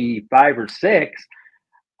 1995 or 6,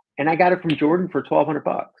 and I got it from Jordan for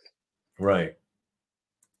 $1,200. Right.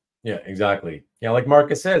 Yeah, exactly. Yeah, like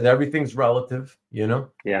Marcus says, everything's relative, Yeah.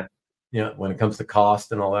 Yeah, when it comes to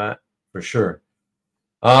cost and all that, for sure.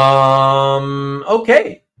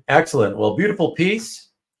 Okay. Excellent. Well, beautiful piece.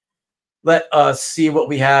 Let us see what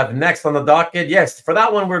we have next on the docket. Yes, for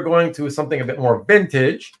that one, we're going to something a bit more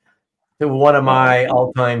vintage, to one of my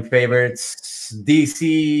all-time favorites,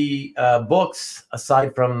 DC books,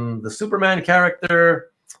 aside from the Superman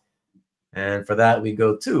character. And for that, we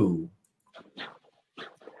go to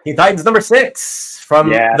Teen Titans number 6 from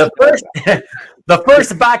the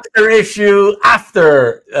first Baxter issue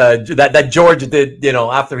after that George did,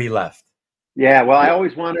 after he left. Yeah, well, I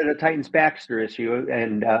always wanted a Titans Baxter issue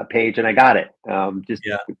and page, and I got it.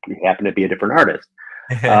 It happened to be a different artist.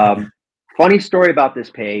 Funny story about this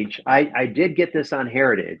page. I did get this on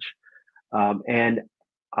Heritage, and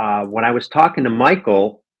when I was talking to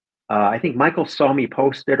Michael, I think Michael saw me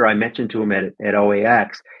post it, or I mentioned to him at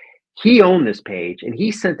OAX. He owned this page, and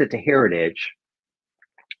he sent it to Heritage,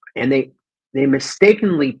 and they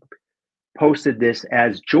mistakenly posted this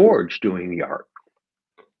as George doing the art.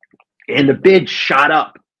 And the bid shot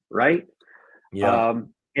up, right? Yeah.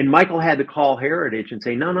 And Michael had to call Heritage and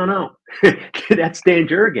say, no, that's Dan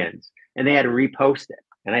Jurgens. And they had to repost it.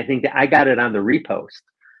 And I think that I got it on the repost.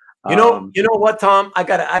 You know what, Tom? I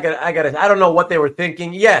don't know what they were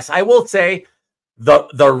thinking. Yes, I will say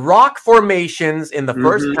the rock formations in the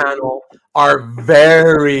first panel are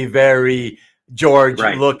very, very George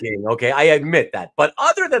looking. Okay, I admit that. But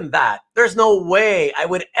other than that, there's no way I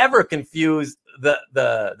would ever confuse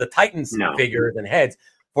the Titans figures and heads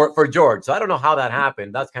for George. So I don't know how that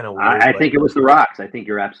happened. That's kind of weird. I think it was the rocks. I think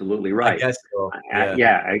you're absolutely right. I guess so.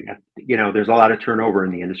 There's a lot of turnover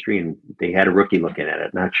in the industry, and they had a rookie looking at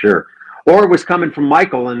it. Not sure, or it was coming from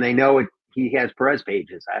Michael, and they know he has Perez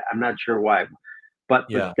pages. I'm not sure why, but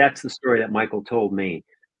that's the story that Michael told me.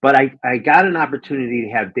 But I got an opportunity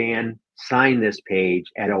to have Dan sign this page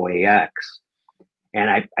at OAX, and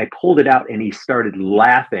I pulled it out, and he started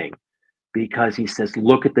laughing because he says,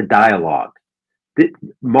 "Look at the dialogue."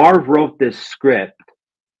 Marv wrote this script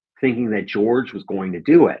thinking that George was going to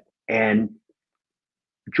do it, and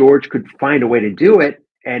George could find a way to do it,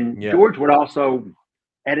 and George would also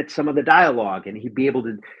edit some of the dialogue, and he'd be able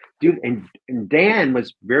to do. And Dan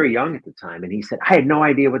was very young at the time, and he said, "I had no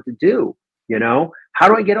idea what to do. How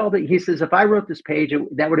do I get all the?" He says, "If I wrote this page,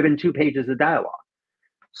 that would have been 2 pages of dialogue."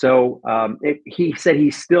 So he said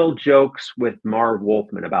he still jokes with Marv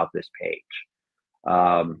Wolfman about this page.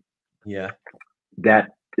 That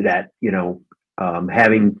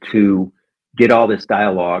having to get all this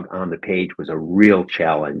dialogue on the page was a real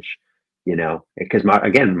challenge, because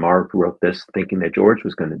Marv wrote this thinking that George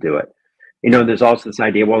was going to do it. there's also this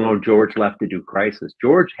idea, well, no, George left to do Crisis.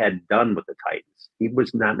 George had done with the Titans. He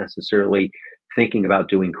was not necessarily thinking about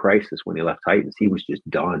doing Crisis when he left Titans. He was just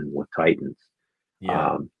done with Titans.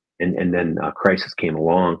 Yeah. And then Crisis came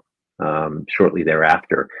along shortly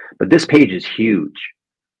thereafter. But this page is huge.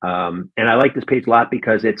 And I like this page a lot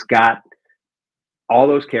because it's got all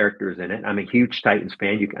those characters in it. I'm a huge Titans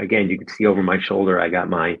fan. You can see over my shoulder, I got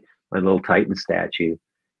my little Titan statue.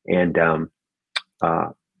 And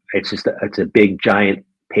it's a big, giant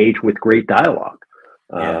page with great dialogue.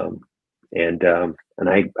 And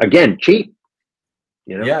I, again, cheap.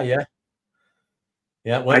 Yeah.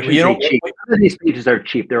 Well, cheap. None of these pages are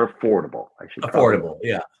cheap. They're affordable. Affordable.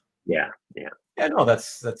 Yeah. No,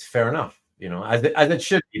 that's fair enough. As it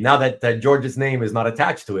should be. Now that George's name is not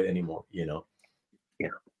attached to it anymore.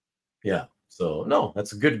 Yeah. So no,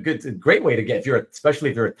 that's a great way to get. Especially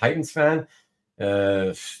if you're a Titans fan,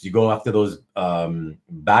 you go after those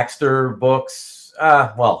Baxter books.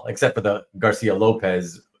 Well, except for the Garcia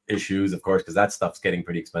Lopez issues, of course, because that stuff's getting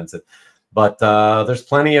pretty expensive. But there's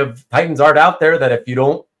plenty of Titans art out there that if you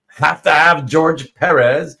don't have to have George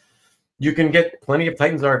Pérez, you can get plenty of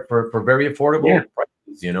Titans art for very affordable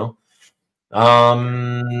prices,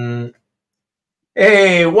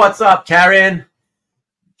 Hey, what's up, Karen?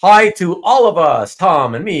 Hi to all of us,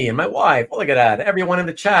 Tom and me and my wife. Oh, look at that. Everyone in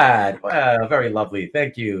the chat. Wow, very lovely.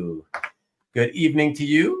 Thank you. Good evening to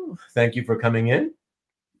you. Thank you for coming in.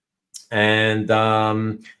 And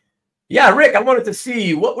yeah, Rick, I wanted to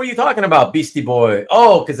see, what were you talking about, Beastie Boy?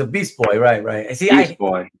 Oh, because of Beast Boy, right. I see. Beast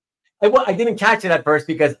Boy. I didn't catch it at first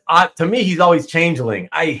because to me, he's always Changeling.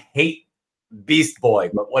 I hate Beast Boy,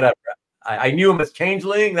 but whatever. I knew him as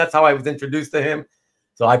Changeling. That's how I was introduced to him.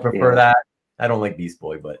 So I prefer that. I don't like Beast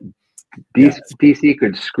Boy, but DC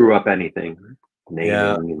could screw up anything.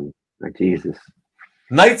 Jesus.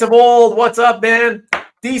 Knights of Old, what's up, man?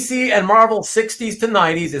 DC and Marvel 60s to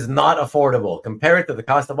 90s is not affordable. Compare it to the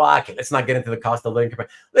cost of let's not get into the cost of living.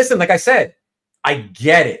 Listen, like I said, I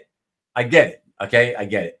get it. Okay, I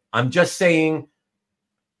get it. I'm just saying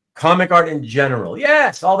comic art in general.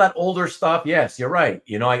 Yes, all that older stuff. Yes, you're right.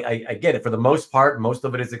 I get it. For the most part, most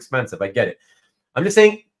of it is expensive. I get it. I'm just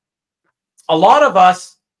saying a lot of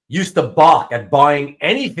us used to balk at buying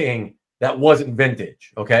anything that wasn't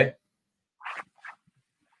vintage. Okay.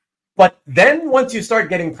 But then once you start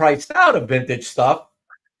getting priced out of vintage stuff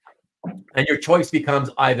and your choice becomes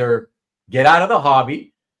either get out of the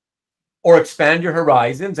hobby or expand your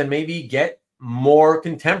horizons and maybe get more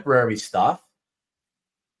contemporary stuff.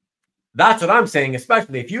 That's what I'm saying,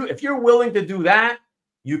 especially if you're willing to do that,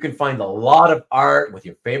 you can find a lot of art with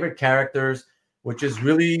your favorite characters, which is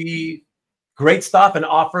really great stuff and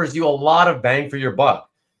offers you a lot of bang for your buck.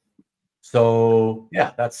 So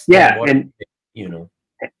yeah, that's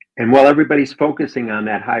And while everybody's focusing on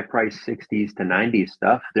that high price 60s to 90s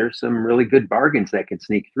stuff, there's some really good bargains that can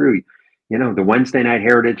sneak through. The Wednesday night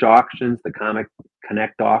Heritage auctions, the Comic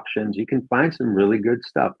Connect auctions, you can find some really good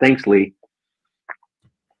stuff. Thanks, Lee.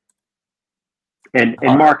 And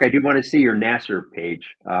Mark, I do want to see your Nasser page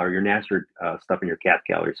or your Nasser stuff in your cat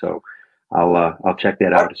gallery. So I'll check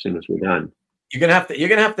that out as soon as we're done. You're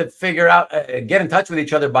gonna have to figure out get in touch with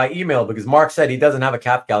each other by email because Mark said he doesn't have a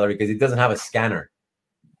cap gallery because he doesn't have a scanner.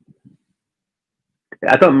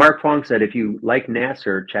 I thought Mark Fong said if you like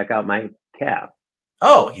Nasser, check out my cap.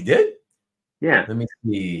 Oh, he did? Yeah. Let me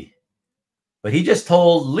see. But he just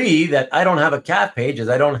told Lee that I don't have a cap page as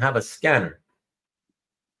I don't have a scanner.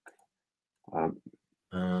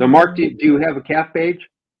 So Mark, do you have a cap page?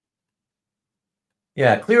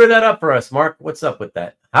 Yeah, clear that up for us, Mark. What's up with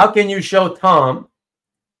that? How can you show Tom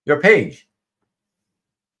your page?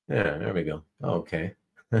 Yeah, there we go. Okay.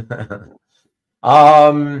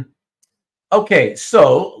 Okay,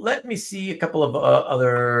 so let me see a couple of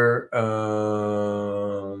other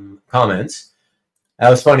comments. That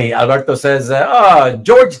was funny. Alberto says,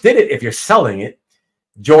 George did it if you're selling it.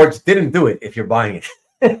 George didn't do it if you're buying it.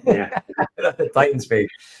 Yeah. The Titans page.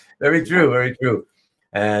 Very true, very true.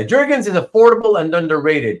 Jurgens is affordable and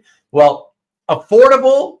underrated. Well,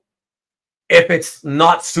 affordable if it's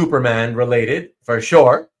not Superman related, for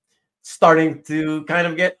sure. Starting to kind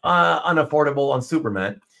of get unaffordable on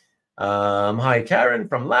Superman. Hi, Karen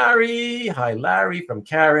from Larry. Hi, Larry from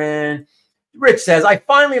Karen. Rich says, I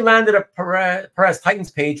finally landed a Perez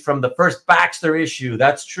Titans page from the first Baxter issue.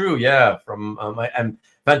 That's true, yeah. And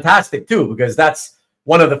fantastic, too, because that's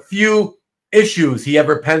one of the few issues he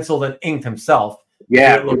ever penciled and inked himself.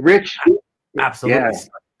 Yeah, Rich. Absolutely. Yeah.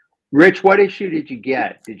 Rich, what issue did you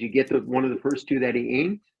get? Did you get one of the first two that he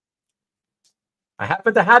inked? I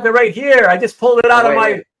happen to have it right here. I just pulled it out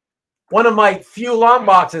of one of my few long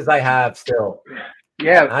boxes I have still.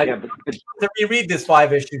 Yeah, to reread this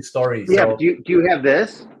 5-issue story. Yeah, So, do you have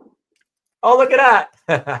this? oh, look at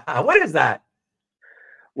that! What is that?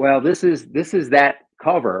 Well, this is that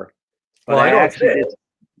cover, but Well, I I know it's actually this. did.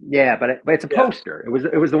 Yeah, but it's a Yeah. poster.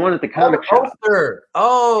 It was the one at the Oh, the comic shop. poster. Yeah,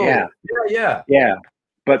 Oh, yeah. yeah.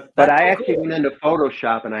 But That's I so actually cool. went into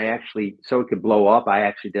Photoshop and I actually, so it could blow up, I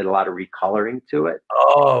actually did a lot of recoloring to it.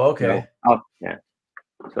 Oh, So, okay. yeah.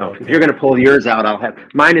 So if Okay. you're gonna pull yours out, I'll have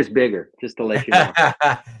mine is bigger, just to let you know.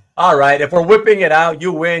 All right. If we're whipping it out,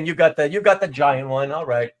 you win. You got the giant one. All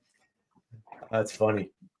right. That's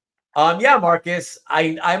funny. Yeah, Marcus,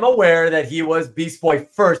 I'm aware that he was Beast Boy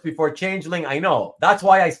first before Changeling. I know. That's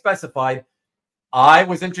why I specified. I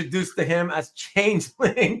was introduced to him as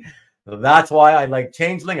Changeling. That's why I like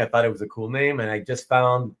Changeling. I thought it was a cool name, and I just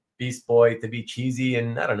found Beast Boy to be cheesy,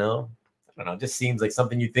 and I don't know. It just seems like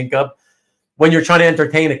something you think of when you're trying to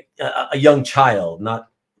entertain a young child, not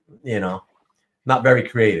very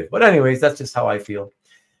creative. But anyways, that's just how I feel.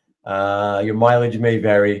 Your mileage may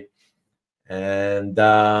vary. And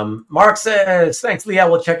Mark says, thanks, Lee. I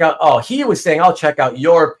will check out. Oh, he was saying, I'll check out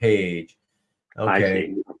your page.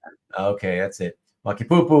 Okay. Okay, that's it. Maki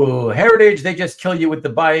Poo Poo. Heritage, they just kill you with the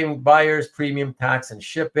buyer's premium tax and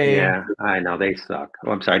shipping. Yeah, I know. They suck.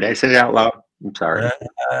 Oh, I'm sorry. Did I say it out loud? I'm sorry.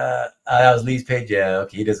 That was Lee's page. Yeah,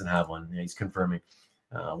 okay. He doesn't have one. Yeah, he's confirming.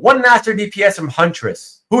 One master DPS from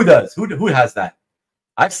Huntress. Who does? Who has that?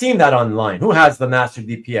 I've seen that online. Who has the master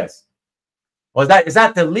DPS? Was is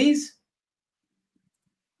that the Lee's?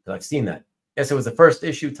 I've seen that. Yes, it was the first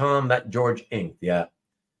issue, Tom, that George inked. Yeah.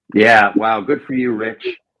 Yeah. Wow. Good for you, Rich.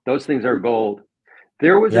 Those things are gold.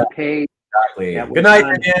 There was a page. Exactly. Good night,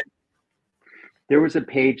 again. There was a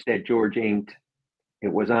page that George inked.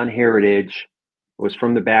 It was on Heritage. It was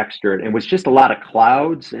from the Baxter. And it was just a lot of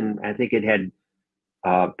clouds. And I think it had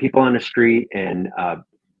people on the street and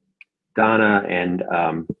Donna and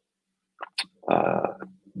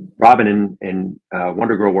Robin and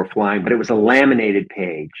Wonder Girl were flying, but it was a laminated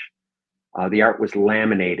page. The art was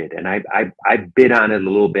laminated, and I bid on it a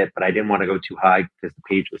little bit, but I didn't want to go too high because the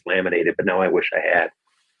page was laminated. But now I wish I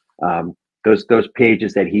had. Those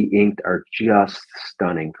pages that he inked are just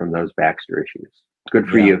stunning from those Baxter issues. Good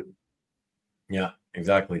for you. Yeah,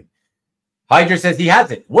 exactly. Hydra says he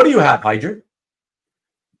has it. What do you have, Hydra?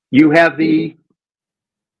 You have the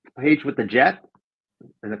page with the jet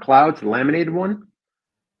and the clouds, the laminated one.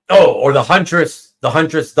 Oh, or the Huntress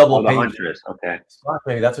double page. The Huntress. Okay.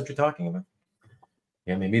 Maybe that's what you're talking about.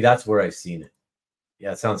 Yeah, maybe that's where I've seen it.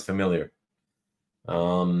 Yeah, it sounds familiar.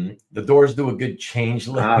 The Doors do a good change.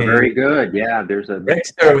 Very good. Yeah, there's a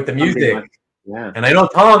Rickster with the music. Like, yeah. And I know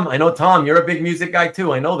Tom, you're a big music guy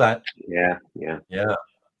too. I know that. Yeah.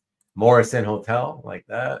 Morrison Hotel, like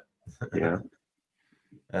that. Yeah.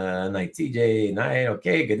 Night TJ, night.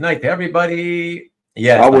 Okay, good night to everybody.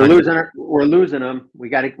 Yeah. Oh, we're losing them. We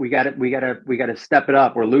got to step it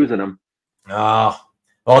up. We're losing them. Oh,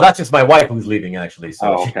 well, that's just my wife who's leaving, actually.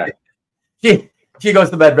 So okay. She goes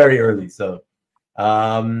to bed very early. So,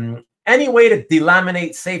 any way to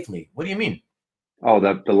delaminate safely? What do you mean? Oh,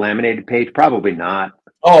 the laminated page? Probably not.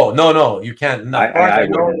 Oh, no, you can't.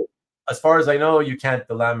 As far as I know, you can't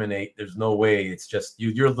delaminate. There's no way. It's just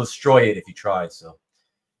you'll destroy it if you try. So,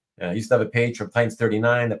 I used to have a page from Times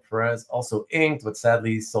 39 that Perez also inked, but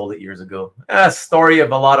sadly sold it years ago. Story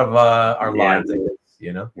of a lot of our lives, I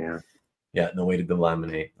guess, Yeah, no way to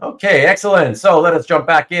delaminate. Okay, excellent. So let us jump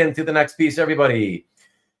back into the next piece, everybody.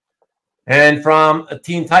 And from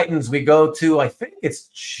Teen Titans, we go to, I think it's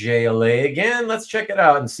JLA again. Let's check it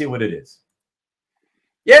out and see what it is.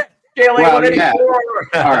 Yeah, JLA 184.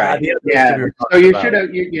 All right. Yeah. So you should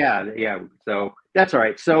have. Yeah. So that's all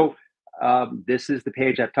right. So this is the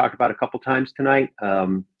page I've talked about a couple times tonight.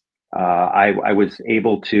 I was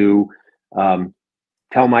able to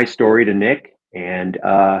tell my story to Nick, and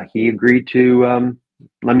he agreed to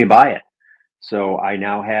let me buy it. So I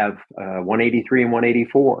now have 183 and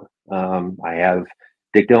 184. I have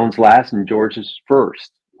Dick Dillon's last and George's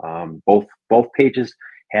first. Both pages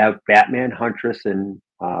have Batman, Huntress, and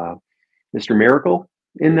Mr. Miracle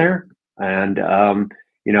in there. And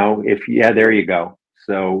there you go.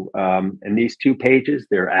 So and these two pages,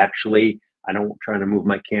 they're actually, I don't try to move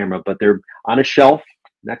my camera, but they're on a shelf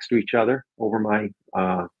next to each other over my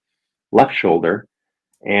left shoulder.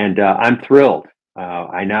 And I'm thrilled.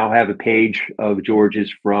 I now have a page of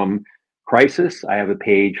George's from Crisis. I have a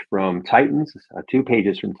page from Titans, 2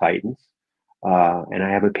 pages from Titans. And I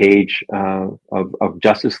have a page of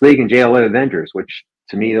Justice League and JLA Avengers, which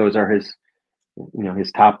to me, those are his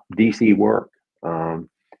top DC work.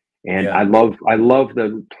 I love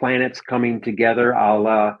the planets coming together.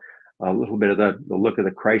 A little bit of the look of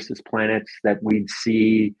the Crisis planets that we'd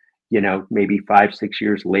see maybe 5-6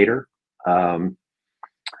 years later.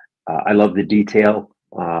 I love the detail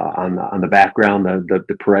on the background,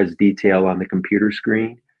 the Pérez detail on the computer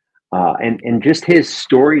screen, and just his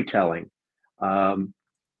storytelling.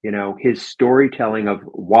 His storytelling of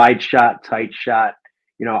wide shot, tight shot.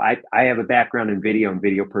 I have a background in video and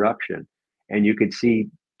video production, and you could see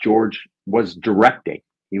George was directing.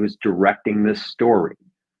 He was directing this story,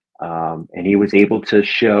 and he was able to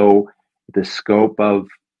show the scope of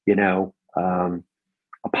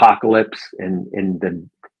Apocalypse and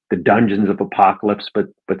the dungeons of Apocalypse,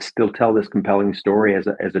 but still tell this compelling story as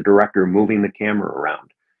a director, moving the camera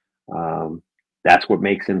around. That's what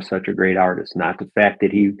makes him such a great artist. Not the fact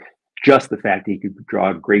that he could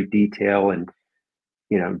draw great detail and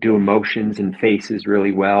do emotions and faces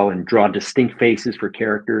really well and draw distinct faces for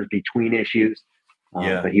characters between issues.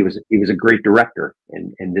 But he was a great director,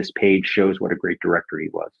 and this page shows what a great director he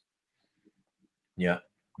was. Yeah,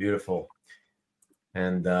 beautiful.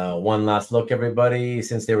 And one last look, everybody,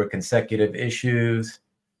 since they were consecutive issues.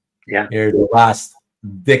 Yeah. Here's the last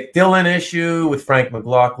Dick Dillin issue with Frank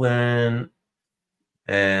McLaughlin.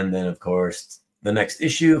 And then, of course, the next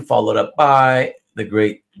issue followed up by the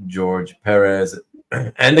great George Pérez.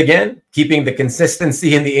 And again, keeping the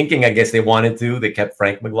consistency in the inking, I guess they wanted to. They kept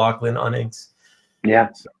Frank McLaughlin on inks. Yeah.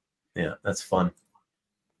 So, yeah, that's fun.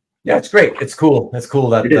 Yeah, it's great. It's cool. It's cool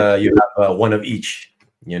that you have one of each,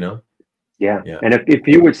 Yeah. And if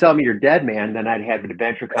you would sell me your Dead Man, then I'd have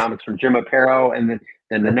adventure comics from Jim Aparo, and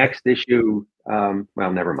then the next issue. Well,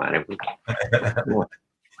 never mind. That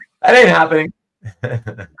ain't happening.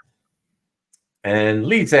 And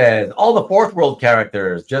Lee says all the Fourth World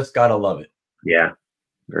characters, just gotta love it. Yeah,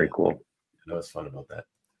 very cool. That was fun about that.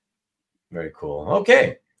 Very cool.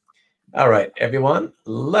 Okay. All right, everyone.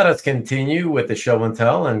 Let us continue with the show and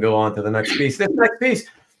tell and go on to the next piece. This next piece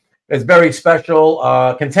is very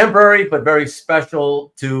special, contemporary, but very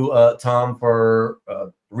special to Tom for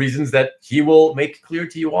reasons that he will make clear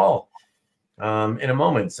to you all in a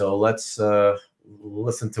moment. So let's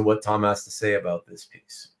listen to what Tom has to say about this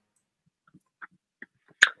piece.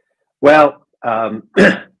 Well,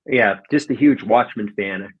 yeah, just a huge Watchmen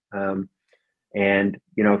fan. And,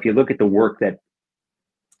 if you look at the work the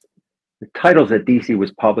titles that DC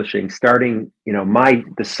was publishing, starting,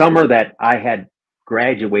 the summer that I had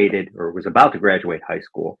graduated or was about to graduate high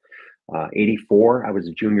school, 84, I was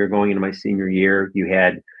a junior going into my senior year. You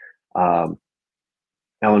had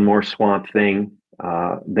Alan Moore's Swamp Thing.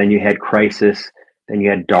 Then you had Crisis. Then you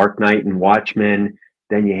had Dark Knight and Watchmen.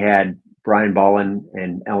 Then you had Brian Bolland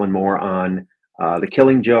and Alan Moore on The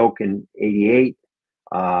Killing Joke in 88.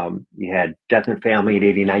 You had Death and Family in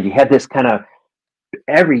 89. You had this kind of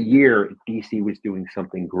every year DC was doing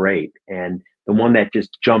something great. And the one that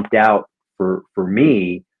just jumped out for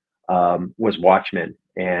me was Watchmen.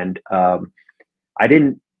 And I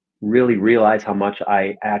didn't really realize how much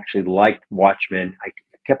I actually liked Watchmen. I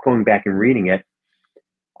kept going back and reading it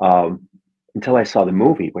until I saw the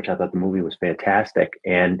movie, which I thought the movie was fantastic.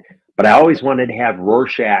 But I always wanted to have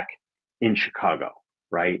Rorschach in Chicago,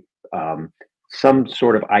 right? Some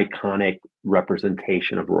sort of iconic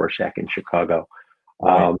representation of Rorschach in Chicago.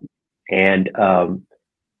 Right. And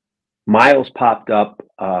Miles popped up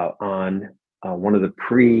on one of the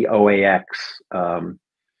pre-OAX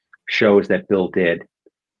shows that Bill did.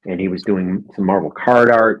 And he was doing some Marvel card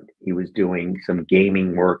art. He was doing some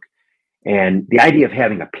gaming work. And the idea of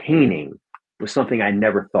having a painting was something I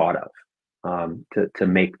never thought of to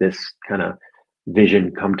make this kind of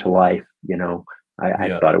vision come to life.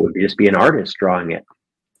 I thought it would just be an artist drawing it.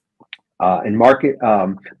 And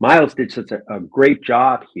Miles did such a great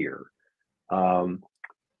job here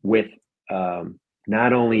with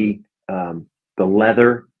not only the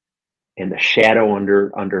leather and the shadow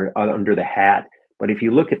under the hat, but if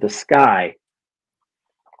you look at the sky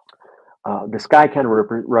kind of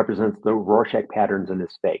represents the Rorschach patterns in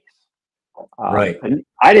his face. Right. And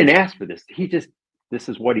I didn't ask for this. This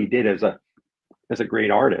is what he did as a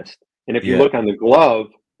great artist. And if you look on the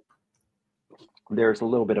glove, there's a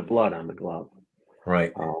little bit of blood on the glove.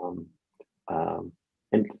 Right.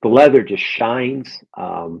 And the leather just shines.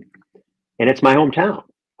 And it's my hometown.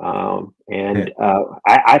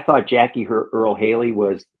 I thought Jackie Earle Haley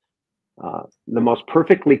was the most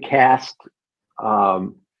perfectly cast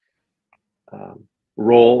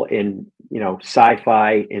role in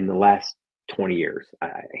sci-fi in the last 20 years.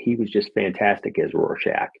 He was just fantastic as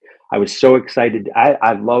Rorschach. I was so excited.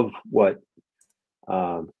 I love what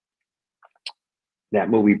that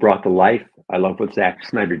movie brought to life. I love what Zack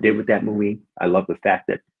Snyder did with that movie. I love the fact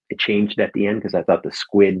that it changed at the end, because I thought the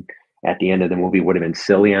squid at the end of the movie would have been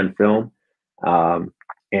silly on film.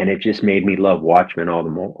 and it just made me love Watchmen all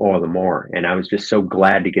the more. And I was just so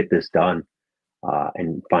glad to get this done,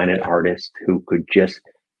 and find an artist who could just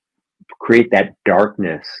create that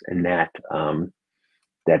darkness and that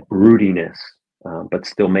broodiness, but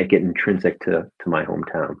still make it intrinsic to my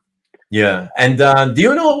hometown. Yeah. And do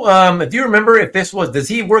you know, do you remember if does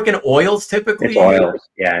he work in oils typically? It's oils.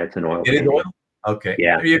 Yeah, it's an oil. It is oil? Okay.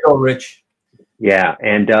 Yeah. There you go, Rich. Yeah.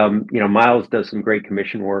 And, Miles does some great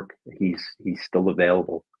commission work. He's still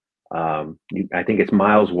available. I think it's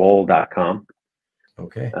mileswool.com.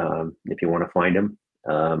 Okay. If you want to find him.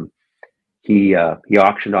 He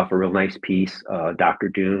auctioned off a real nice piece, Dr.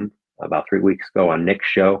 Doom, about 3 weeks ago on Nick's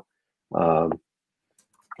show. All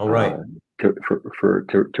right.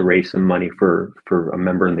 To raise some money for a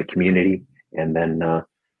member in the community. And then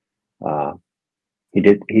he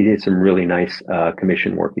did some really nice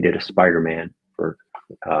commission work. He did a Spider-Man for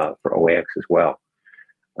OAX as well.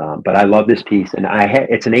 But I love this piece, and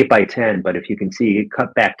it's an 8x10. But if you can see, it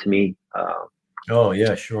cut back to me. Oh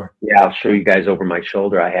yeah, sure. Yeah, I'll show you guys over my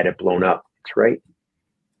shoulder. I had it blown up. It's right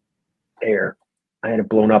there. I had it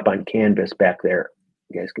blown up on canvas back there.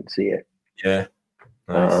 You guys can see it. Yeah.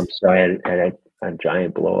 Nice. So I had a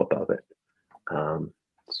giant blow up of it.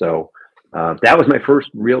 That was my first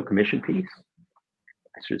real commission piece.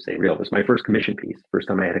 I should say real. It was my first commission piece. First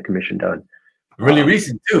time I had a commission done. Really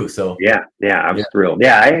recent too. So yeah, I was thrilled.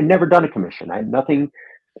 Yeah, I had never done a commission. I had nothing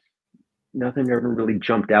ever really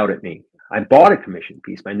jumped out at me. I bought a commission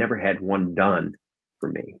piece, but I never had one done for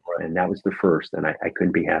me, and that was the first, and I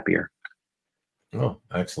couldn't be happier. Oh,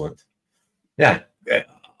 excellent. Yeah,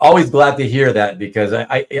 always glad to hear that, because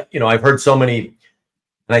I've heard so many,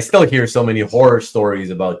 and I still hear so many horror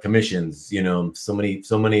stories about commissions. So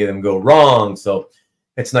many of them go wrong. So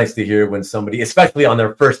it's nice to hear when somebody, especially on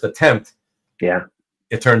their first attempt,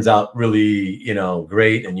 it turns out really,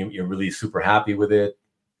 great, and you're really super happy with it.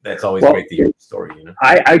 That's always great to hear the story.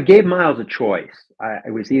 I gave Miles a choice.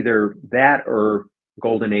 It was either that or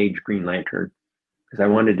Golden Age Green Lantern, because I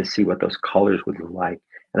wanted to see what those colors would look like.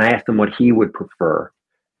 And I asked him what he would prefer.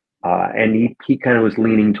 And he kind of was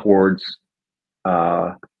leaning towards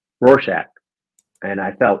Rorschach. And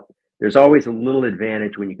I felt there's always a little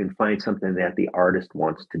advantage when you can find something that the artist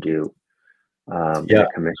wants to do.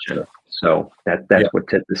 Commission. So that's what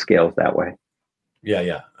tipped the scales that way.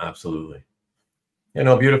 Yeah, absolutely.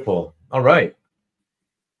 Beautiful. All right.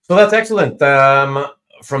 So that's excellent.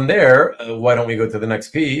 From there, why don't we go to the next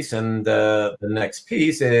piece? And the next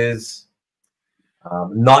piece is,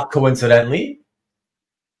 not coincidentally,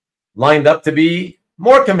 lined up to be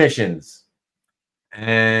more commissions.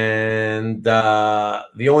 And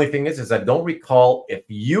the only thing is I don't recall if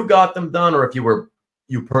you got them done or if you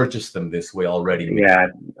purchased them this way already. Yeah,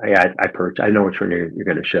 I purchased. I know which one you're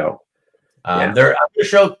going to show. I'm going to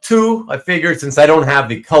show two. I figured, since I don't have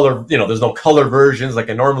the color, there's no color versions like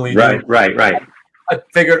I normally do. Right. I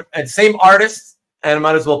figured, and same artist, and I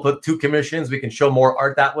might as well put two commissions. We can show more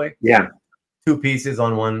art that way. Yeah. Two pieces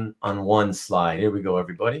on one slide. Here we go,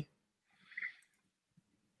 everybody.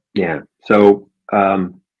 Yeah. So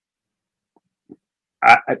for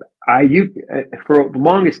the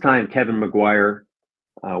longest time, Kevin Maguire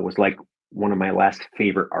was like one of my last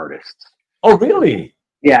favorite artists. Oh, really?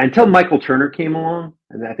 Yeah, until Michael Turner came along,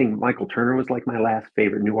 and I think Michael Turner was like my last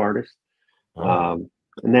favorite new artist.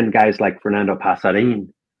 And then guys like Fernando Pasarin,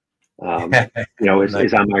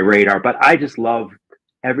 is on my radar. But I just love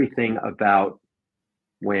everything about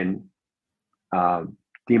when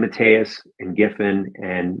DeMatteis and Giffen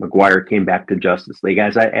and Maguire came back to Justice League.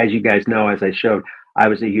 As you guys know, as I showed, I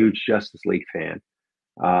was a huge Justice League fan,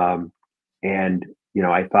 and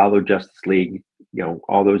I followed Justice League,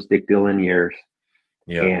 all those Dick Dillin years.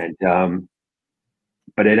 Yeah. And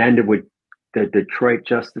but it ended with the Detroit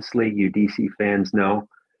Justice League. You DC fans know,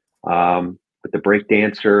 with the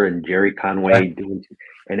breakdancer and Jerry Conway doing,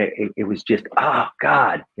 and it was just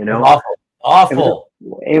God, awful.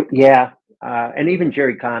 And even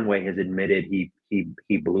Jerry Conway has admitted he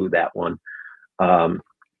blew that one.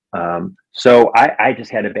 So I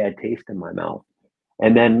just had a bad taste in my mouth.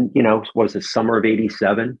 And then was the summer of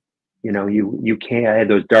 '87? You can't. I had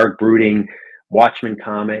those dark, brooding Watchmen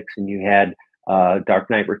comics, and you had Dark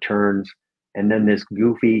Knight Returns, and then this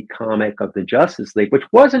goofy comic of the Justice League, which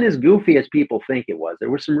wasn't as goofy as people think it was. There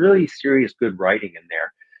was some really serious, good writing in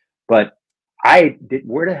there, but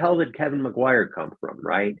where the hell did Kevin Maguire come from,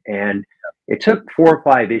 right? And it took 4 or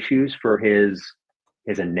 5 issues for his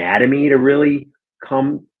anatomy to really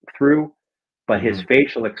come through, but his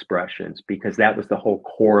facial expressions, because that was the whole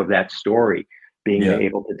core of that story, being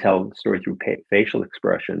able to tell the story through facial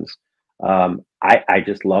expressions. I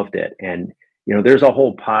just loved it. And, there's a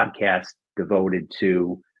whole podcast devoted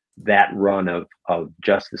to that run of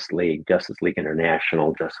Justice League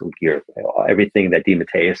International, Justice League Year, everything that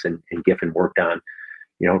DeMatteis and Giffen worked on.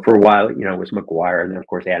 For a while, it was McGuire, and then of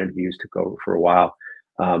course Adam Hughes took over for a while.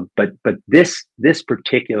 But this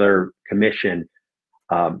particular commission,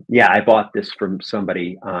 I bought this from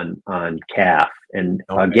somebody on CAF, and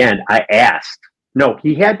again, I asked. No,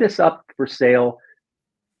 he had this up for sale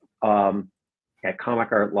at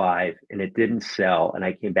Comic Art Live, and it didn't sell. And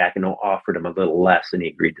I came back and offered him a little less, and he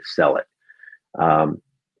agreed to sell it.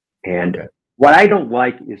 What I don't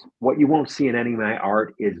like is what you won't see in any of my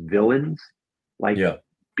art is villains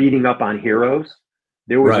beating up on heroes.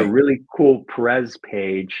 There was a really cool Perez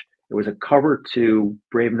page. It was a cover to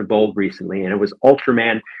Brave and the Bold recently, and it was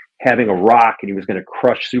Ultraman having a rock, and he was going to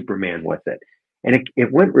crush Superman with it. And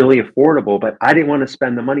it went really affordable, but I didn't want to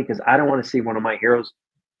spend the money because I don't want to see one of my heroes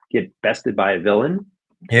get bested by a villain.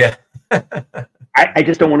 Yeah. I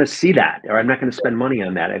just don't want to see that, or I'm not going to spend money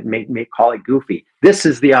on that. I may call it goofy. This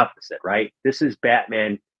is the opposite, right? This is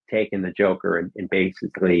Batman taking the Joker and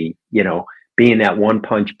basically, being that one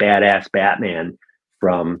punch badass Batman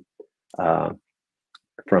from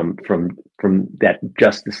that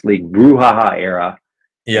Justice League brouhaha era.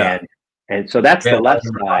 Yeah. And so that's the left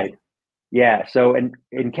side. Yeah. So in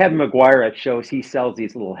Kevin McGuire at shows, he sells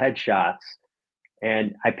these little headshots,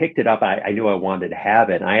 and I picked it up. I knew I wanted to have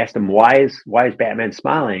it. And I asked him, why is Batman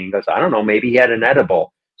smiling? He goes, I don't know, maybe he had an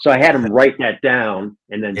edible. So I had him write that down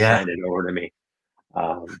and then sign it over to me.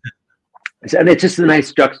 And it's just a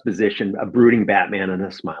nice juxtaposition, a brooding Batman and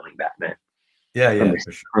a smiling Batman.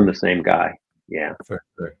 From the same guy. Yeah. For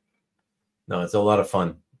sure. No, it's a lot of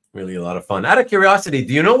fun. Really a lot of fun. Out of curiosity,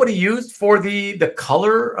 do you know what he used for the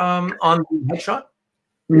color on the headshot?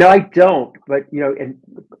 No, I don't. But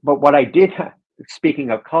but what I did, speaking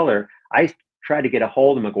of color, I tried to get a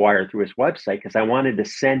hold of McGuire through his website because I wanted to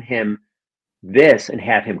send him this and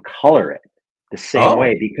have him color it the same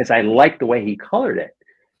way, because I liked the way he colored it.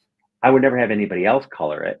 I would never have anybody else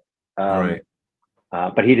color it.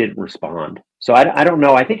 But he didn't respond. So I don't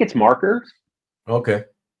know. I think it's markers. Okay.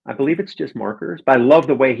 I believe it's just markers, but I love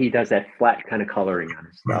the way he does that flat kind of coloring on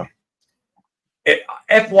his stuff.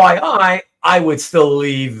 FYI, I would still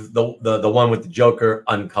leave the one with the Joker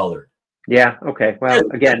uncolored. Yeah. Okay. Well,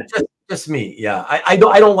 again, just me. Yeah. I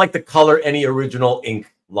don't like to color any original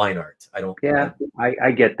ink line art. I don't. Yeah.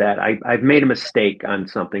 I get that. I've made a mistake on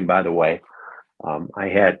something, by the way. I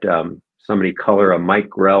had somebody color a Mike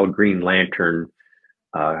Grell Green Lantern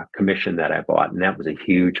commission that I bought, and that was a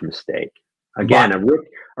huge mistake. Again,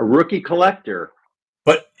 a rookie collector.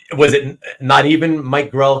 But was it not even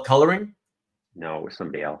Mike Grell coloring? No, it was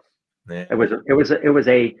somebody else. Yeah. It was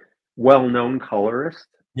a well-known colorist.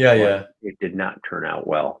 Yeah. It did not turn out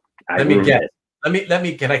well. Let me guess. Let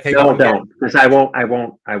me. Can I take? No, don't. Because I won't. You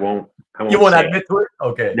won't admit to it?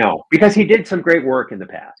 Okay. No, because he did some great work in the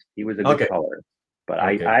past. He was a good colorist, but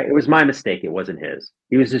it was my mistake. It wasn't his.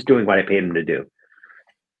 He was just doing what I paid him to do.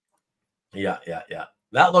 Yeah.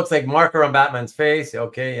 That looks like marker on Batman's face.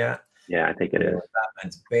 Okay, yeah. Yeah, I think it is.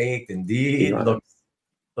 Batman's baked, indeed.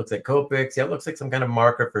 Looks like Copics. Yeah, it looks like some kind of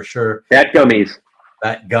marker for sure. Bat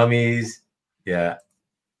gummies. Yeah.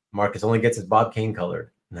 Marcus only gets his Bob Kane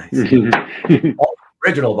colored. Nice.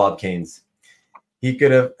 Original Bob Kanes. He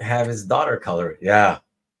could have his daughter colored. Yeah.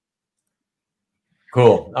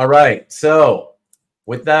 Cool. All right. So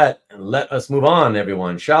with that, let us move on,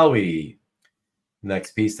 everyone, shall we?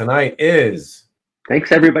 Next piece tonight is...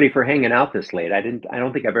 Thanks everybody for hanging out this late. I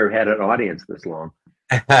don't think I've ever had an audience this long.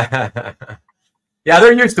 Yeah,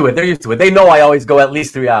 they're used to it. They know I always go at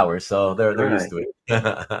least 3 hours, so they're used to it.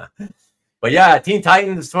 But yeah, Teen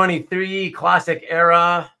Titans 23 classic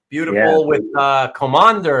era, beautiful with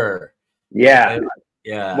Commander. Yeah.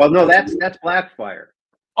 Yeah. Well, no, that's Blackfire.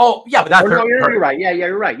 Oh, yeah, but that's you're right. Yeah,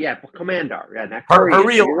 you're right. Yeah, Commander. Yeah, her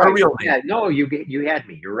real name. Yeah, no, you had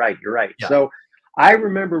me. You're right. Yeah. So I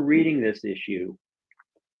remember reading this issue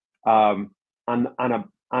on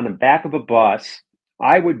the back of a bus.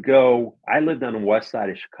 I lived on the west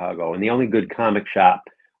side of Chicago, and the only good comic shop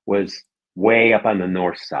was way up on the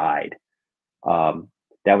north side.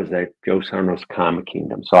 That was the Joe Sarno's Comic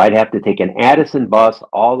Kingdom. So I'd have to take an Addison bus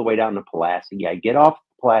all the way down to Pulaski. I'd get off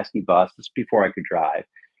the Pulaski bus, this before I could drive,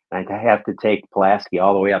 and I'd have to take Pulaski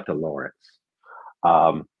all the way up to Lawrence.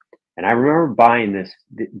 And I remember buying this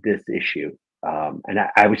issue. And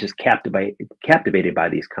I was just captivated by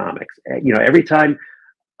these comics. Every time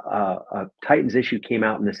a Titans issue came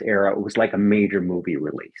out in this era, it was like a major movie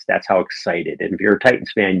release. That's how excited. And if you're a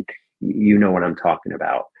Titans fan, you know what I'm talking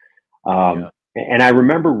about. And I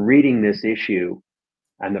remember reading this issue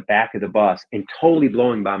on the back of the bus and totally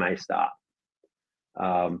blowing by my stop.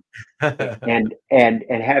 and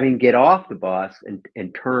having get off the bus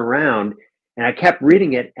and turn around, and I kept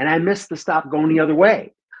reading it, and I missed the stop going the other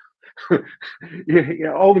way.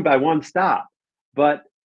 Only by one stop, but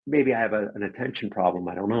maybe I have an attention problem.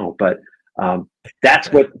 I don't know, but that's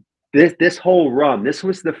what this whole run. This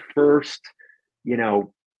was the first,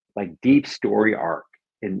 like deep story arc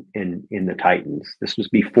in the Titans. This was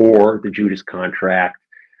before the Judas contract.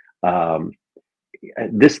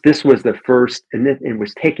 This was the first, and it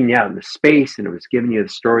was taking you out into space, and it was giving you the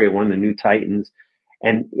story of one of the new Titans,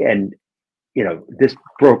 and this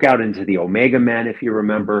broke out into the Omega Men, if you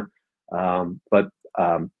remember. But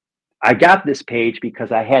I got this page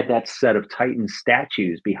because I had that set of Titan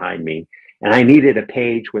statues behind me, and I needed a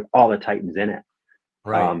page with all the Titans in it.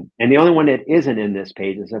 Right. And the only one that isn't in this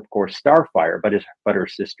page is, of course, Starfire, but her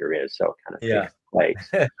sister is, so it kind of takes place.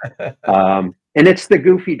 And it's the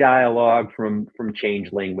goofy dialogue from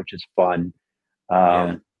Changeling, which is fun.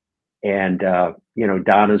 And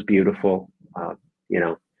Donna's beautiful.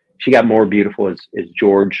 She got more beautiful as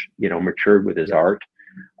George, matured with his art.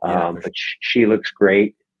 But she looks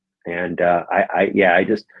great. And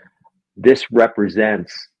this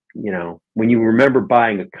represents, when you remember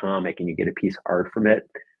buying a comic and you get a piece of art from it,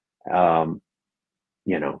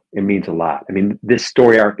 it means a lot. I mean, this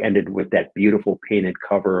story arc ended with that beautiful painted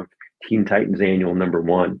cover of Teen Titans Annual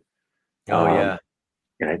 #1. And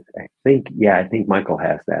I think Michael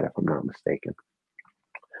has that, if I'm not mistaken.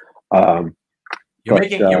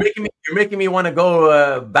 You're making me want to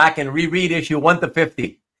go back and reread issue 1 to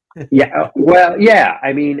 50.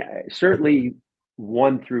 I mean, certainly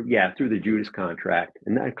 1 through the Judas contract,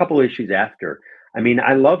 and a couple issues after. I mean,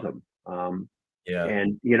 I love them. And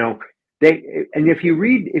if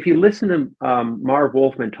you listen to Marv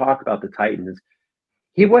Wolfman talk about the Titans,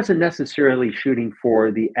 he wasn't necessarily shooting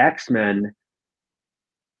for the X-Men,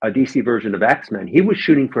 a DC version of X-Men. He was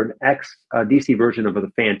shooting for a DC version of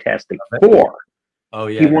the Fantastic Four. Oh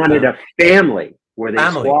yeah, he wanted a family where they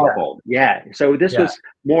squabbled. So this was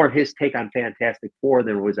more his take on Fantastic Four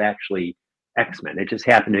than it was actually X-Men. It just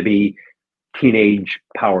happened to be teenage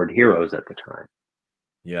powered heroes at the time.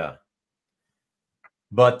 Yeah.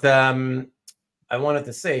 But I wanted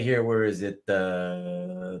to say here, where is it?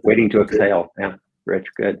 Waiting to Exhale. Yeah, Rich,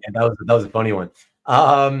 good. And that was a funny one.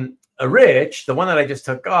 Rich, the one that I just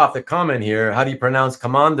took off, the comment here, how do you pronounce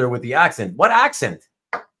commander with the accent? What accent?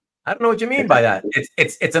 I don't know what you mean by that.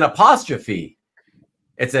 It's an apostrophe.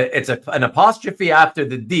 It's an apostrophe after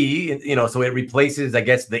the D, so it replaces, I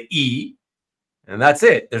guess, the E, and that's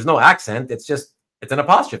it. There's no accent. It's an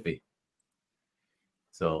apostrophe.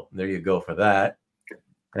 So there you go for that.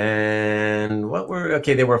 And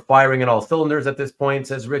they were firing in all cylinders at this point,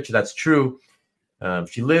 says Rich. That's true.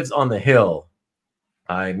 She lives on the hill.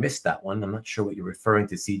 I missed that one. I'm not sure what you're referring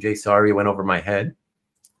to, CJ. Sorry, it went over my head.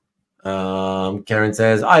 Karen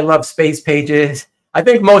says, I love space pages. I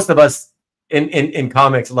think most of us in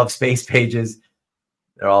comics love space pages.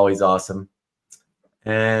 They're always awesome.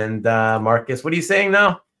 And Marcus, what are you saying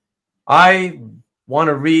now? I want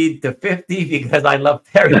to read to 50 because I love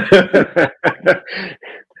Terry.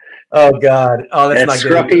 Oh God! Oh, that's not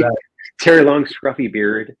scruffy. Terry Long's scruffy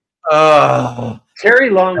beard. Terry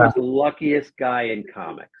Long was the luckiest guy in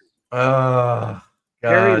comics.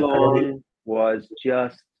 Terry Long was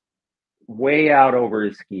just way out over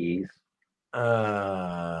his skis.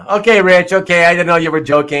 Okay, Rich. Okay, I didn't know you were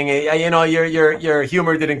joking. Your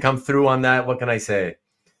humor didn't come through on that. What can I say?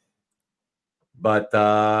 But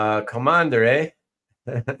Commander, eh?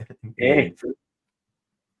 Hey.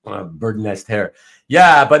 Bird nest hair.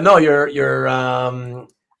 Yeah, but no, you're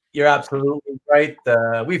absolutely right.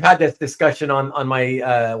 We've had this discussion on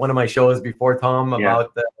my one of my shows before, Tom,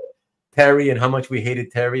 about Terry and how much we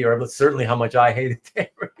hated Terry, or certainly how much I hated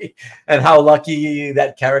Terry, and how lucky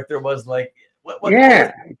that character was. Like, what?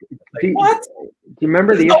 Do you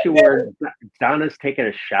remember the issue where Donna's taking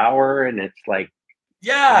a shower and it's like,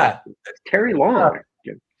 it's Terry Long?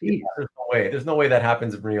 There's no way that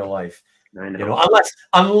happens in real life. I know.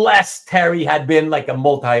 Unless Terry had been like a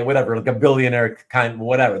billionaire kind,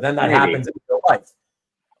 whatever, then that happens in real life.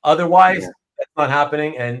 Otherwise, that's not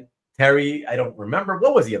happening. And Terry, I don't remember,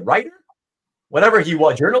 what was he, a writer? Whatever he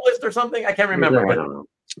was, journalist or something? I can't remember. I don't know.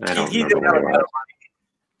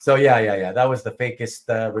 So that was the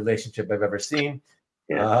fakest relationship I've ever seen.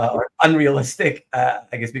 Or unrealistic, I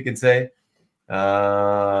guess we could say.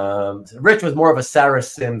 Rich was more of a Sarah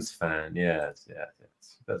Sims fan. Yes,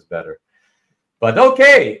 that's better. But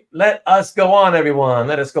okay, let us go on, everyone.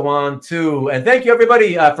 Let us go on and thank you,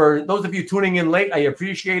 everybody, for those of you tuning in late. I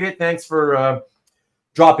appreciate it. Thanks for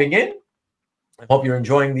dropping in. I hope you're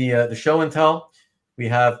enjoying the show and tell. we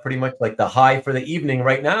have pretty much like the high for the evening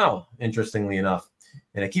right now, interestingly enough.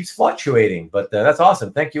 And it keeps fluctuating, but that's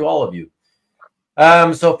awesome. Thank you, all of you.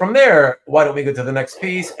 So from there, why don't we go to the next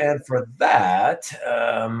piece? And for that,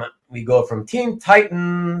 we go from Teen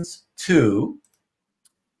Titans to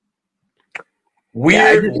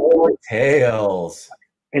Weird War Tales.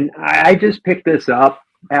 And I just picked this up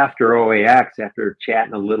after OAX, after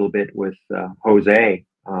chatting a little bit with Jose.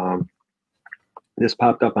 This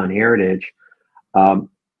popped up on Heritage.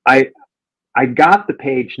 I got the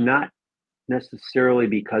page not necessarily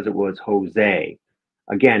because it was Jose.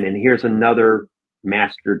 Again, and here's another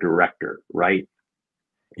master director, right?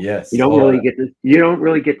 Yes. You don't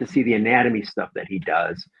really get to see the anatomy stuff that he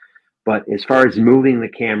does, but as far as moving the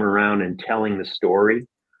camera around and telling the story,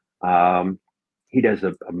 he does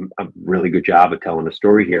a really good job of telling the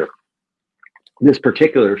story here. This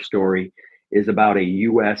particular story is about a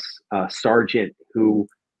U.S. Sergeant who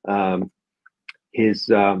it's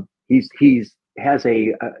a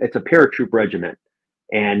paratroop regiment,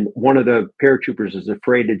 and one of the paratroopers is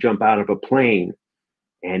afraid to jump out of a plane,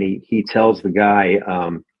 and he tells the guy,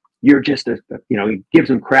 "You're just he gives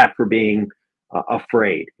him crap for being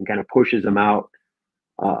afraid, and kind of pushes him out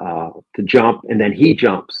to jump, and then he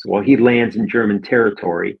jumps. Well, he lands in German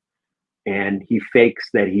territory, and he fakes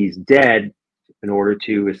that he's dead in order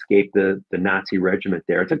to escape the Nazi regiment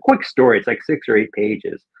there. It's a quick story. It's like 6 or 8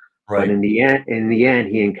 pages. Right. But in the end,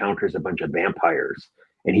 he encounters a bunch of vampires,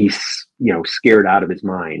 and he's scared out of his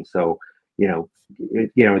mind. So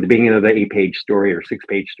at the beginning of the 8-page story or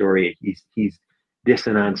 6-page story, he's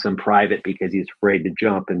dissing on some private because he's afraid to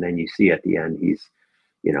jump, and then you see at the end he's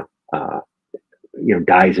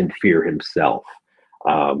dies in fear himself.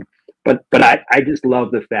 But I just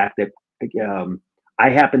love the fact that I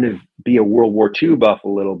happen to be a World War II buff a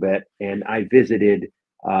little bit, and I visited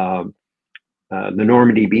the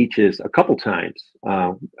Normandy beaches a couple times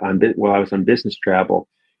while I was on business travel,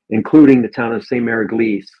 including the town of St.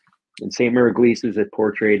 Mary-Glise. And St. Mary-Glise is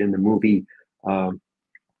portrayed in the movie The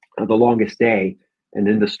Longest Day. And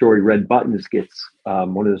in the story, Red Buttons gets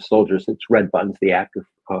one of the soldiers. It's Red Buttons, the actor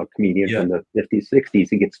comedian from the 50s, 60s.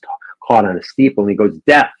 He gets caught on a steeple, and he goes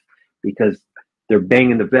deaf because they're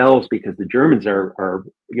banging the bells because the Germans are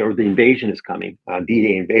the invasion is coming,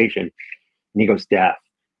 D-Day invasion, and he goes deaf.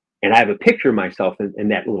 And I have a picture of myself in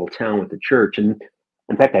that little town with the church. And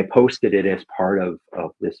in fact, I posted it as part of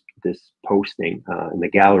this posting in the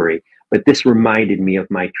gallery. But this reminded me of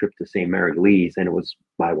my trip to St. Mary-Glise, and it was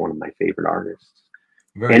by one of my favorite artists.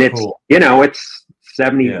 Very and cool. It's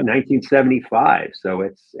 1975, so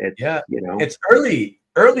it's it's early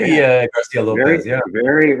Garcia Lopez,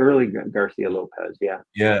 very early Garcia Lopez,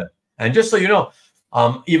 yeah. And just so you know,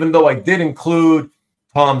 even though I did include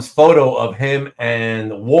Tom's photo of him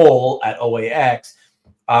and Wool at OAX,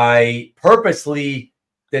 I purposely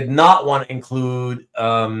did not want to include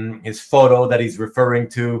his photo that he's referring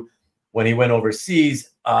to when he went overseas.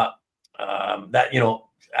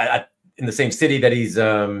 In the same city that he's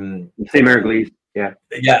St. Mary-Glise, yeah,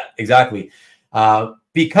 exactly.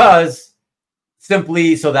 Because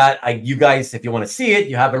simply so that you guys, if you want to see it,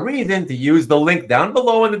 you have a reason to use the link down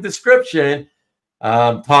below in the description.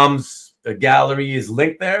 Tom's gallery is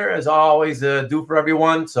linked there, as I always do for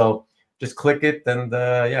everyone. So just click it and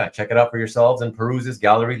check it out for yourselves and peruse his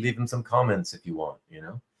gallery. Leave him some comments if you want.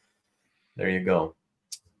 There you go.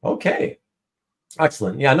 Okay.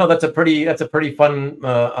 Excellent. Yeah, no, that's a pretty fun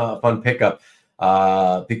fun pickup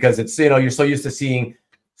because it's you're so used to seeing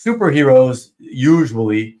superheroes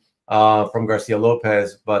usually from Garcia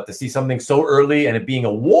Lopez, but to see something so early and it being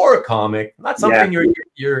a war comic, not something you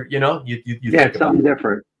think something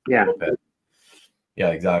different. Yeah,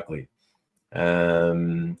 exactly. A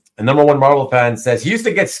number one Marvel fan says he used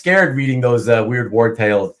to get scared reading those weird war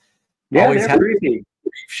tales. Yeah, always they're creepy.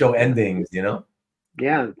 Show endings,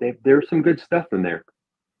 Yeah, there's some good stuff in there.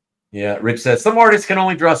 Yeah, Rich says some artists can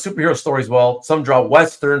only draw superhero stories well. Some draw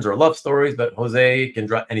westerns or love stories, but Jose can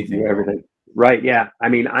draw anything. Everything. Right, yeah. I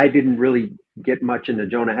mean, I didn't really get much into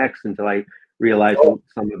Jonah Hex until I realized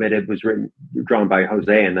some of it was drawn by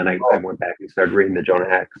Jose, and then I went back and started reading the Jonah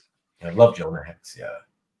Hex. I love Jonah Hex, yeah.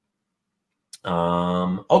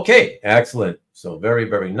 Okay, excellent. So very,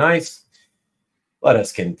 very nice. Let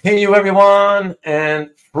us continue, everyone.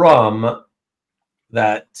 And from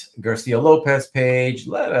that Garcia Lopez page,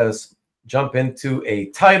 let us jump into a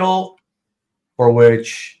title for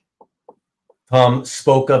which Tom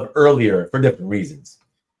spoke of earlier for different reasons.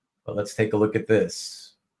 But let's take a look at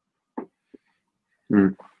this.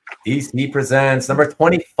 DC Presents number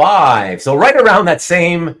 25. So right around that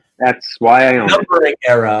same That's why I own numbering it.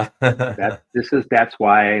 era. That's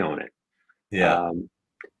why I own it. Yeah.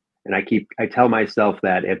 And I tell myself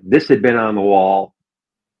that if this had been on the wall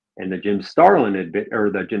and the Jim Starlin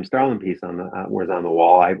the Jim Starlin piece on the was on the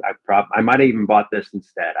wall, I might have even bought this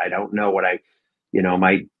instead. I don't know what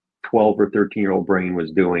my 12 or 13-year-old brain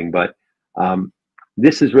was doing, but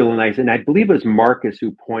this is really nice. And I believe it was Marcus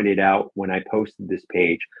who pointed out when I posted this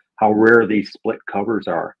page how rare these split covers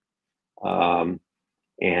are.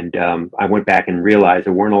 And I went back and realized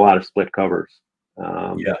there weren't a lot of split covers,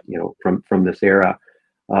 from this era.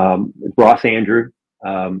 Ross Andrew,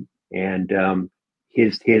 and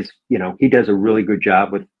his he does a really good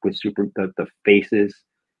job with the faces.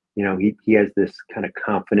 He has this kind of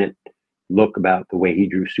confident look about the way he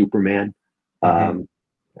drew Superman,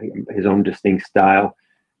 his own distinct style.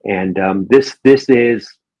 And this is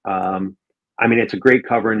it's a great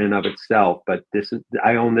cover in and of itself, but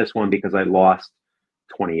I own this one because I lost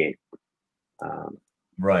 28.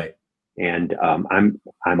 Right. And I'm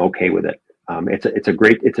okay with it. It's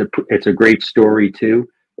a great story too.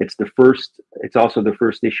 It's also the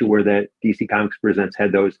first issue where the DC Comics Presents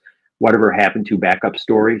had those whatever happened to backup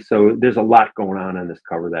stories. So there's a lot going on this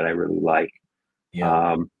cover that I really like.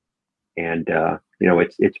 Yeah.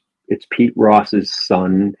 It's Pete Ross's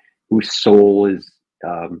son whose soul is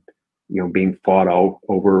being fought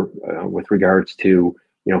over with regards to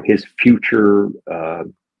his future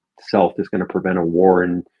self is going to prevent a war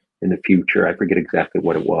in the future. I forget exactly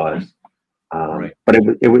what it was. Right. But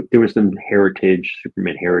there was some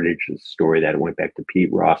Superman heritage story that went back to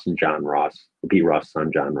Pete Ross and John Ross, Pete Ross'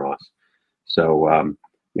 son, John Ross. So,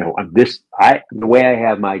 the way I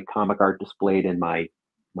have my comic art displayed in my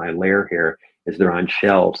lair here is they're on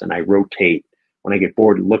shelves, and I rotate. When I get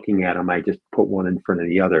bored looking at them, I just put one in front of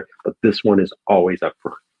the other. But this one is always up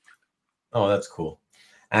front. Oh, that's cool.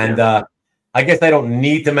 And I guess I don't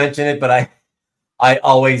need to mention it, but I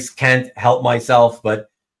always can't help myself. But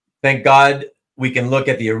thank God we can look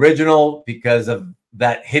at the original because of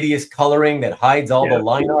that hideous coloring that hides all the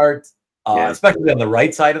line art, especially on the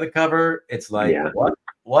right side of the cover. It's like,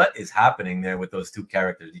 what is happening there with those two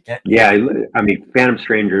characters? You can't. Yeah, I mean, Phantom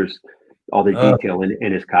Strangers, all the detail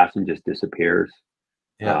in his costume just disappears.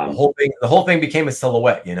 Yeah, the whole thing became a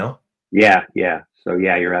silhouette, Yeah. So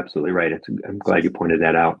you're absolutely right. I'm glad you pointed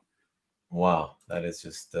that out. Wow, that is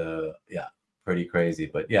just pretty crazy.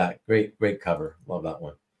 But yeah, great cover. Love that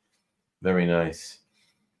one. Very nice.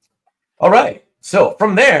 All right. So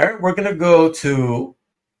from there, we're going to go to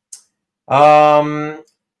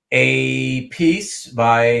a piece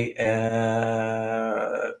by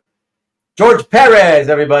George Pérez,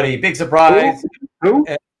 everybody. Big surprise. Who?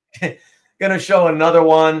 Going to show another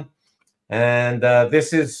one. And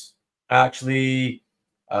this is actually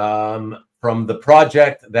from the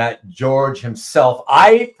project that George himself,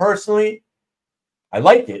 I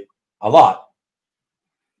like it a lot.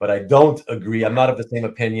 But I don't agree. I'm not of the same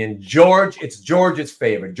opinion. It's George's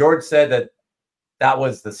favorite. George said that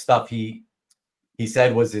was the stuff he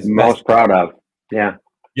said was his most proud of. Yeah.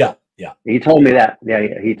 He told me that. Yeah,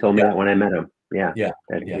 he told me that when I met him. Yeah.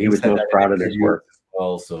 He was most proud of his work.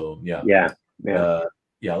 Also, yeah.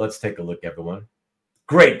 Let's take a look, everyone.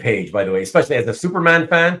 Great page, by the way, especially as a Superman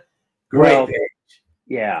fan. Great page.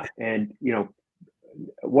 Yeah, and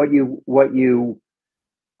what you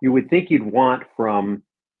would think you'd want from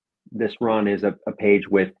this run is a page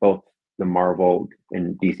with both the Marvel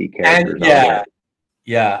and DC characters. And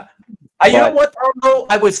you know what, Tom?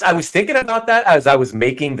 I was thinking about that as I was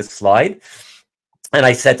making the slide, and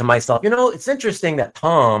I said to myself, it's interesting that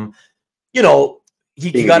Tom, you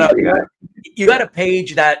got a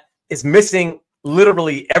page that is missing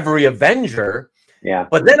literally every Avenger. Yeah.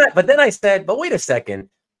 But then I said, but wait a second,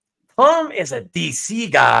 Tom is a DC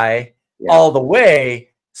guy all the way.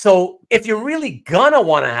 So if you're really gonna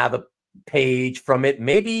want to have a page from it,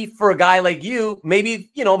 maybe for a guy like you, maybe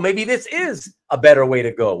this is a better way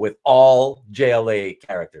to go with all JLA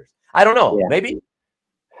characters. I don't know. Maybe.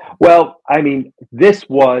 Well, I mean, this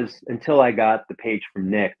was until I got the page from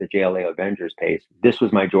Nick, the JLA Avengers page. This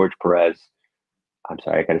was my George Pérez. I'm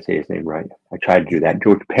sorry, I got to say his name right. I tried to do that.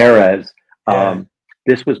 George Pérez.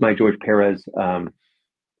 This was my George Pérez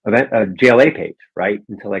JLA page, right?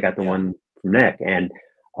 Until I got the one from Nick, and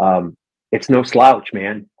it's no slouch,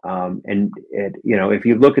 man. And if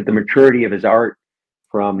you look at the maturity of his art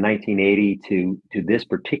from 1980 to this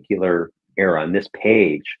particular era on this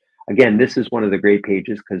page, again, this is one of the great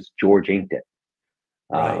pages because George inked it.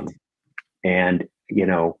 And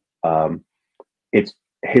it's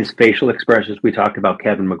his facial expressions. We talked about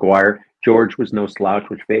Kevin McGuire. George was no slouch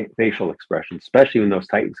with facial expressions, especially in those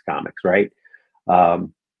Titans comics, right?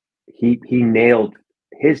 He nailed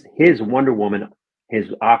his Wonder Woman, his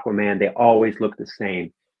Aquaman. They always look the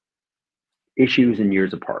same. issues and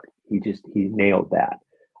years apart. He nailed that.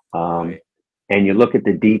 Right. And you look at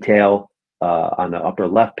the detail on the upper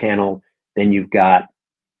left panel, then you've got,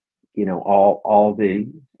 all the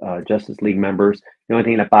Justice League members. The only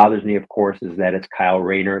thing that bothers me, of course, is that it's Kyle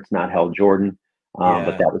Rayner. It's not Hal Jordan,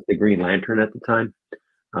 but that was the Green Lantern at the time.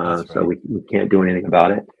 So we can't do anything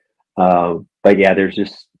about it. But yeah, there's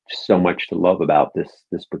just so much to love about this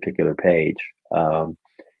particular page.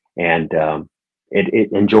 And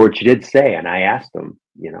George did say, and I asked him,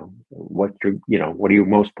 what are you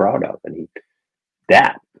most proud of? And he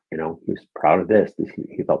was proud of this.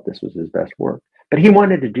 He felt this was his best work. But he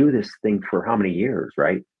wanted to do this thing for how many years,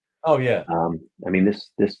 right? Oh yeah. I mean,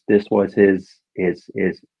 this was his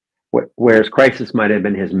whereas Crisis might have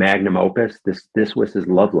been his magnum opus. This was his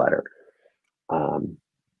love letter.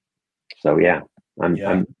 So yeah,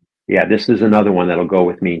 this is another one that'll go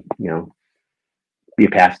with me. Be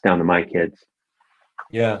passed down to my kids.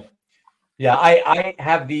 Yeah. I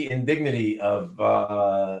have the indignity of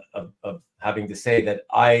having to say that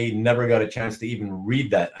I never got a chance to even read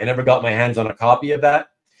that. I never got my hands on a copy of that.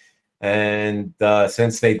 And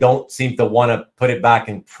since they don't seem to want to put it back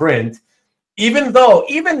in print, even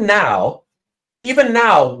now,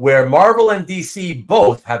 where Marvel and DC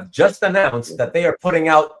both have just announced that they are putting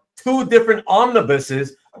out 2 different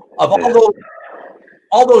omnibuses of all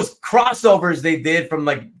those crossovers they did from,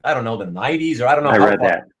 like, I don't know, the 90s, or I don't know. I read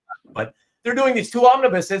that. But they're doing these 2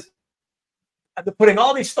 omnibuses. They're putting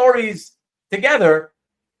all these stories together,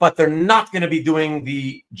 but they're not going to be doing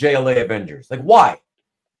the JLA Avengers. Like, why?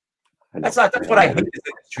 That's what I hate this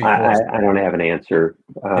industry for. I don't have an answer.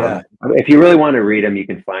 If you really want to read them, you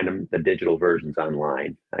can find them, the digital versions,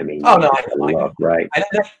 online. I mean, I know. Right.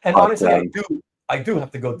 And honestly, I do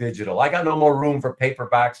have to go digital. I got no more room for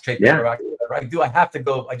paperbacks, trade paperbacks, whatever. I have to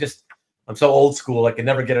go. I'm so old school. I can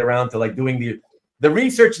never get around to, like, doing the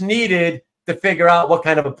research needed to figure out what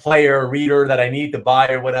kind of a player or reader that I need to buy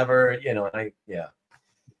or whatever,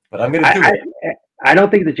 But I'm going to do it. I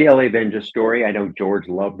don't think the JLA Avengers story, I know George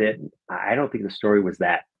loved it. I don't think the story was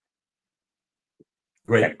that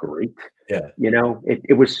great. Yeah.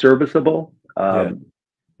 It was serviceable.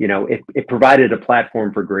 It provided a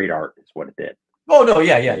platform for great art, is what it did. Oh no,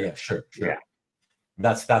 yeah, sure. Yeah.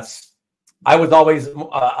 That's I was always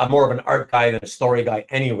more of an art guy than a story guy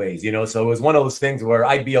anyways, so it was one of those things where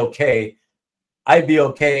I'd be okay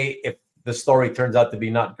if the story turns out to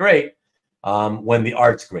be not great, when the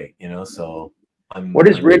art's great, so what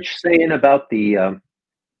is Rich saying about the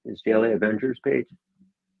his JLA Avengers page?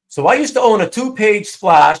 So I used to own a 2-page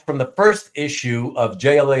splash from the first issue of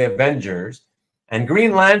JLA Avengers, and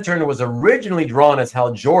Green Lantern was originally drawn as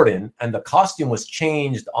Hal Jordan, and the costume was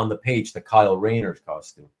changed on the page to Kyle Rayner's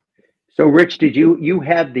costume. So Rich, did you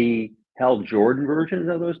have the Hal Jordan versions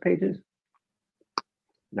of those pages?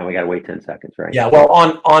 Now we got to wait 10 seconds, right? Yeah, well,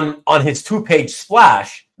 on his 2-page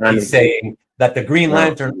splash, he's saying that the Green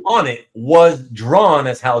Lantern on it was drawn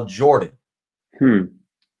as Hal Jordan. I'd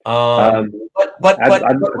love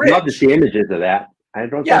to see images of that. I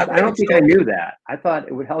don't think I knew that. I thought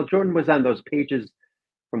Hal Jordan was on those pages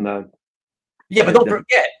from the. Yeah, but don't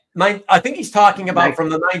forget, I think he's talking about from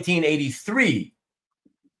the 1983.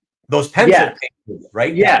 Those pencil pages,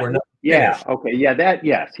 right? Yeah. Okay. Yeah.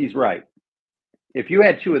 Yes, he's right. If you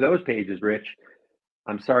had 2 of those pages, Rich,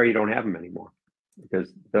 I'm sorry you don't have them anymore,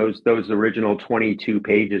 because those original 22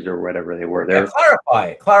 pages or whatever they were there.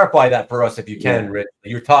 Clarify that for us if you can, Rich.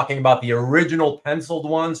 You're talking about the original penciled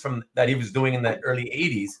ones from that he was doing in the early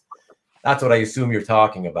 80s. That's what I assume you're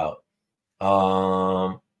talking about.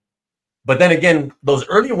 But then again, those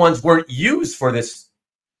early ones weren't used for this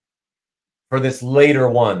later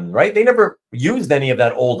one, right? They never used any of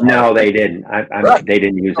that old art. No, they didn't. They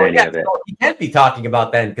didn't use any of it. So you can't be talking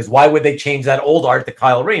about then, because why would they change that old art to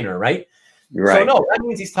Kyle Rayner, right? Right. So no, that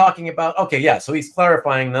means he's talking about so he's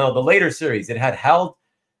clarifying now the later series. It had Hal.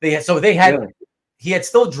 He had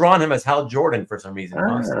still drawn him as Hal Jordan for some reason.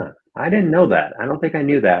 I didn't know that. I don't think I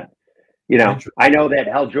knew that. I know that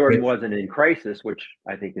Hal Jordan wasn't in Crisis, which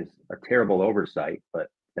I think is a terrible oversight, but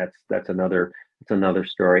that's another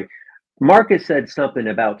story. Marcus said something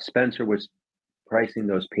about Spencer was pricing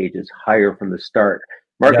those pages higher from the start.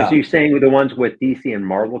 Marcus, are you saying the ones with DC and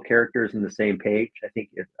Marvel characters in the same page? I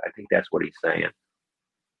think that's what he's saying.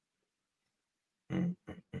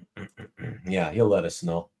 Yeah, he'll let us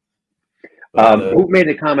know. Who made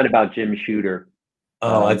a comment about Jim Shooter?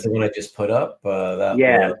 Oh, that's the one I just put up.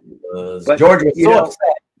 George was so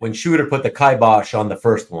upset when Shooter put the kibosh on the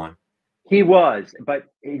first one. He was, but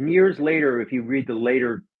years later, if you read the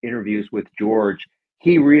later interviews with George,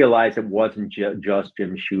 he realized it wasn't just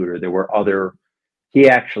Jim Shooter. There were other. He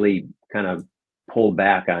actually kind of pulled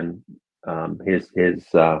back on his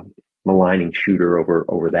maligning Shooter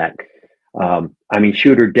over that. I mean,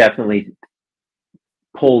 Shooter definitely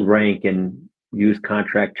pulled rank and used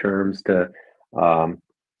contract terms to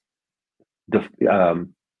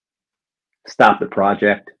stop the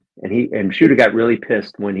project, and Shooter got really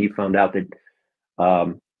pissed when he found out that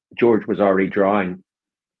George was already drawing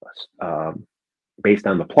based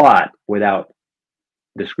on the plot without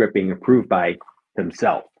the script being approved by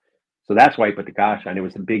himself. So that's why he put the kibosh on. It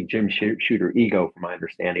was a big Jim Shooter ego, from my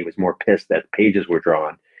understanding. He was more pissed that pages were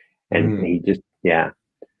drawn, and he just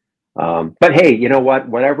but hey, you know what?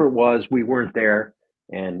 Whatever it was, we weren't there,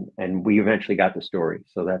 and we eventually got the story.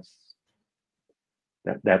 So that's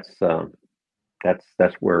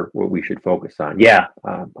where what we should focus on. Yeah,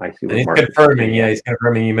 I see. And he's confirming. Yeah, he's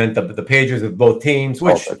confirming. You meant the pages of both teams,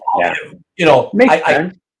 which you know, makes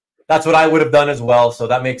sense. That's what I would have done as well. So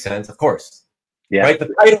that makes sense, of course. Yeah. Right.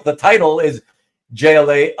 The title is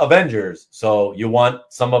JLA Avengers. So you want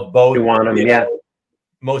some of both. You want them, yeah.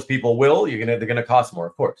 Most people will. They're gonna cost more,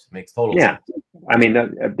 of course. It makes total sense. I mean,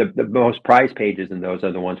 the most prized pages in those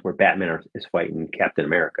are the ones where Batman is fighting Captain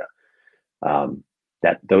America.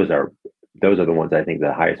 Those are the ones I think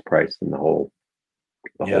the highest priced in the whole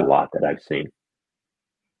lot that I've seen.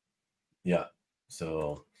 Yeah.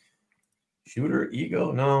 So Shooter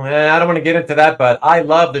ego? No, man, I don't want to get into that, but I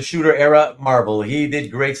love the Shooter era Marvel. He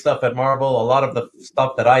did great stuff at Marvel. A lot of the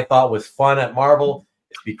stuff that I thought was fun at Marvel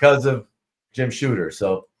is because of Jim Shooter.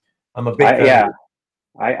 So I'm a big fan. Yeah.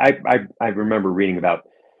 I remember reading about,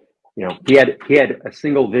 you know, he had a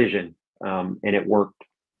single vision, and it worked,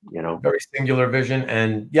 you know. Very singular vision,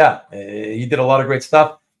 and he did a lot of great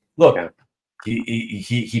stuff. Look,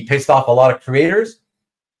 he pissed off a lot of creators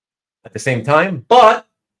at the same time, but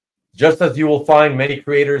just as you will find many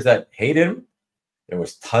creators that hate him, there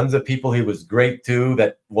was tons of people he was great to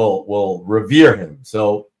that will revere him.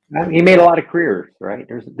 So he made a lot of careers, right?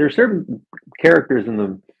 There's certain characters in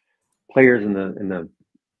the players in the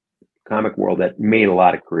comic world that made a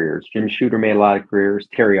lot of careers. Jim Shooter made a lot of careers.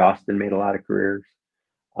 Terry Austin made a lot of careers.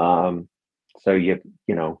 So you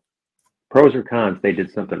know, pros or cons, they did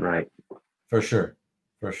something right. For sure.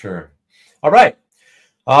 All right.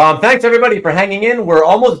 Thanks everybody for hanging in. We're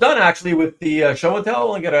almost done actually with the show and tell.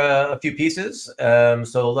 We'll get a few pieces.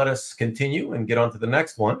 So let us continue and get on to the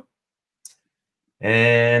next one.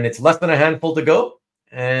 And it's less than a handful to go,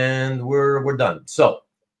 and we're done. So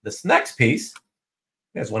this next piece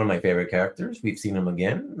is one of my favorite characters. We've seen him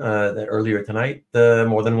again earlier tonight,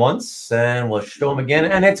 more than once, and we'll show him again.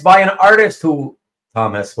 And it's by an artist who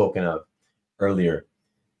Tom has spoken of earlier.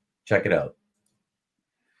 Check it out.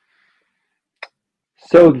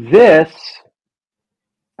 So this,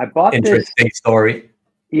 I bought interesting story.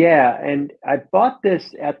 Yeah, and I bought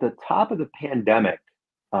this at the top of the pandemic.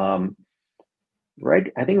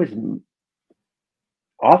 Right, I think it was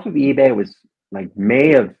off of eBay. It was like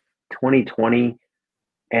May of 2020,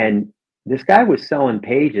 and this guy was selling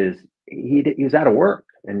pages. He was out of work,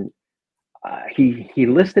 and he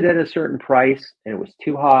listed at a certain price, and it was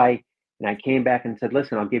too high. And I came back and said,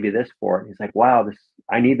 "Listen, I'll give you this for it." And he's like, "Wow,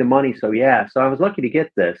 I need the money." So yeah, so I was lucky to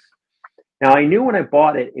get this. Now I knew when I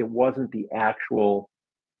bought it, it wasn't the actual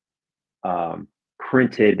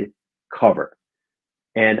printed cover.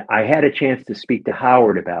 And I had a chance to speak to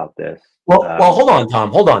Howard about this. Well, hold on,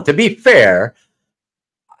 Tom. Hold on. To be fair,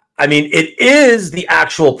 I mean, it is the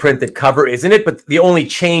actual printed cover, isn't it? But the only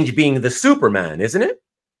change being the Superman, isn't it?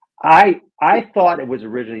 I thought it was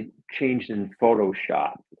originally changed in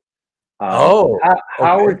Photoshop.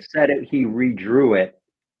 Howard said he redrew it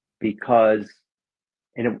because,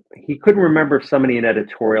 he couldn't remember if somebody in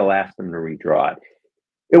editorial asked him to redraw it.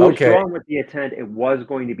 It was drawn with the intent it was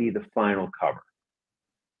going to be the final cover.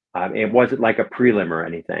 It wasn't like a prelim or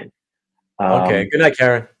anything. Okay. Good night,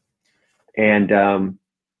 Karen. And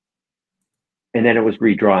then it was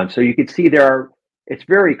redrawn. So you could see it's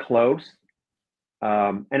very close.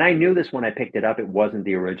 And I knew this when I picked it up. It wasn't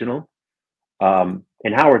the original.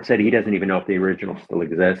 And Howard said he doesn't even know if the original still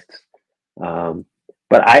exists.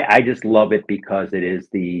 But I just love it because it is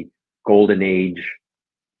the golden age,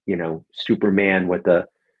 you know, Superman with the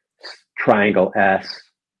triangle S.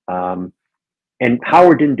 And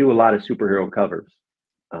Howard didn't do a lot of superhero covers.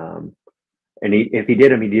 And if he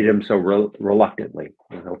did them so reluctantly.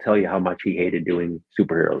 And he'll tell you how much he hated doing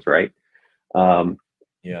superheroes, right?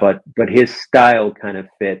 But his style kind of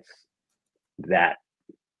fits that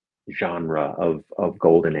genre of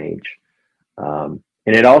golden age.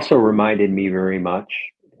 And it also reminded me very much,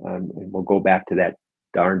 and we'll go back to that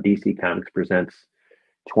darn DC Comics Presents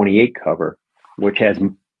 28 cover, which has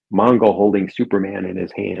Mongo holding Superman in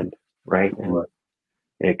his hand. Right. And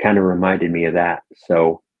it kind of reminded me of that.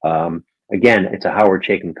 So again, it's a Howard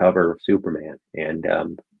Chaykin cover of Superman, and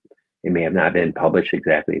it may have not been published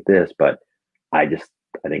exactly at this, but I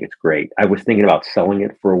think it's great. I was thinking about selling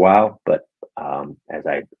it for a while, but as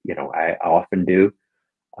I often do,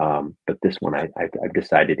 but this one I've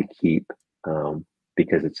decided to keep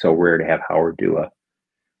because it's so rare to have Howard do a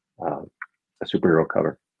superhero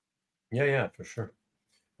cover. Yeah, for sure.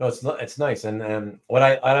 No, it's nice, and what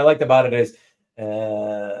I liked about it is,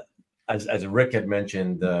 as Rick had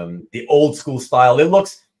mentioned, the old school style. It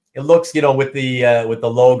looks with the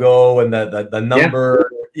logo and the number,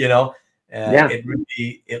 they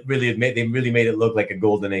really made it look like a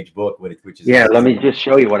golden age book, which is Let me just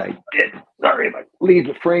show you what I did. Sorry if I leave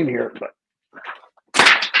the frame here, but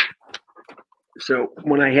so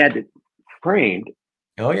when I had it framed,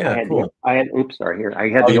 cool. I had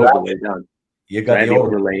the overlay done. You got the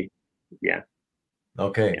overlay. Yeah.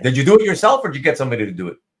 Okay. Yeah. Did you do it yourself, or did you get somebody to do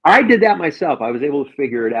it? I did that myself. I was able to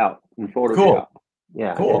figure it out in Photoshop. Cool.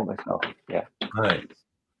 Yeah. Cool. I did it myself. Yeah. Nice.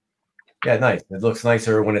 Yeah, nice. It looks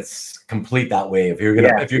nicer when it's complete that way. If you're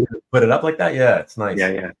gonna put it up like that, it's nice.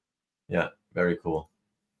 Yeah. Very cool.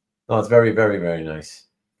 No, it's very, very, very nice.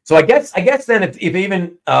 So I guess then if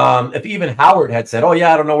even Howard had said, "Oh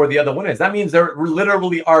yeah, I don't know where the other one is," that means there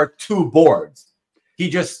literally are two boards. He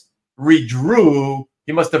just redrew.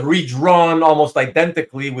 He must have redrawn almost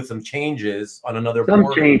identically with some changes on another board.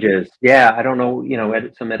 Some changes. Yeah, I don't know,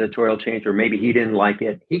 some editorial change, or maybe he didn't like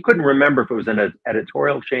it. He couldn't remember if it was an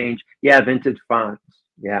editorial change. Yeah, vintage fonts.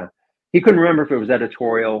 Yeah. He couldn't remember if it was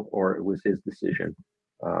editorial or it was his decision.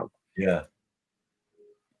 Yeah.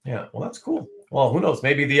 Well, that's cool. Well, who knows?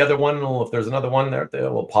 Maybe the other one if there's another one there,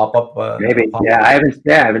 will pop up. Maybe. I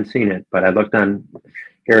haven't seen it, but I looked on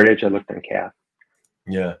Heritage. I looked on CAF.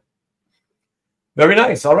 Yeah. Very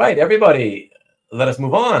nice. All right, everybody, let us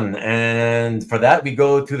move on. And for that, we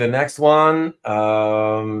go to the next one.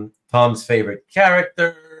 Tom's favorite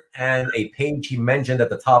character and a page he mentioned at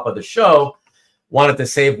the top of the show. Wanted to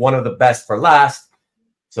save one of the best for last.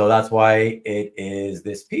 So that's why it is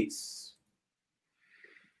this piece.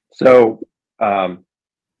 So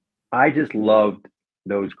I just loved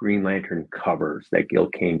those Green Lantern covers that Gil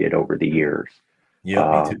Kane did over the years.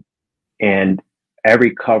 Yeah, me too. And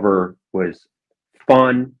every cover was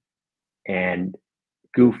fun and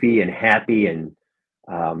goofy and happy, and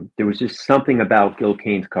there was just something about Gil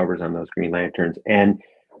Kane's covers on those Green Lanterns. And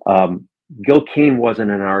Gil Kane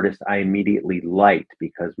wasn't an artist I immediately liked,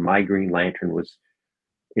 because my Green Lantern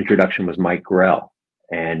introduction was Mike Grell,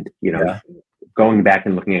 and going back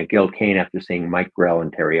and looking at Gil Kane after seeing Mike Grell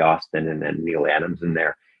and Terry Austin and then Neil Adams in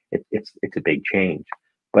there, it's a big change.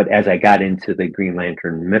 But as I got into the Green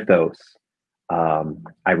Lantern mythos,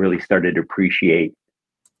 I really started to appreciate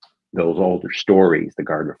those older stories, the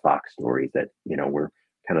Gardner Fox stories that, were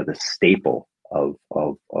kind of the staple of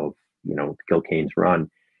Gil Kane's run.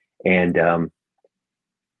 And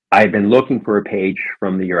I've been looking for a page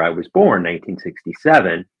from the year I was born,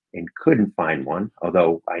 1967, and couldn't find one,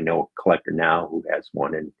 although I know a collector now who has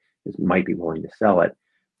one and might be willing to sell it.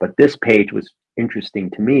 But this page was interesting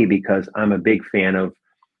to me because I'm a big fan of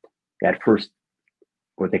that first,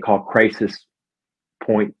 what they call Crisis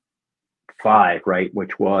Point 5, right,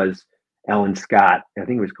 which was Alan Scott. I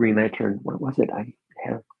think it was Green Lantern. What was it? I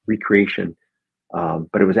have recreation,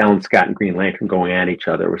 but it was Alan Scott and Green Lantern going at each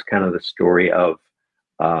other. It was kind of the story of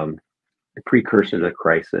the precursor to the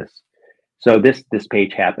Crisis. So this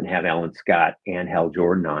page happened to have Alan Scott and Hal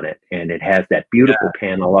Jordan on it, and it has that beautiful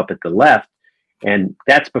panel up at the left, and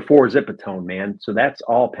that's before Zipatone, man. So that's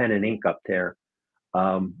all pen and ink up there,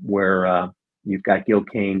 where you've got Gil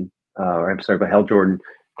Kane. But Hal Jordan,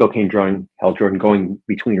 Gil Kane drawing Hal Jordan going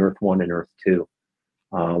between Earth 1 and Earth 2,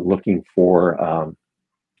 looking for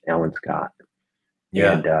Alan Scott.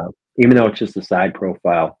 Yeah. And even though it's just a side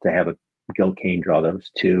profile, to have a Gil Kane draw those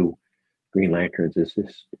two Green Lanterns is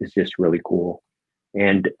just really cool.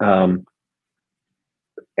 And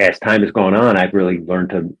as time has gone on, I've really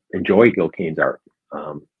learned to enjoy Gil Kane's art.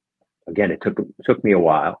 Again, it took me a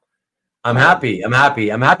while. I'm happy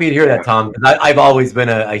to hear that, Tom, because I've always been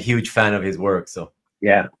a huge fan of his work. So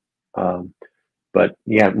but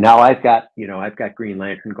now I've got Green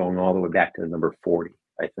Lantern going all the way back to number 40,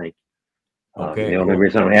 I think. Okay. The only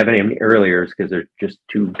reason I don't have any earlier is because they're just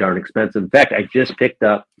too darn expensive. In fact, I just picked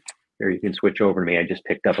up. Here, you can switch over to me. I just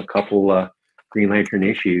picked up a couple Green Lantern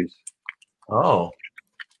issues. Oh,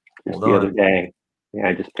 just the other day. Yeah,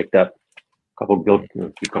 I just picked up a couple Gil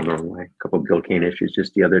Kane issues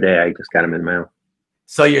just the other day. I just got them in the mail.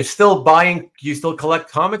 So you're still buying? You still collect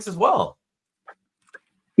comics as well?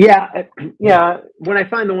 Yeah. When I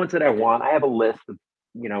find the ones that I want, I have a list of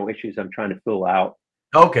issues I'm trying to fill out.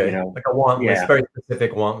 Okay, You know, like a want list, yeah, very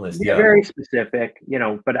specific want list. yeah, Yeah, very specific. You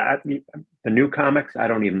know, but the new comics, I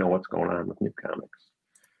don't even know what's going on with new comics.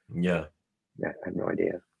 yeah, Yeah, I have no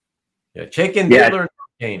idea. yeah. Chaikin Yeah, did learn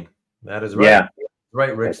Kane. That is right. yeah,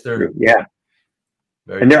 Right, that's Rickster. true. Yeah,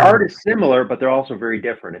 Very and their true. art is similar, but they're also very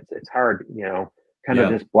different. It's hard, you know, kind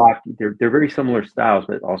of Yeah, this block. They're very similar styles,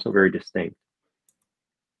 but also very distinct.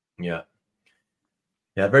 yeah,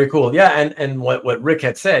 yeah. Very cool. Yeah, and what Rick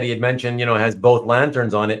had said, he had mentioned, you know, it has both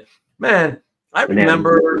lanterns on it. Man, I And then,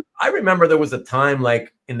 remember there was a time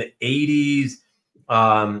like in the 80s,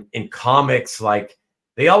 in comics, like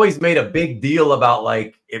they always made a big deal about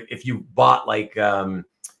like if you bought like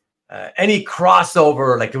any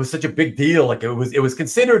crossover, like it was such a big deal, like it was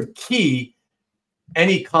considered key.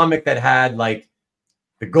 Any comic that had like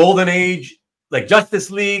the Golden Age, like Justice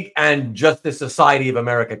League and Justice Society of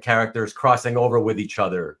America characters crossing over with each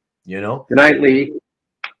other, you know. good night, Lee.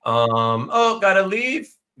 Oh, gotta leave,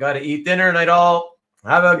 gotta eat dinner, night all.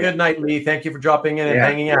 Have a Yeah, good night, Lee. Thank you for dropping in and yeah.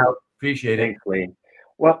 hanging out. Appreciate it. Thanks, Lee.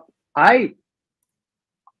 Well, I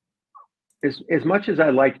as much as I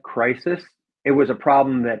liked Crisis, it was a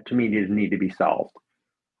problem that to me didn't need to be solved.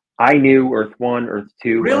 I knew Earth 1, Earth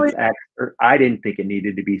 2, Really? Earth X. I didn't think it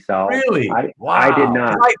needed to be solved. Really? I did Wow.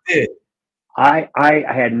 not. I did. I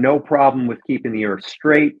had no problem with keeping the Earth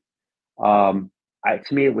straight. To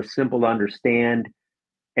me, it was simple to understand.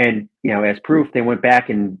 And you know, as proof, they went back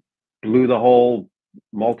and blew the whole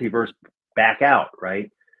multiverse back out,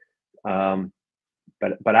 right? Um,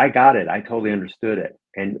 but I got it. I totally understood it.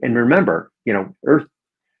 And remember, you know,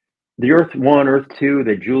 the Earth 1, Earth 2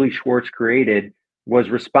 that Julie Schwartz created was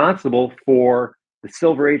responsible for the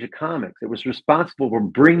Silver Age of comics. It was responsible for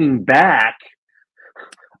bringing back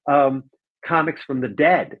comics from the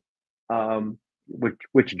dead,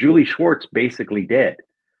 which Julie Schwartz basically did,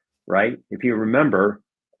 right? If you remember,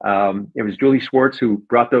 it was Julie Schwartz who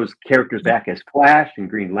brought those characters back as Flash and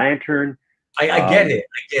Green Lantern. I get it.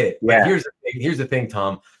 I get it. But Yeah. here's the thing,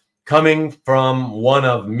 Tom. Coming from one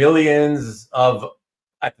of millions of,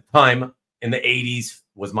 at the time in the 80s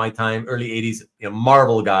was my time, early 80s, you know,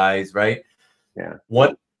 Marvel guys, right? Yeah.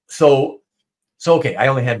 So okay, I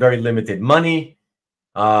only had very limited money.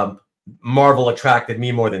 Marvel attracted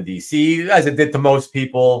me more than DC, as it did to most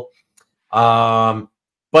people. But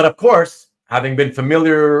of course, having been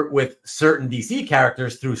familiar with certain DC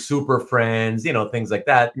characters through Super Friends, you know, things like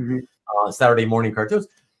that, Saturday morning cartoons,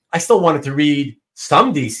 I still wanted to read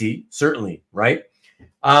some DC, certainly, right?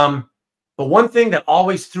 But one thing that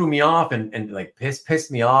always threw me off and like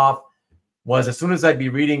pissed me off was as soon as I'd be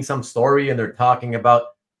reading some story and they're talking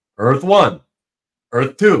about Earth 1,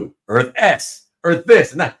 Earth 2, Earth S, Earth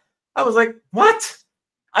this and that, I was like, what?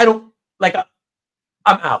 I don't like,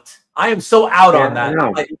 I'm out. I am so out on that.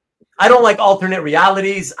 I don't like alternate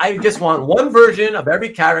realities. I just want one version of every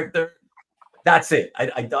character. That's it.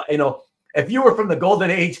 You know, if you were from the Golden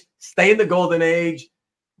Age, stay in the Golden Age,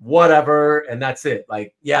 whatever, and that's it.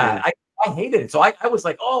 Like, yeah. I hated it. So I was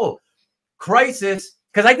like, oh, Crisis,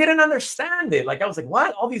 because I didn't understand it. Like, I was like,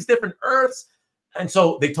 what? All these different Earths. And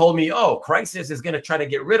so they told me, oh, Crisis is going to try to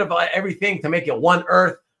get rid of everything to make it one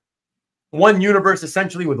Earth, one universe,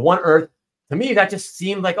 essentially, with one Earth. To me, that just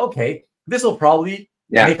seemed like, okay, this will probably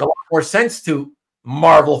make a lot more sense to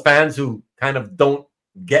Marvel fans who kind of don't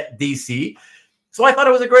get DC. So I thought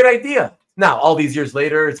it was a great idea. Now, all these years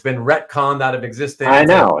later, it's been retconned out of existence. I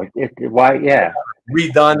know. Why? Yeah.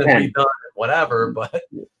 Redone and whatever. But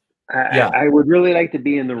I would really like to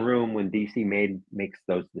be in the room when DC makes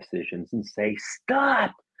those decisions and say,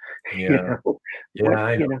 stop. Yeah. You know,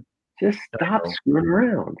 I know. You know, just stop screwing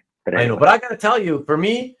around. But anyway. I know. But I got to tell you, for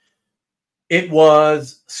me, it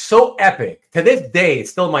was so epic. To this day,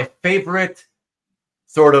 it's still my favorite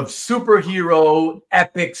sort of superhero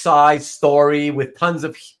epic size story with tons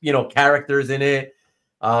of, you know, characters in it.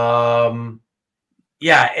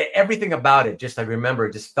 Yeah, everything about it, just I remember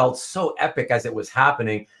it just felt so epic as it was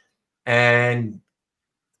happening. And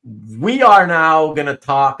we are now going to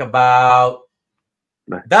talk about,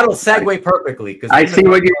 that'll segue perfectly, because I see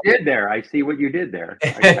what you did there. I see what you did there.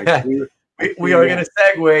 We are going to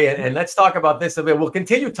segue and let's talk about this a bit. We'll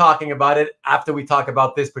continue talking about it after we talk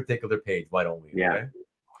about this particular page. Why don't we? Yeah. Okay?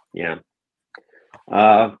 Yeah.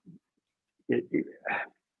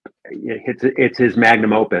 It's his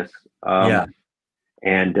magnum opus.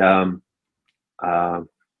 And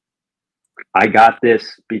I got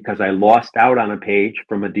this because I lost out on a page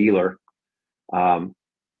from a dealer.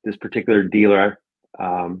 This particular dealer,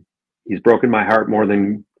 he's broken my heart more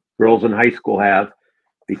than girls in high school have,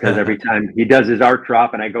 because every time he does his art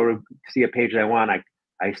drop and I go to see a page that I want,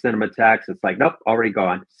 I send him a text. It's like, nope, already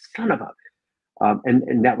gone. Son of a.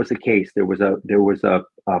 and that was the case. There was a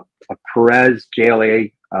Perez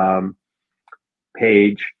JLA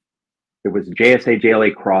page. It was a JSA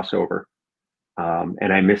JLA crossover,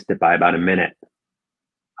 and I missed it by about a minute.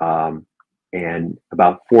 And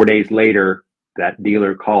about 4 days later, that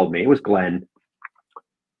dealer called me. It was Glenn,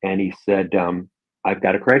 and he said, "I've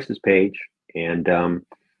got a crisis page, and I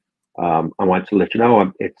want to let you know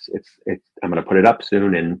I'm going to put it up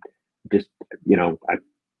soon, and just I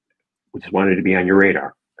just wanted to be on your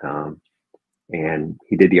radar." And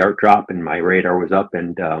he did the art drop, and my radar was up,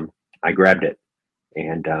 and I grabbed it.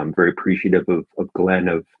 And I'm very appreciative of Glenn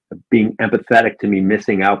of being empathetic to me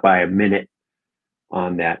missing out by a minute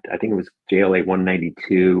on that. I think it was JLA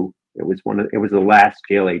 192. It was the last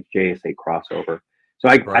JLA JSA crossover. So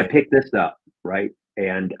I picked this up, right?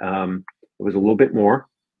 And it was a little bit more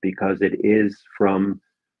because it is from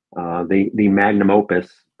the magnum opus.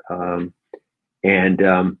 And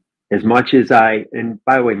as much as and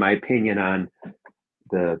by the way, my opinion on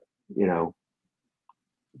the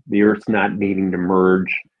Earth's not needing to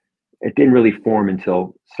merge, it didn't really form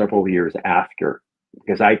until several years after,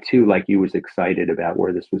 because I too, like you, was excited about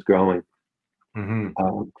where this was going.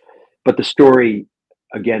 Mm-hmm. But the story,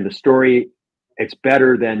 it's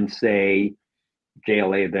better than, say,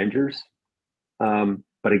 JLA Avengers.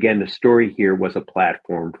 But again, the story here was a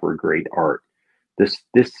platform for great art. This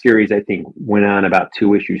series, I think, went on about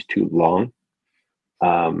 2 issues too long.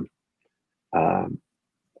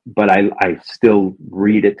 But I still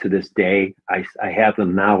read it to this day. I have the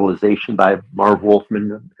novelization by Marv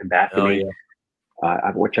Wolfman and Bethany,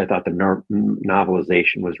 which I thought the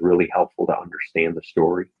novelization was really helpful to understand the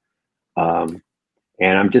story. And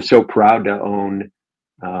I'm just so proud to own,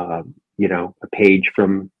 a page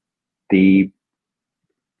from the,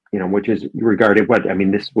 which is regarded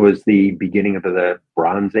this was the beginning of the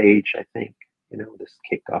Bronze Age, I think. This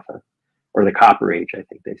kicked off or the Copper Age, I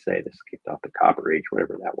think they say. This kicked off the Copper Age,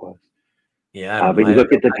 whatever that was. Yeah, but you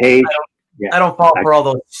look at the page. I don't fall for all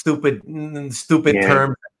those stupid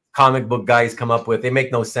terms comic book guys come up with. They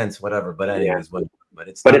make no sense, whatever. But anyways, but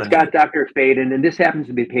it's got Dr. Fate, and this happens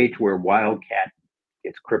to be a page where Wildcat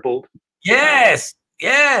gets crippled. Yes. See,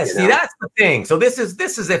 that's the thing. So this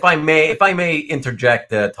is if I may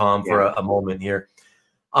interject, Tom, for a moment here.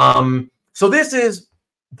 So this is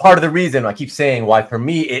part of the reason I keep saying why for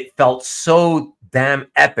me it felt so damn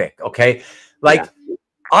epic. Okay,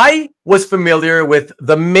 I was familiar with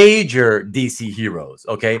the major DC heroes,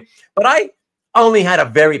 okay, but I only had a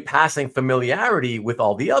very passing familiarity with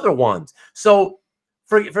all the other ones. So,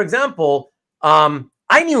 for example,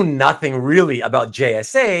 I knew nothing really about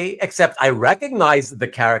JSA except I recognized the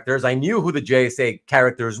characters. I knew who the JSA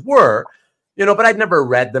characters were, but I'd never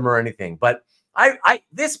read them or anything. But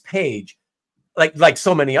this page, like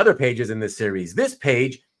so many other pages in this series, this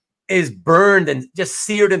page is burned and just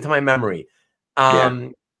seared into my memory.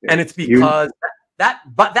 And it's because that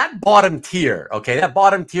bottom tier, okay, that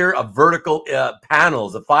bottom tier of vertical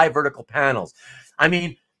panels, of 5 vertical panels. I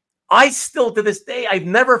mean, I still to this day, I've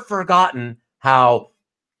never forgotten how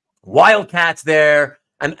Wildcat's there.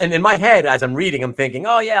 And in my head, as I'm reading, I'm thinking,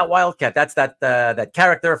 oh yeah, Wildcat, that's that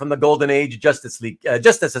character from the Golden Age Justice League,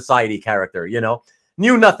 Justice Society character,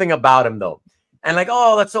 Knew nothing about him though. And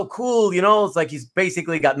oh, that's so cool, it's like he's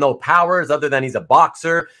basically got no powers other than he's a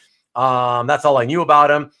boxer. That's all I knew about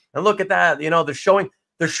him. And look at that, they're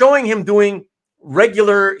showing him doing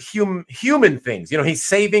regular human things. He's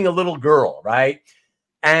saving a little girl, right?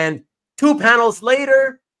 And 2 panels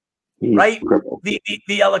later,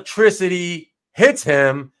 the electricity hits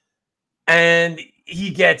him and he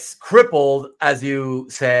gets crippled, as you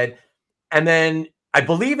said. And then I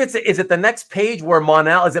believe is it the next page where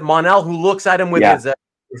Mon-El who looks at him with his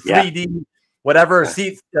 3D whatever,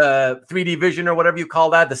 3D vision or whatever you call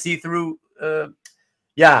that, the see-through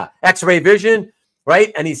X-ray vision,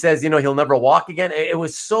 right? And he says, he'll never walk again. It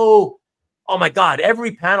was so, oh my God,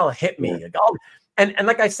 every panel hit me. And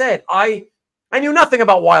like I said, I knew nothing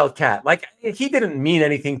about Wildcat. Like, he didn't mean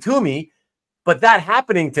anything to me, but that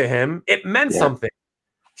happening to him, it meant something.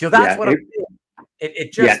 So that's what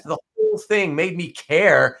it just, the whole thing made me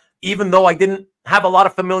care, even though I didn't have a lot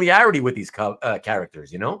of familiarity with these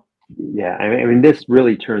characters, Yeah, I mean, this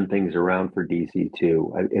really turned things around for DC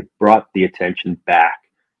too. It brought the attention back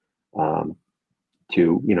to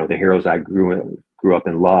the heroes I grew up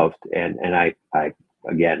and loved, and I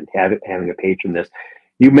again having a page from this.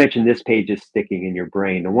 You mentioned this page is sticking in your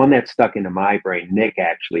brain. The one that stuck into my brain, Nick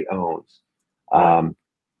actually owns, and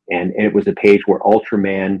it was a page where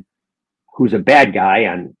Ultraman, who's a bad guy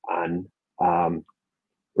on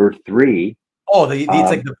Earth 3. Oh, he's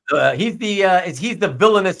the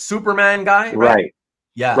villainous Superman guy, right?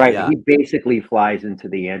 Yeah, Right. yeah. He basically flies into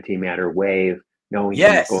the antimatter wave knowing he's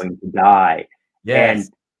Yes, going to die. And yes.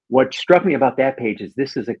 what struck me about that page is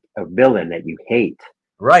this is a villain that you hate,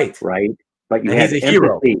 Right. right? But you And he's have a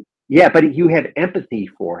hero. empathy. Yeah, but you have empathy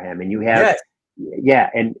for him, and you have, Yes. yeah,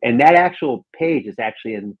 and that actual page is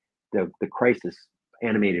actually in the Crisis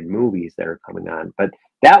animated movies that are coming on. But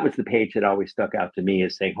that was the page that always stuck out to me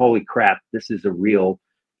as saying, "Holy crap, this is a real,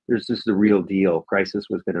 this is the real deal." Crisis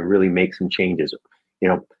was going to really make some changes. You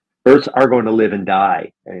know, Earths are going to live and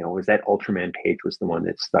die. You know, was that Ultraman page was the one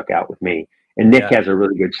that stuck out with me. And Nick Yeah. has a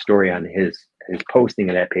really good story on his posting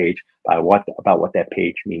of that page about what that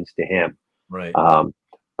page means to him. Right.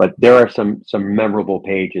 But there are some memorable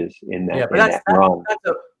pages in that Yeah, but that run.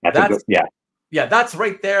 That's a good, yeah. Yeah, that's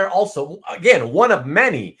right there. Also, again, one of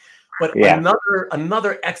many, but Yeah.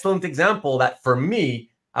 another excellent example that for me,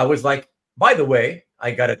 I was like, by the way,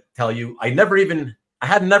 I gotta tell you, I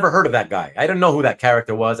had never heard of that guy. I didn't know who that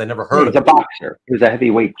character was. I never heard of He's him. a boxer. He was a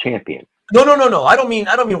heavyweight champion. No. I don't mean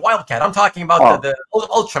Wildcat. I'm talking about the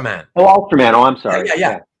Ultraman. Oh, Ultraman. Oh, I'm sorry.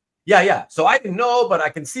 Yeah. So I didn't know, but I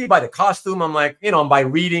can see by the costume. I'm like, and by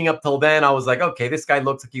reading up till then, I was like, okay, this guy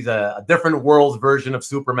looks like he's a different world's version of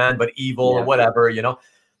Superman, but evil or whatever,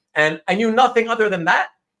 And I knew nothing other than that,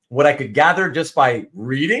 what I could gather just by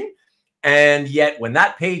reading. And yet when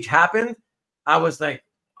that page happened, I was like,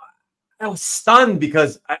 I was stunned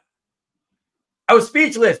because I was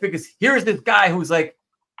speechless because here's this guy who's like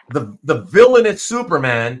the villainous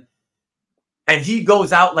Superman, and he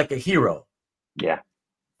goes out like a hero. Yeah.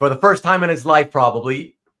 For the first time in his life,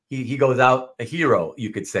 probably, he goes out a hero, you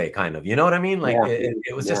could say, kind of. You know what I mean? Like,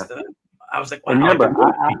 it was just, I was like, wow. And remember,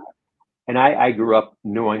 I grew up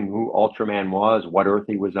knowing who Ultraman was, what Earth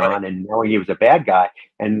he was on, and knowing he was a bad guy.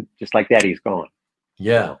 And just like that, he's gone.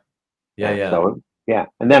 Yeah. So, yeah.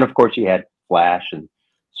 And then, of course, you had Flash and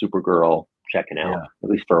Supergirl checking out, at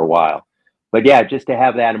least for a while. But yeah, just to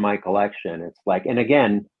have that in my collection, it's like, and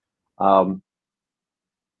again, the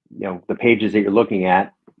pages that you're looking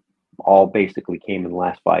at all basically came in the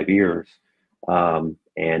last 5 years. Driven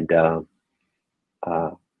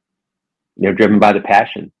by the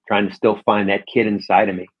passion, trying to still find that kid inside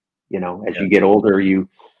of me. As you get older, you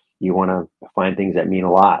want to find things that mean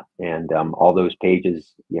a lot. And all those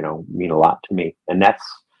pages, mean a lot to me. And that's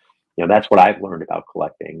what I've learned about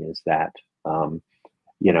collecting is that,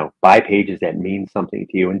 buy pages that mean something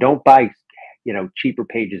to you, and don't buy, cheaper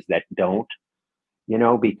pages that don't,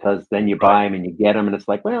 because then you buy them and you get them and it's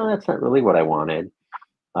like, well, that's not really what I wanted.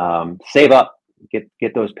 Save up,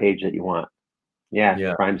 get those pages that you want.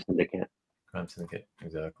 Yeah. Crime Syndicate,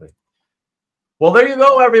 exactly. Well, there you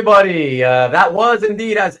go, everybody. That was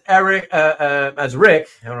indeed as Rick. I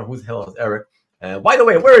don't know who the hell is Eric. By the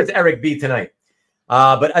way, where is Eric B tonight?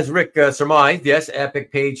 But as Rick surmised, yes,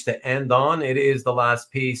 epic page to end on. It is the last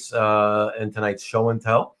piece in tonight's show and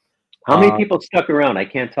tell. How many people stuck around? I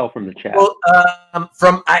can't tell from the chat. Well,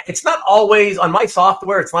 it's not always on my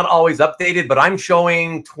software. It's not always updated, but I'm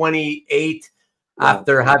showing 28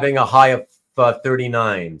 after having a high of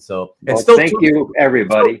 39. So it's still thank you,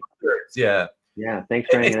 everybody. Yeah. Thanks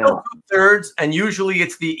for hanging out. 2/3, and usually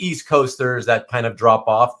it's the East Coasters that kind of drop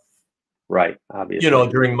off. Right, obviously.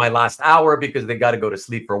 During my last hour because they got to go to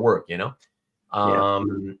sleep for work. So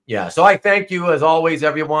I thank you as always,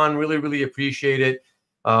 everyone. Really, really appreciate it.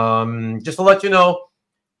 Just to let you know,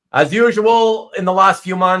 as usual, in the last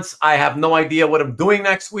few months, I have no idea what I'm doing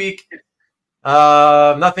next week.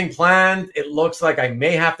 Nothing planned. It looks like I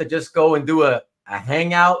may have to just go and do a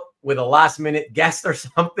hangout with a last minute guest or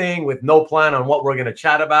something with no plan on what we're going to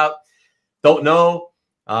chat about. Don't know.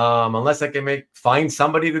 Unless I can find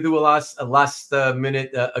somebody to do a last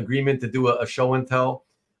minute agreement to do a show and tell.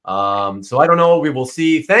 So I don't know. We will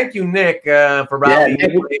see. Thank you, Nick, for rallying.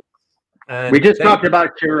 We just talked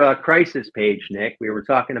about your Crisis page, Nick. We were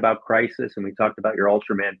talking about Crisis, and we talked about your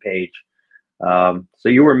Ultraman page. So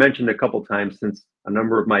you were mentioned a couple times since a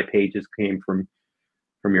number of my pages came from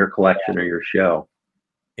your collection or your show.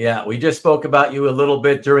 Yeah, we just spoke about you a little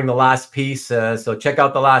bit during the last piece. So check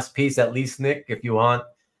out the last piece, at least, Nick, if you want.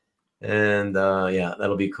 And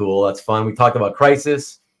that'll be cool. That's fun. We talked about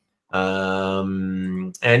Crisis.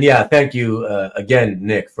 And thank you again,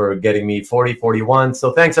 Nick, for getting me 40-41.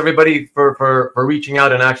 So thanks everybody for reaching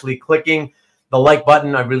out and actually clicking the like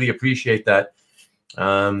button. I really appreciate that.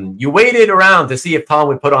 You waited around to see if Tom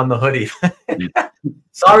would put on the hoodie.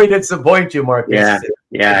 Sorry to disappoint you, Marcus.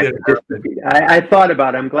 I thought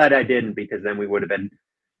about it. I'm glad I didn't, because then we would have been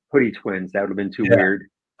hoodie twins. That would have been too weird.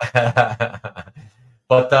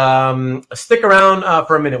 But stick around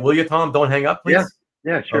for a minute, will you, Tom? Don't hang up, please.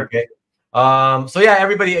 Yeah, sure. Okay. So yeah,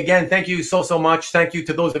 everybody, again, thank you so much. Thank you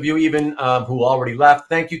to those of you even who already left.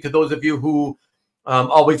 Thank you to those of you who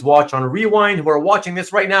always watch on Rewind, who are watching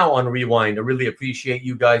this right now on Rewind. I really appreciate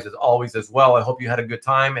you guys as always as well. I hope you had a good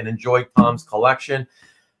time and enjoyed Tom's collection. It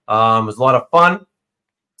was a lot of fun.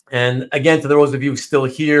 And again, to those of you still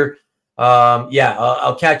here, yeah,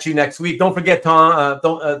 I'll catch you next week. Don't forget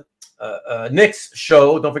Nick's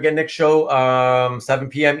show. Don't forget Nick's show, 7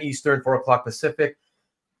 p.m. Eastern, 4 o'clock Pacific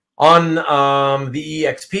on the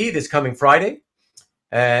EXP this coming Friday.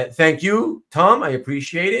 Thank you, Tom. I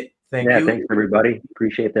appreciate it. Thank you. Thanks, everybody.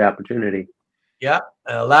 Appreciate the opportunity. Yeah.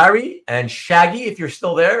 Larry and Shaggy, if you're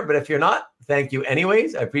still there, but if you're not, thank you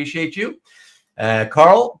anyways. I appreciate you.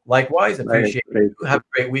 Carl, likewise, appreciate you. Have a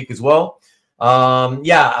great week as well.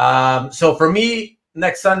 So for me,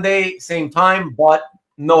 next Sunday, same time, but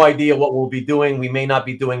no idea what we'll be doing. We may not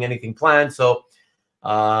be doing anything planned, so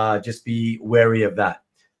just be wary of that.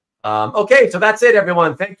 Okay, so that's it,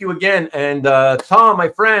 everyone. Thank you again. And Tom, my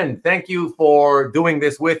friend, thank you for doing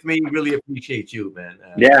this with me. Really appreciate you, man.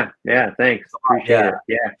 Thanks. Appreciate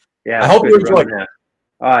it. Yeah. I hope you enjoyed it.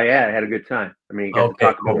 Oh, yeah, I had a good time. I mean, you got to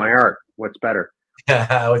talk about my art. What's better?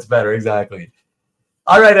 What's better, exactly.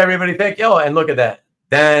 All right, everybody, thank you. Oh, and look at that.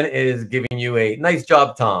 Dan is giving you a nice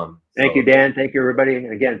job, Tom. Thank you, Dan. Thank you, everybody.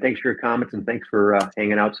 And again, thanks for your comments and thanks for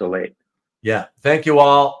hanging out so late. Yeah, thank you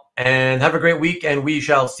all. And have a great week, and we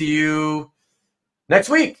shall see you next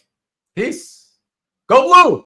week. Peace. Go Blue!